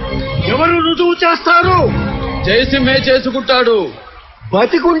 దేశభక్తుడు. ఎవరు రుజువు చేస్తారు? జయసింహే చేసుకుంటాడు.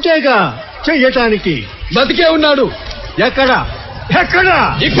 బతికుంటేగా చెయ్యటానికి. బతికే ఉన్నాడు. ఎక్కడ? ఎక్కడ?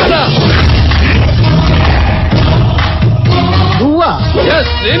 ఇక్కడ. నువ్వా?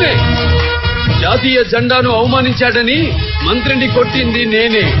 నేనే. జాతీయ జెండాను అవమానించాడని మంత్రిని కొట్టింది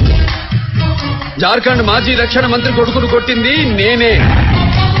నేనే. జార్ఖండ్ మాజీ రక్షణ మంత్రి కొడుకును కొట్టింది నేనే.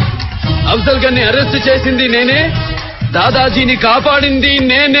 అఫ్జల్ గన్ని అరెస్ట్ చేసింది నేనే. దాదాజీని కాపాడింది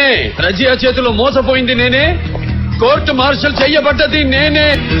నేనే. రజియా చేతిలో మోసపోయింది నేనే. కోర్టు మార్షల్ చెయ్యబడ్డది నేనే.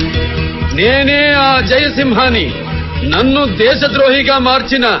 నేనే ఆ జయసింహాని. నన్ను దేశద్రోహిగా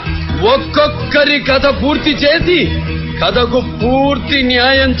మార్చిన ఒక్కొక్కరి కథ పూర్తి చేసి కథకు పూర్తి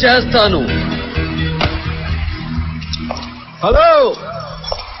న్యాయం చేస్తాను. హలో,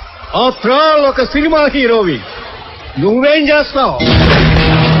 ఆఫ్టర్ ఆల్ ఒక సినిమా హీరోవి, నువ్వేం చేస్తావు?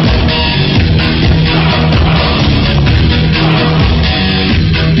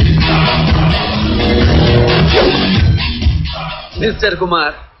 మిస్టర్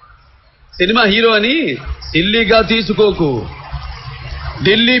కుమార్, సినిమా హీరో అని సిల్లిగా తీసుకోకు.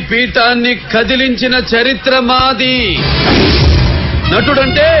 ఢిల్లీ పీఠాన్ని కదిలించిన చరిత్ర మాది.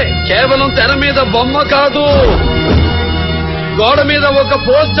 నటుడంటే కేవలం తెర మీద బొమ్మ కాదు, గోడ మీద ఒక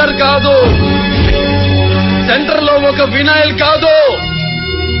పోస్టర్ కాదు, సెంటర్ లో ఒక వినాయల్ కాదు.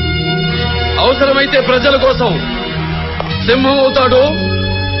 అవసరమైతే ప్రజల కోసం సింహం అవుతాడు,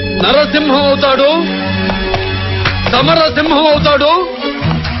 నరసింహం అవుతాడు, సమరసింహం అవుతాడు,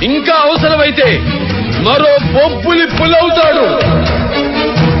 ఇంకా అవసరమైతే మరో బొబ్బులి పులవుతాడు.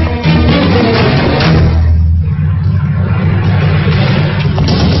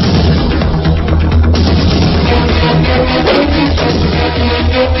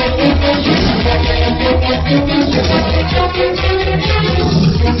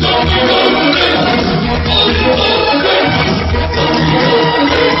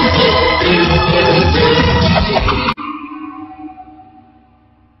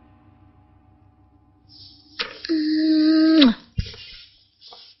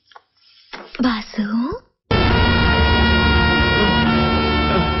 Boss,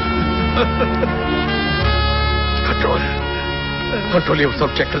 control your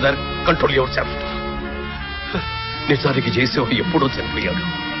self Chakradhar, control your self. నిజానికి జయసింహ ఎప్పుడో చనిపోయాడు.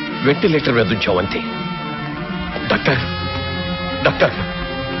 వెంటిలేటర్ మీద ఉంచావంతే. డాక్టర్, డాక్టర్,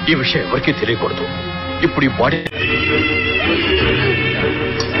 ఈ విషయం ఎవరికీ తెలియకూడదు. ఇప్పుడు ఈ బాడీ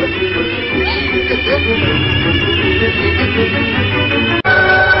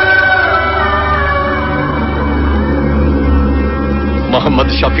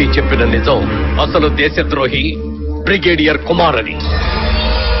మహమ్మద్ షఫీ చెప్పిన నిజం, అసలు దేశద్రోహి బ్రిగేడియర్ కుమార్ అని.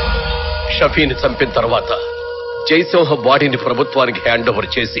 షఫీని చంపిన తర్వాత జయసింహ బాడీని ప్రభుత్వానికి హ్యాండ్ ఓవర్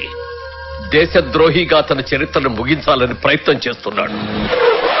చేసి దేశద్రోహిగా తన చరిత్రను ముగించాలని ప్రయత్నం చేస్తున్నాడు.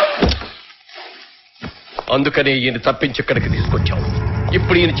 అందుకనే ఈయన తప్పించి ఇక్కడికి తీసుకొచ్చాం.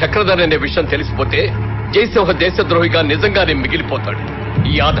 ఇప్పుడు ఈయన చక్రధర్ అనే విషయం తెలిసిపోతే జయసింహ దేశద్రోహిగా నిజంగానే మిగిలిపోతాడు.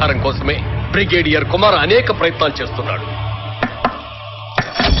 ఈ ఆధారం కోసమే బ్రిగేడియర్ కుమార్ అనేక ప్రయత్నాలు చేస్తున్నాడు.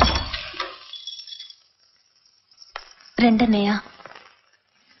 రండన్నయ్య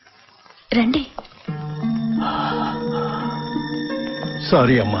రండి.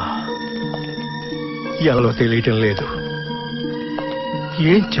 సారీ అమ్మా, ఎవరో తెలియటం లేదు,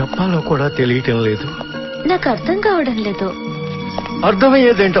 ఏం చెప్పాలో కూడా తెలియటం లేదు. నాకు అర్థం కావడం లేదు.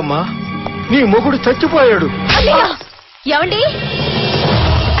 అర్థమయ్యేదేంటమ్మా, నీ మొగుడు చచ్చిపోయాడు. ఏమండి?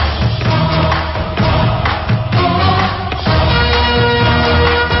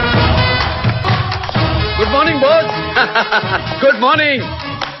 Good morning boss. Good morning.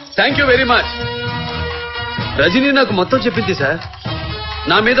 Thank you very much. Rajani నాకు మొత్తం చెప్పింది సార్.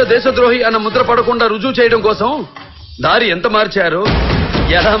 నా మీద దేశద్రోహి అన్న ముద్ర పడకుండా రుజువు చేయడం కోసం దారి ఎంత మార్చారు,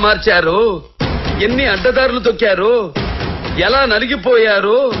 ఎలా మార్చారు, ఎన్ని అడ్డదారులు తొక్కారు, ఎలా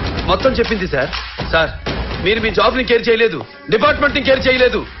నలిగిపోయారు మొత్తం చెప్పింది సార్. సార్ మీరు మీ జాబ్ ని కేర్ చేయలేదు, డిపార్ట్మెంట్ ని కేర్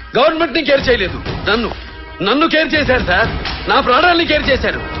చేయలేదు, గవర్నమెంట్ ని కేర్ చేయలేదు, నన్ను కేర్ చేశారు సార్. నా ప్రాణాలని కేర్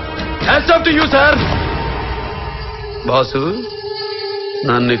చేశారు. Hats off to you sir. Boss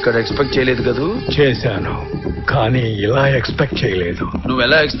నన్ను ఇక్కడ ఎక్స్పెక్ట్ చేయలేదు కదూ? చేశాను, కానీ ఇలా ఎక్స్పెక్ట్ చేయలేదు. నువ్వు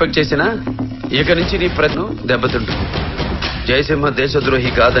ఎలా ఎక్స్పెక్ట్ చేసినా ఇక నుంచి నీ ప్రశ్న దెబ్బతింటుంది. జయసింహ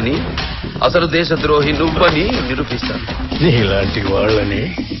దేశద్రోహి కాదని, అసలు దేశద్రోహి నువ్వని నిరూపిస్తాను. నీలాంటి వాళ్ళని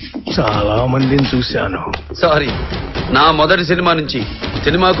చాలా మందిని చూశాను. సారీ, నా మొదటి సినిమా నుంచి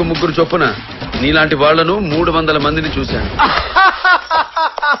సినిమాకు 3 చొప్పున నీలాంటి వాళ్లను 300 మందిని చూశాను.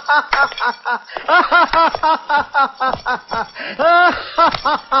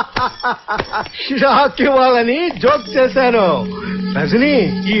 షాక్ ఇవ్వాలని జోక్ చేశాను. రజనీ,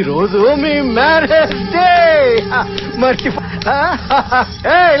 ఈ రోజు మీ మ్యారేజ్ డే. మర్చిపో.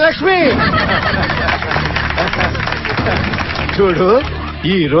 లక్ష్మి చూడు,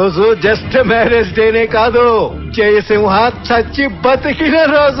 ఈ రోజు జస్ట్ మ్యారేజ్ డేనే కాదు, జయసింహ చచ్చి బతికిన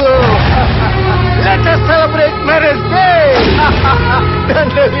రోజు. Let us celebrate marriage day.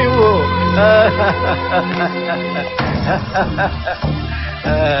 దండలివ్వు.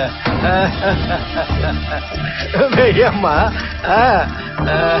 వెయ్యమ్మా.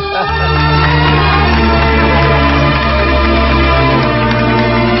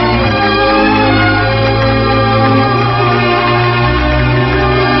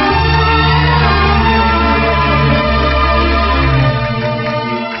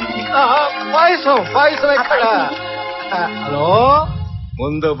 పాయసం ఎక్కడ? హలో,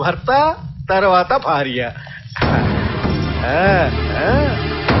 ముందు భర్త తర్వాత భార్య.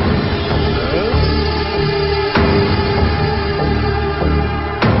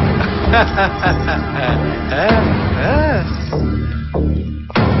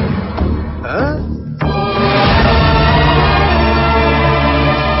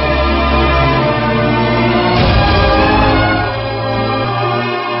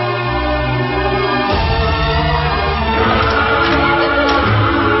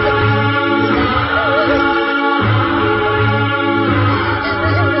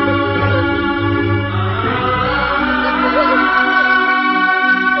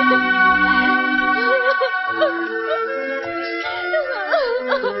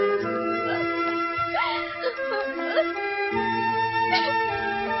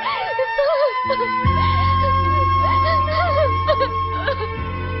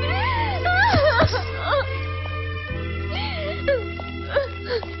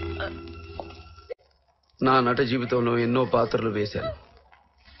 నా నట జీవితంలో ఎన్నో పాత్రలు వేశాను,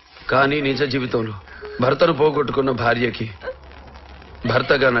 కానీ నిజ జీవితంలో భర్తను పోగొట్టుకున్న భార్యకి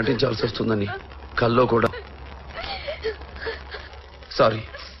భర్తగా నటించాల్సి వస్తుందని కల్లో కూడా. సారీ,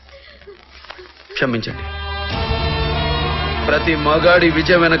 క్షమించండి. ప్రతి మగాడి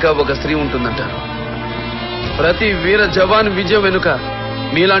విజయం వెనుక ఒక స్త్రీ ఉంటుందంటారు. ప్రతి వీర జవాన్ విజయం వెనుక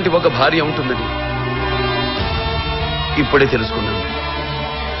మీలాంటి ఒక భార్య ఉంటుందని ఇప్పుడే తెలుసుకున్నాను.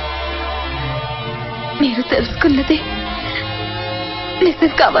 మీరు తెలుసుకున్నదే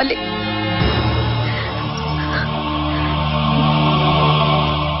నిజం కావాలి.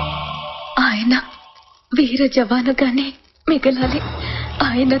 ఆయన వీర జవానుగానే మిగలాలి,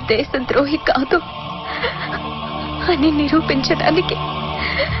 ఆయన దేశద్రోహి కాదు అని నిరూపించడానికి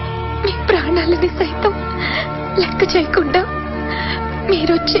మీ ప్రాణాలని సైతం లెక్క చేయకుండా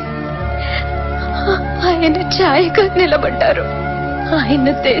మీరొచ్చి ఆయన ఛాయగా నిలబడ్డారు. ఆయన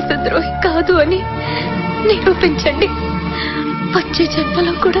దేశద్రోహి కాదు అని నిరూపించండి. వచ్చే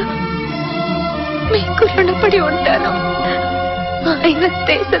జన్మలో కూడా మీకు రుణపడి ఉంటాను. ఆయన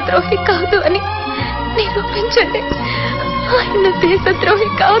దేశద్రోహి కాదు అని నిరూపించండి. ఆయన దేశద్రోహి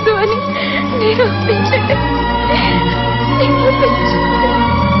కాదు అని నిరూపించండి.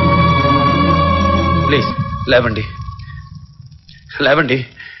 ప్లీజ్ లేవండి, లేవండి.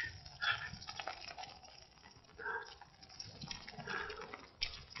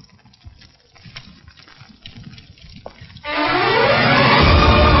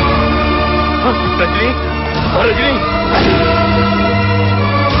 రజనీ, రజనీ,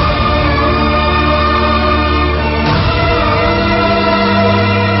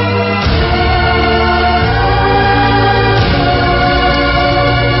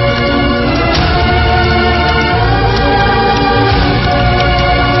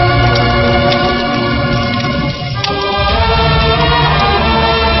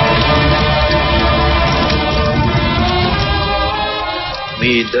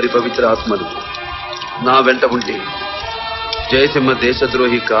 మీ ఇద్దరి పవిత్ర ఆత్మలు నా వెంట ఉంటే జయసింహ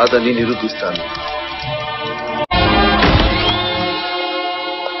దేశద్రోహి కాదని నిరూపిస్తాను.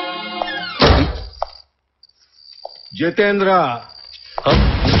 జితేంద్ర,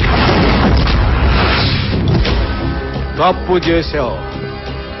 తప్పు చేశావు,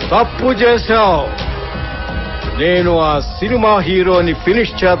 తప్పు చేశావు. నేను ఆ సినిమా హీరోని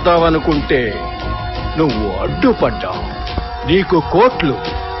ఫినిష్ చేద్దామనుకుంటే నువ్వు అడ్డుపడ్డావు. నీకు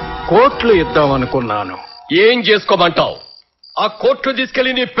కోట్లు ఇద్దామనుకున్నాను. ఏం చేసుకోమంటావు? ఆ కోట్లు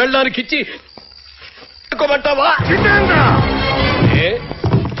తీసుకెళ్లి నీ పెళ్ళానికి ఇచ్చి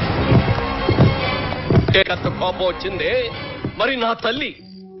కోపం వచ్చిందే. మరి నా తల్లి,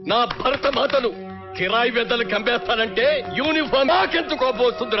 నా భరత మాతను కిరాయి వెద్దలు కంపేస్తానంటే యూనిఫామ్ నాకెంత కోపం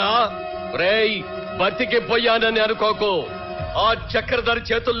వస్తుందిరా? రేయ్, బతికి పోయానని అనుకోకు. ఆ చక్రధరి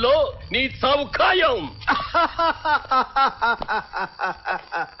చేతుల్లో నీ చావు ఖాయం.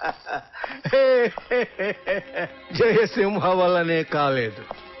 జయసింహ వల్లనే కాలేదు,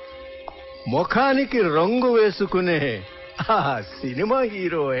 ముఖానికి రంగు వేసుకునే ఆ సినిమా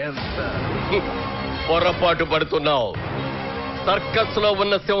హీరో ఎంత పొరపాటు పడుతున్నావు. సర్కస్ లో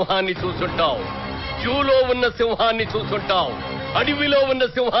ఉన్న సింహాన్ని చూసుంటావు, జూలో ఉన్న సింహాన్ని చూసుంటావు, అడవిలో ఉన్న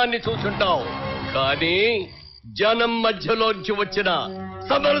సింహాన్ని చూసుంటావు. కానీ జనం మధ్యలోంచి వచ్చిన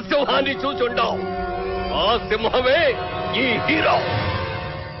సమర సింహాన్ని చూసుంటావు. ఆ సింహమే ఈ హీరో.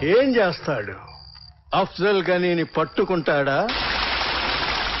 ఏం చేస్తాడు? అఫ్జల్ గనీని పట్టుకుంటాడా?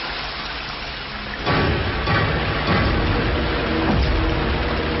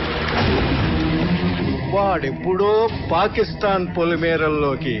 వాడెప్పుడో పాకిస్తాన్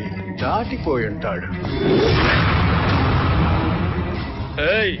పొలిమేరల్లోకి దాటిపోయి ఉంటాడు.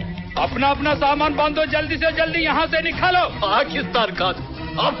 अपना अपना सामान बांधो, जल्दी से जल्दी यहाँ से निकालो. పాకిస్తాన్ కాదు,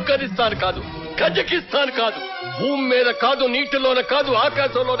 ఆఫ్ఘనిస్తాన్ కాదు, కజకిస్తాన్ కాదు, భూమి మీద కాదు, నీటిలోన కాదు,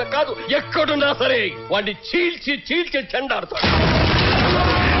 ఆకాశంలోన కాదు, ఎక్కడున్నా సరే వాడిని చీల్చి చీల్చి చెండాడతాడు.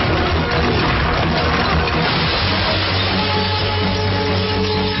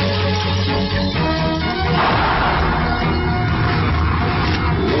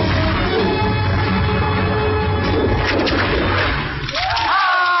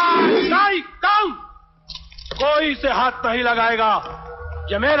 कोई इसे हाथ नहीं लगाएगा.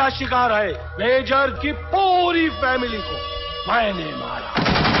 ये मेरा शिकार है. मेजर की पूरी फैमिली को मैंने मारा.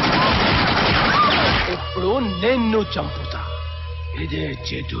 ఇప్పుడు నిన్ను చంపుతా ఇదే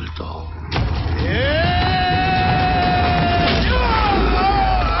చేతులతో.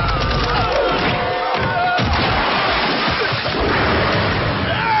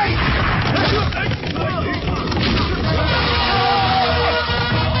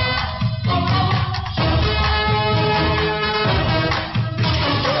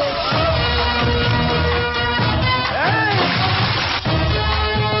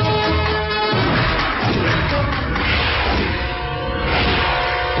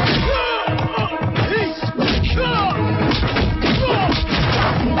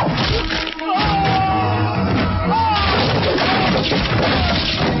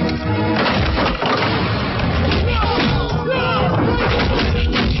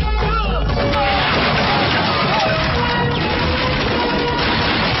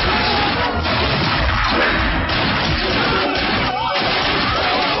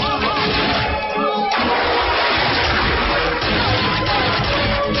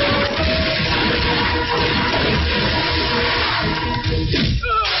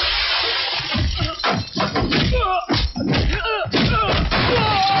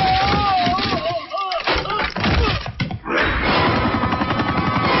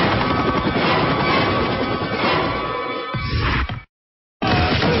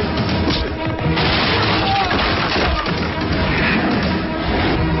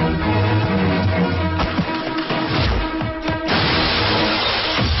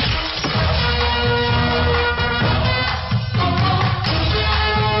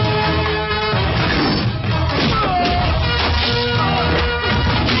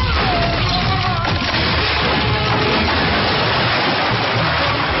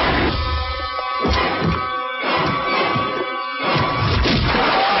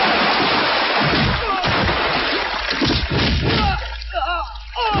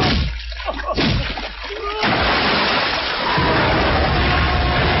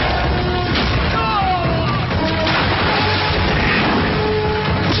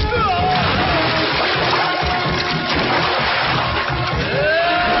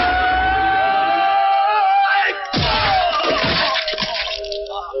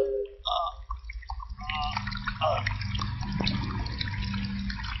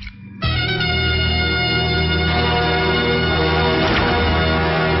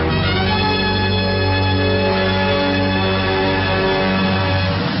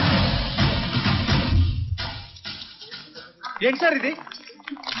 ఏంటి సార్ ఇది?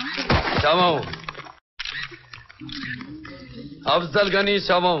 శవం అఫ్జల్ గనీ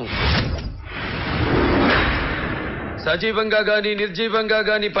శవం సజీవంగా గాని నిర్జీవంగా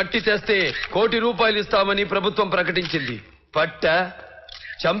గాని పట్టి తెస్తే ₹1,00,00,000 ఇస్తామని ప్రభుత్వం ప్రకటించింది. పట్టా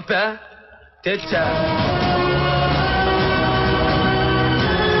చంపా తెచ్చా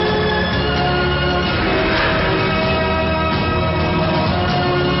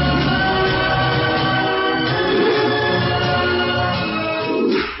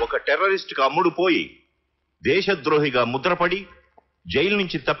ఒక టెర్రరిస్ట్ కు అమ్ముడు పోయి దేశద్రోహిగా ముద్రపడి జైలు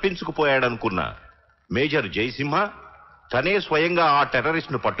నుంచి తప్పించుకుపోయాడనుకున్న మేజర్ జయసింహ తనే స్వయంగా ఆ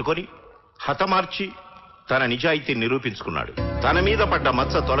టెర్రరిస్ట్ ను పట్టుకొని హతమార్చి తన నిజాయితీని నిరూపించుకున్నాడు. తన మీద పడ్డ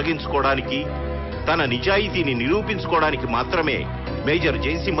మచ్చ తొలగించుకోవడానికి, తన నిజాయితీని నిరూపించుకోవడానికి మాత్రమే మేజర్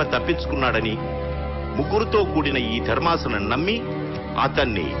జయసింహ తప్పించుకున్నాడని ముగ్గురుతో కూడిన ఈ ధర్మాసనం నమ్మి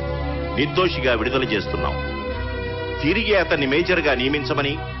అతన్ని నిర్దోషిగా విడుదల చేస్తున్నాం. తిరిగి అతన్ని మేజర్గా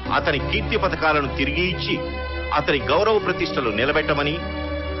నియమించమని, అతని కీర్తి పథకాలను తిరిగి ఇచ్చి అతని గౌరవ ప్రతిష్టలు నిలబెట్టమని,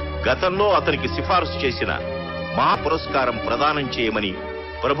 గతంలో అతనికి సిఫార్సు చేసిన మహా పురస్కారం ప్రదానం చేయమని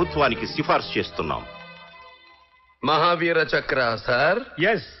ప్రభుత్వానికి సిఫార్సు చేస్తున్నాం. మహావీర చక్ర సార్?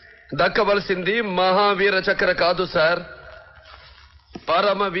 ఎస్. దక్కవలసింది మహావీర చక్ర కాదు సార్,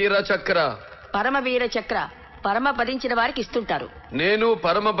 పరమవీర చక్ర. పరమవీర చక్ర పరమపదించిన వారికి ఇస్తుంటారు. నేను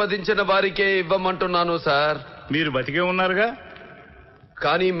పరమపదించిన వారికే ఇవ్వమంటున్నాను సార్. మీరు బతికే ఉన్నారుగా.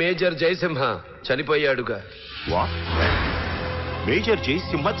 కానీ మేజర్ జయసింహ చనిపోయాడుగా. మేజర్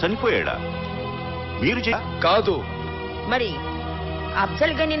జయసింహ చనిపోయాడా? మీరు కాదు. మరి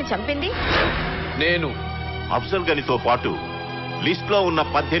అఫ్జల్ గనీని చంపింది నేను. అఫ్జల్ గనీతో పాటు లిస్ట్ లో ఉన్న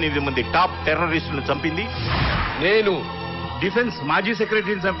 18 మంది టాప్ టెర్రరిస్టులను చంపింది నేను. డిఫెన్స్ మాజీ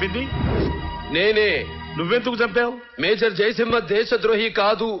సెక్రటరీని చంపింది నేనే. నువ్వెందుకు చంపావు? మేజర్ జయసింహ దేశద్రోహి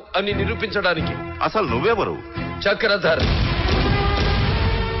కాదు అని నిరూపించడానికి. అసలు నువ్వెవరు? చక్రధర్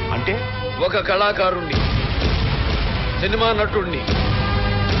అంటే ఒక కళాకారుణ్ణి, సినిమా నటుణ్ణి.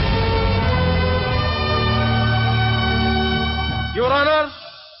 యువర్ ఆనర్,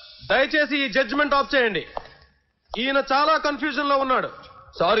 దయచేసి ఈ జడ్జిమెంట్ ఆఫ్ చేయండి. ఈయన చాలా కన్ఫ్యూజన్ లో ఉన్నాడు.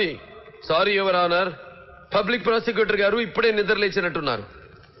 Sorry your honour. Public prosecutor గారు ఇప్పుడే నిద్రలేచినట్టున్నారు.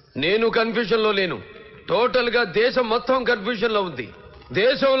 నేను కన్ఫ్యూజన్ లో లేను. టోటల్ గా దేశం మొత్తం కన్ఫ్యూజన్ లో ఉంది.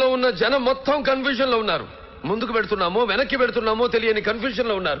 దేశంలో ఉన్న జనం మొత్తం కన్ఫ్యూజన్ లో ఉన్నారు. ముందుకు పెడుతున్నామో వెనక్కి పెడుతున్నామో తెలియని కన్ఫ్యూజన్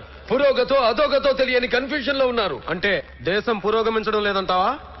లో ఉన్నారు. పురోగతో అధోగతో తెలియని కన్ఫ్యూజన్ లో ఉన్నారు. అంటే దేశం పురోగమించడం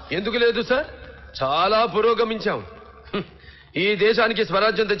లేదంటావా? ఎందుకు లేదు సార్, చాలా పురోగమించాం. ఈ దేశానికి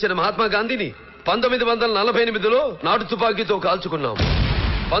స్వరాజ్యం తెచ్చిన మహాత్మా గాంధీని 1948లో నాటు తుపాకీతో కాల్చుకున్నాం.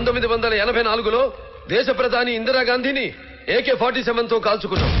 1984లో దేశ ప్రధాని ఇందిరాగాంధీని AK-47తో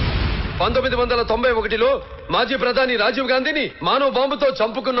కాల్చుకున్నాం. 1991లో మాజీ ప్రధాని రాజీవ్ గాంధీని మానవ బాంబుతో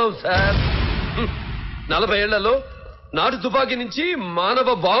చంపుకున్నాం సార్. 40 ఏళ్లలో నాటు తుపాకీ నుంచి మానవ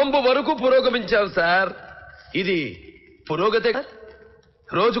బాంబు వరకు పురోగమించాం సార్. ఇది పురోగతే.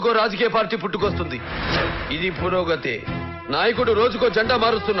 రోజుకో రాజకీయ పార్టీ పుట్టుకొస్తుంది, ఇది పురోగతే. నాయకుడు రోజుకో జెండా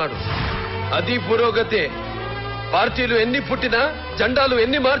మారుస్తున్నాడు, అది పురోగతే. పార్టీలు ఎన్ని పుట్టినా, జెండాలు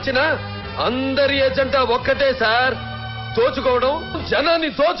ఎన్ని మార్చినా అందరి ఎజెండా ఒక్కటే సార్, తోచుకోవడం, జనాన్ని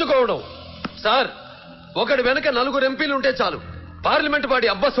తోచుకోవడం. సార్, ఒకటి వెనక 4 ఎంపీలు ఉంటే చాలు, పార్లమెంట్ వాడి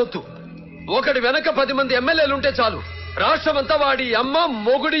అబ్బ సొత్తు. ఒకటి వెనక 10 మంది ఎమ్మెల్యేలు ఉంటే చాలు, రాష్ట్రమంతా వాడి అమ్మ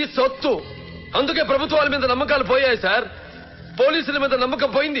మొగుడి సొత్తు. అందుకే ప్రభుత్వాల మీద నమ్మకాలు పోయాయి సార్, పోలీసుల మీద నమ్మకం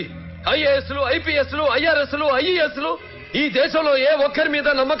పోయింది. ఐఏఎస్లు, ఐపీఎస్లు, ఐఆర్ఎస్లు, ఐఈఎస్లు, ఈ దేశంలో ఏ ఒక్కరి మీద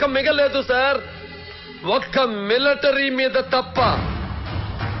నమ్మకం మిగలేదు సార్, ఒక్క మిలిటరీ మీద తప్ప.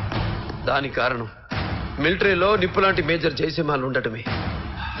 దానికి కారణం మిలిటరీలో నిప్పులాంటి మేజర్ జయసింహాలు ఉండటమే.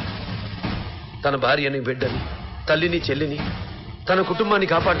 తన భార్యని, బిడ్డని, తల్లిని, చెల్లిని, తన కుటుంబాన్ని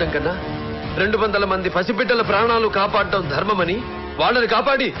కాపాడటం కన్నా 200 మంది పసిబిడ్డల ప్రాణాలు కాపాడటం ధర్మమని వాళ్ళని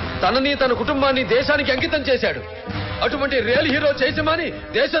కాపాడి తనని, తన కుటుంబాన్ని దేశానికి అంకితం చేశాడు. అటువంటి రియల్ హీరో జయసింహాని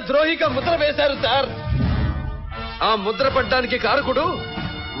దేశద్రోహిగా ముద్ర వేశారు సార్. ఆ ముద్ర పడ్డానికి కారకుడు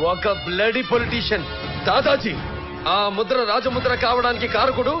ఒక బ్లడీ పొలిటీషియన్ దాదాజీ. ఆ ముద్ర రాజముద్ర కావడానికి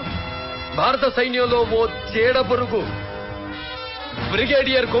కారకుడు భారత సైన్యంలో ఓ చీడ పురుగు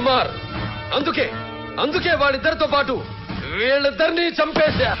బ్రిగేడియర్ కుమార్. అందుకే వాళ్ళిద్దరితో పాటు వీళ్ళిద్దరినీ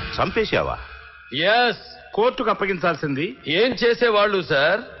చంపేశావా? ఎస్. కోర్టుకు అప్పగించాల్సింది. ఏం చేసేవాళ్ళు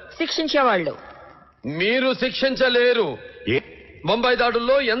సార్? శిక్షించేవాళ్ళు. మీరు శిక్షించలేరు. బొంబాయి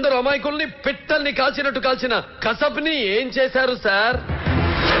దాడుల్లో ఎందరో అమాయకుల్ని పిట్టల్ని కాల్చినట్టు కాల్చిన కసబ్ని ఏం చేశారు సార్?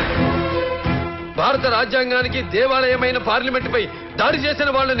 భారత రాజ్యాంగానికి దేవాలయమైన పార్లమెంటుపై దాడి చేసిన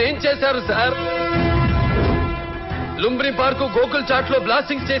వాళ్ళని ఏం చేశారు సార్? లుంబ్ని పార్కు, గోకుల్ చాట్ లో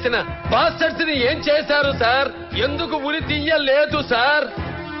బ్లాస్టింగ్ చేసిన బాస్టర్స్ ని ఏం చేశారు సార్? ఎందుకు ఉరి తీయలేదు సార్?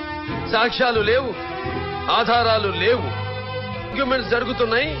 సాక్ష్యాలు లేవు, ఆధారాలు లేవు, ఆర్గ్యుమెంట్స్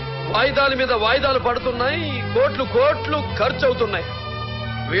జరుగుతున్నాయి, వాయిదాల మీద వాయిదాలు పడుతున్నాయి, కోట్లు కోట్లు ఖర్చు అవుతున్నాయి.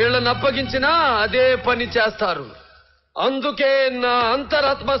 వీళ్ళని అప్పగించినా అదే పని చేస్తారు. అందుకే నా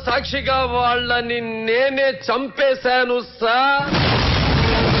అంతరాత్మ సాక్షిగా వాళ్ళని నేనే చంపేశాను సార్.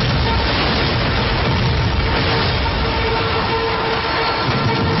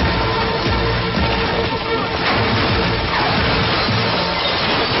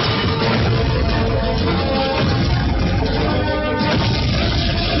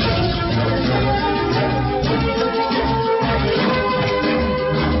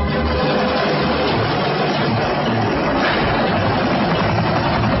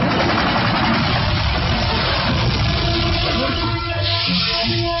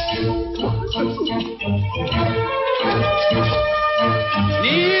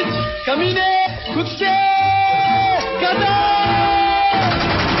 नीच कमीने कुत्ते गधा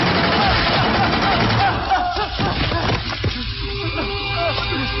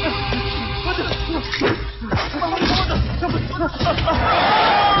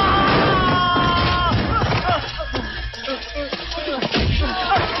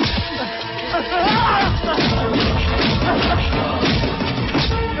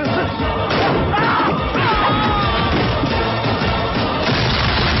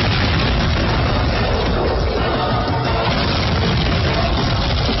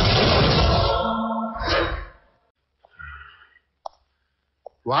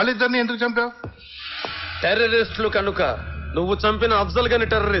వాళ్ళిద్దరిని ఎందుకు చంపావు? టెర్రరిస్టులు కనుక. నువ్వు చంపిన అఫ్జల్ గని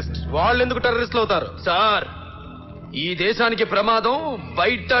టెర్రరిస్ట్, వాళ్ళు ఎందుకు టెర్రరిస్టులు అవుతారు? సార్, ఈ దేశానికి ప్రమాదం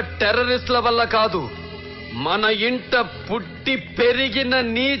బయట టెర్రరిస్టుల వల్ల కాదు, మన ఇంట పుట్టి పెరిగిన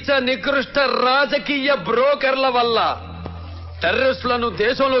నీచ నికృష్ట రాజకీయ బ్రోకర్ల వల్ల. టెర్రరిస్టులను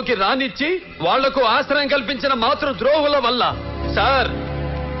దేశంలోకి రానిచ్చి వాళ్లకు ఆశ్రయం కల్పించిన మాతృ ద్రోహుల వల్ల. సార్,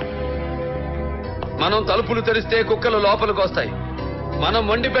 మనం తలుపులు తెరిస్తే కుక్కలు లోపలికి వస్తాయి, మనం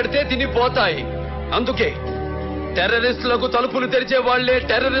వండి పెడితే తినిపోతాయి. అందుకే టెర్రరిస్టులకు తలుపులు తెరిచే వాళ్లే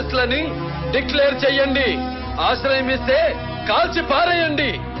టెర్రరిస్టులని డిక్లేర్ చెయ్యండి. ఆశ్రయం ఇస్తే కాల్చి పారేయండి.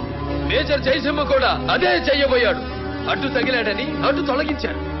 మేజర్ జయసింహ కూడా అదే చెయ్యబోయాడు. అడ్డు తగిలాడని అడ్డు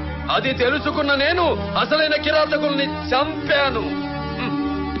తొలగించాడు. అది తెలుసుకున్న నేను అసలైన కిరాతకుల్ని చంపాను.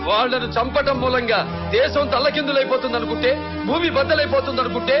 వాళ్లను చంపటం మూలంగా దేశం తల్లకిందులైపోతుందనుకుంటే, భూమి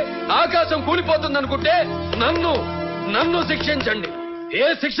బద్దలైపోతుందనుకుంటే, ఆకాశం కూలిపోతుందనుకుంటే నన్ను శిక్షించండి. ఏ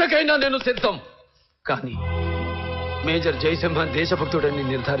శిక్షకైనా నేను సిద్ధం. కానీ మేజర్ జయసింహ దేశభక్తుడని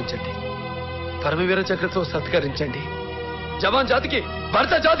నిర్ధారించండి. పరమవీర చక్రతో సత్కరించండి. జవాన్ జాతికి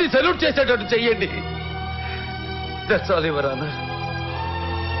భర్త జాతి సెల్యూట్ చేసేటట్టు చెయ్యండి. That's all your honour.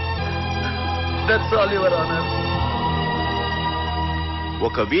 That's all your honour.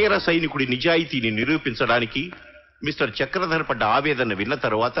 ఒక వీర సైనికుడి నిజాయితీని నిరూపించడానికి మిస్టర్ చక్రధర్ పడ్డ ఆవేదన విన్న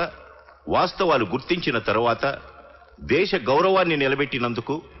తరువాత, వాస్తవాలు గుర్తించిన తరువాత, దేశ గౌరవాన్ని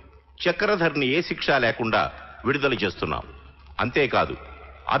నిలబెట్టినందుకు చక్రధర్ని ఏ శిక్ష లేకుండా విడుదల చేస్తున్నాం. అంతేకాదు,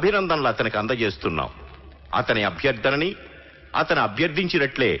 అభినందనలు అతనికి అందజేస్తున్నాం. అతని అభ్యర్థనని అతను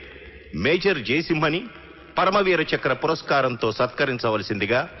అభ్యర్థించినట్లే మేజర్ జయసింహని పరమవీర చక్ర పురస్కారంతో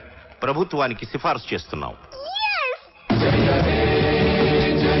సత్కరించవలసిందిగా ప్రభుత్వానికి సిఫార్సు చేస్తున్నాం.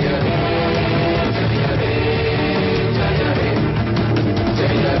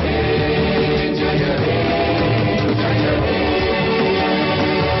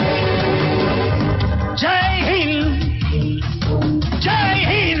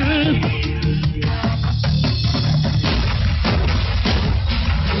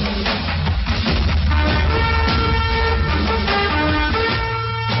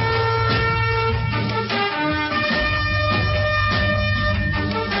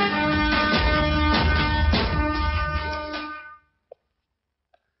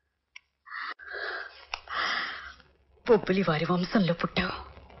 బొబ్బులి వారి వంశంలో పుట్టావు.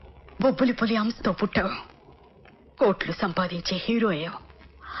 బొబ్బులి పులి అంశతో పుట్టావు. కోట్లు సంపాదించే హీరో అయ్యావు.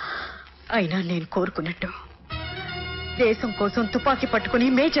 అయినా నేను కోరుకున్నట్టు దేశం కోసం తుపాకీ పట్టుకుని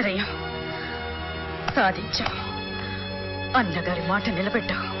మేజర్ అయ్యావు. సాధించావు. అన్నగారి మాట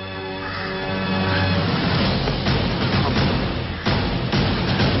నిలబెట్టావు.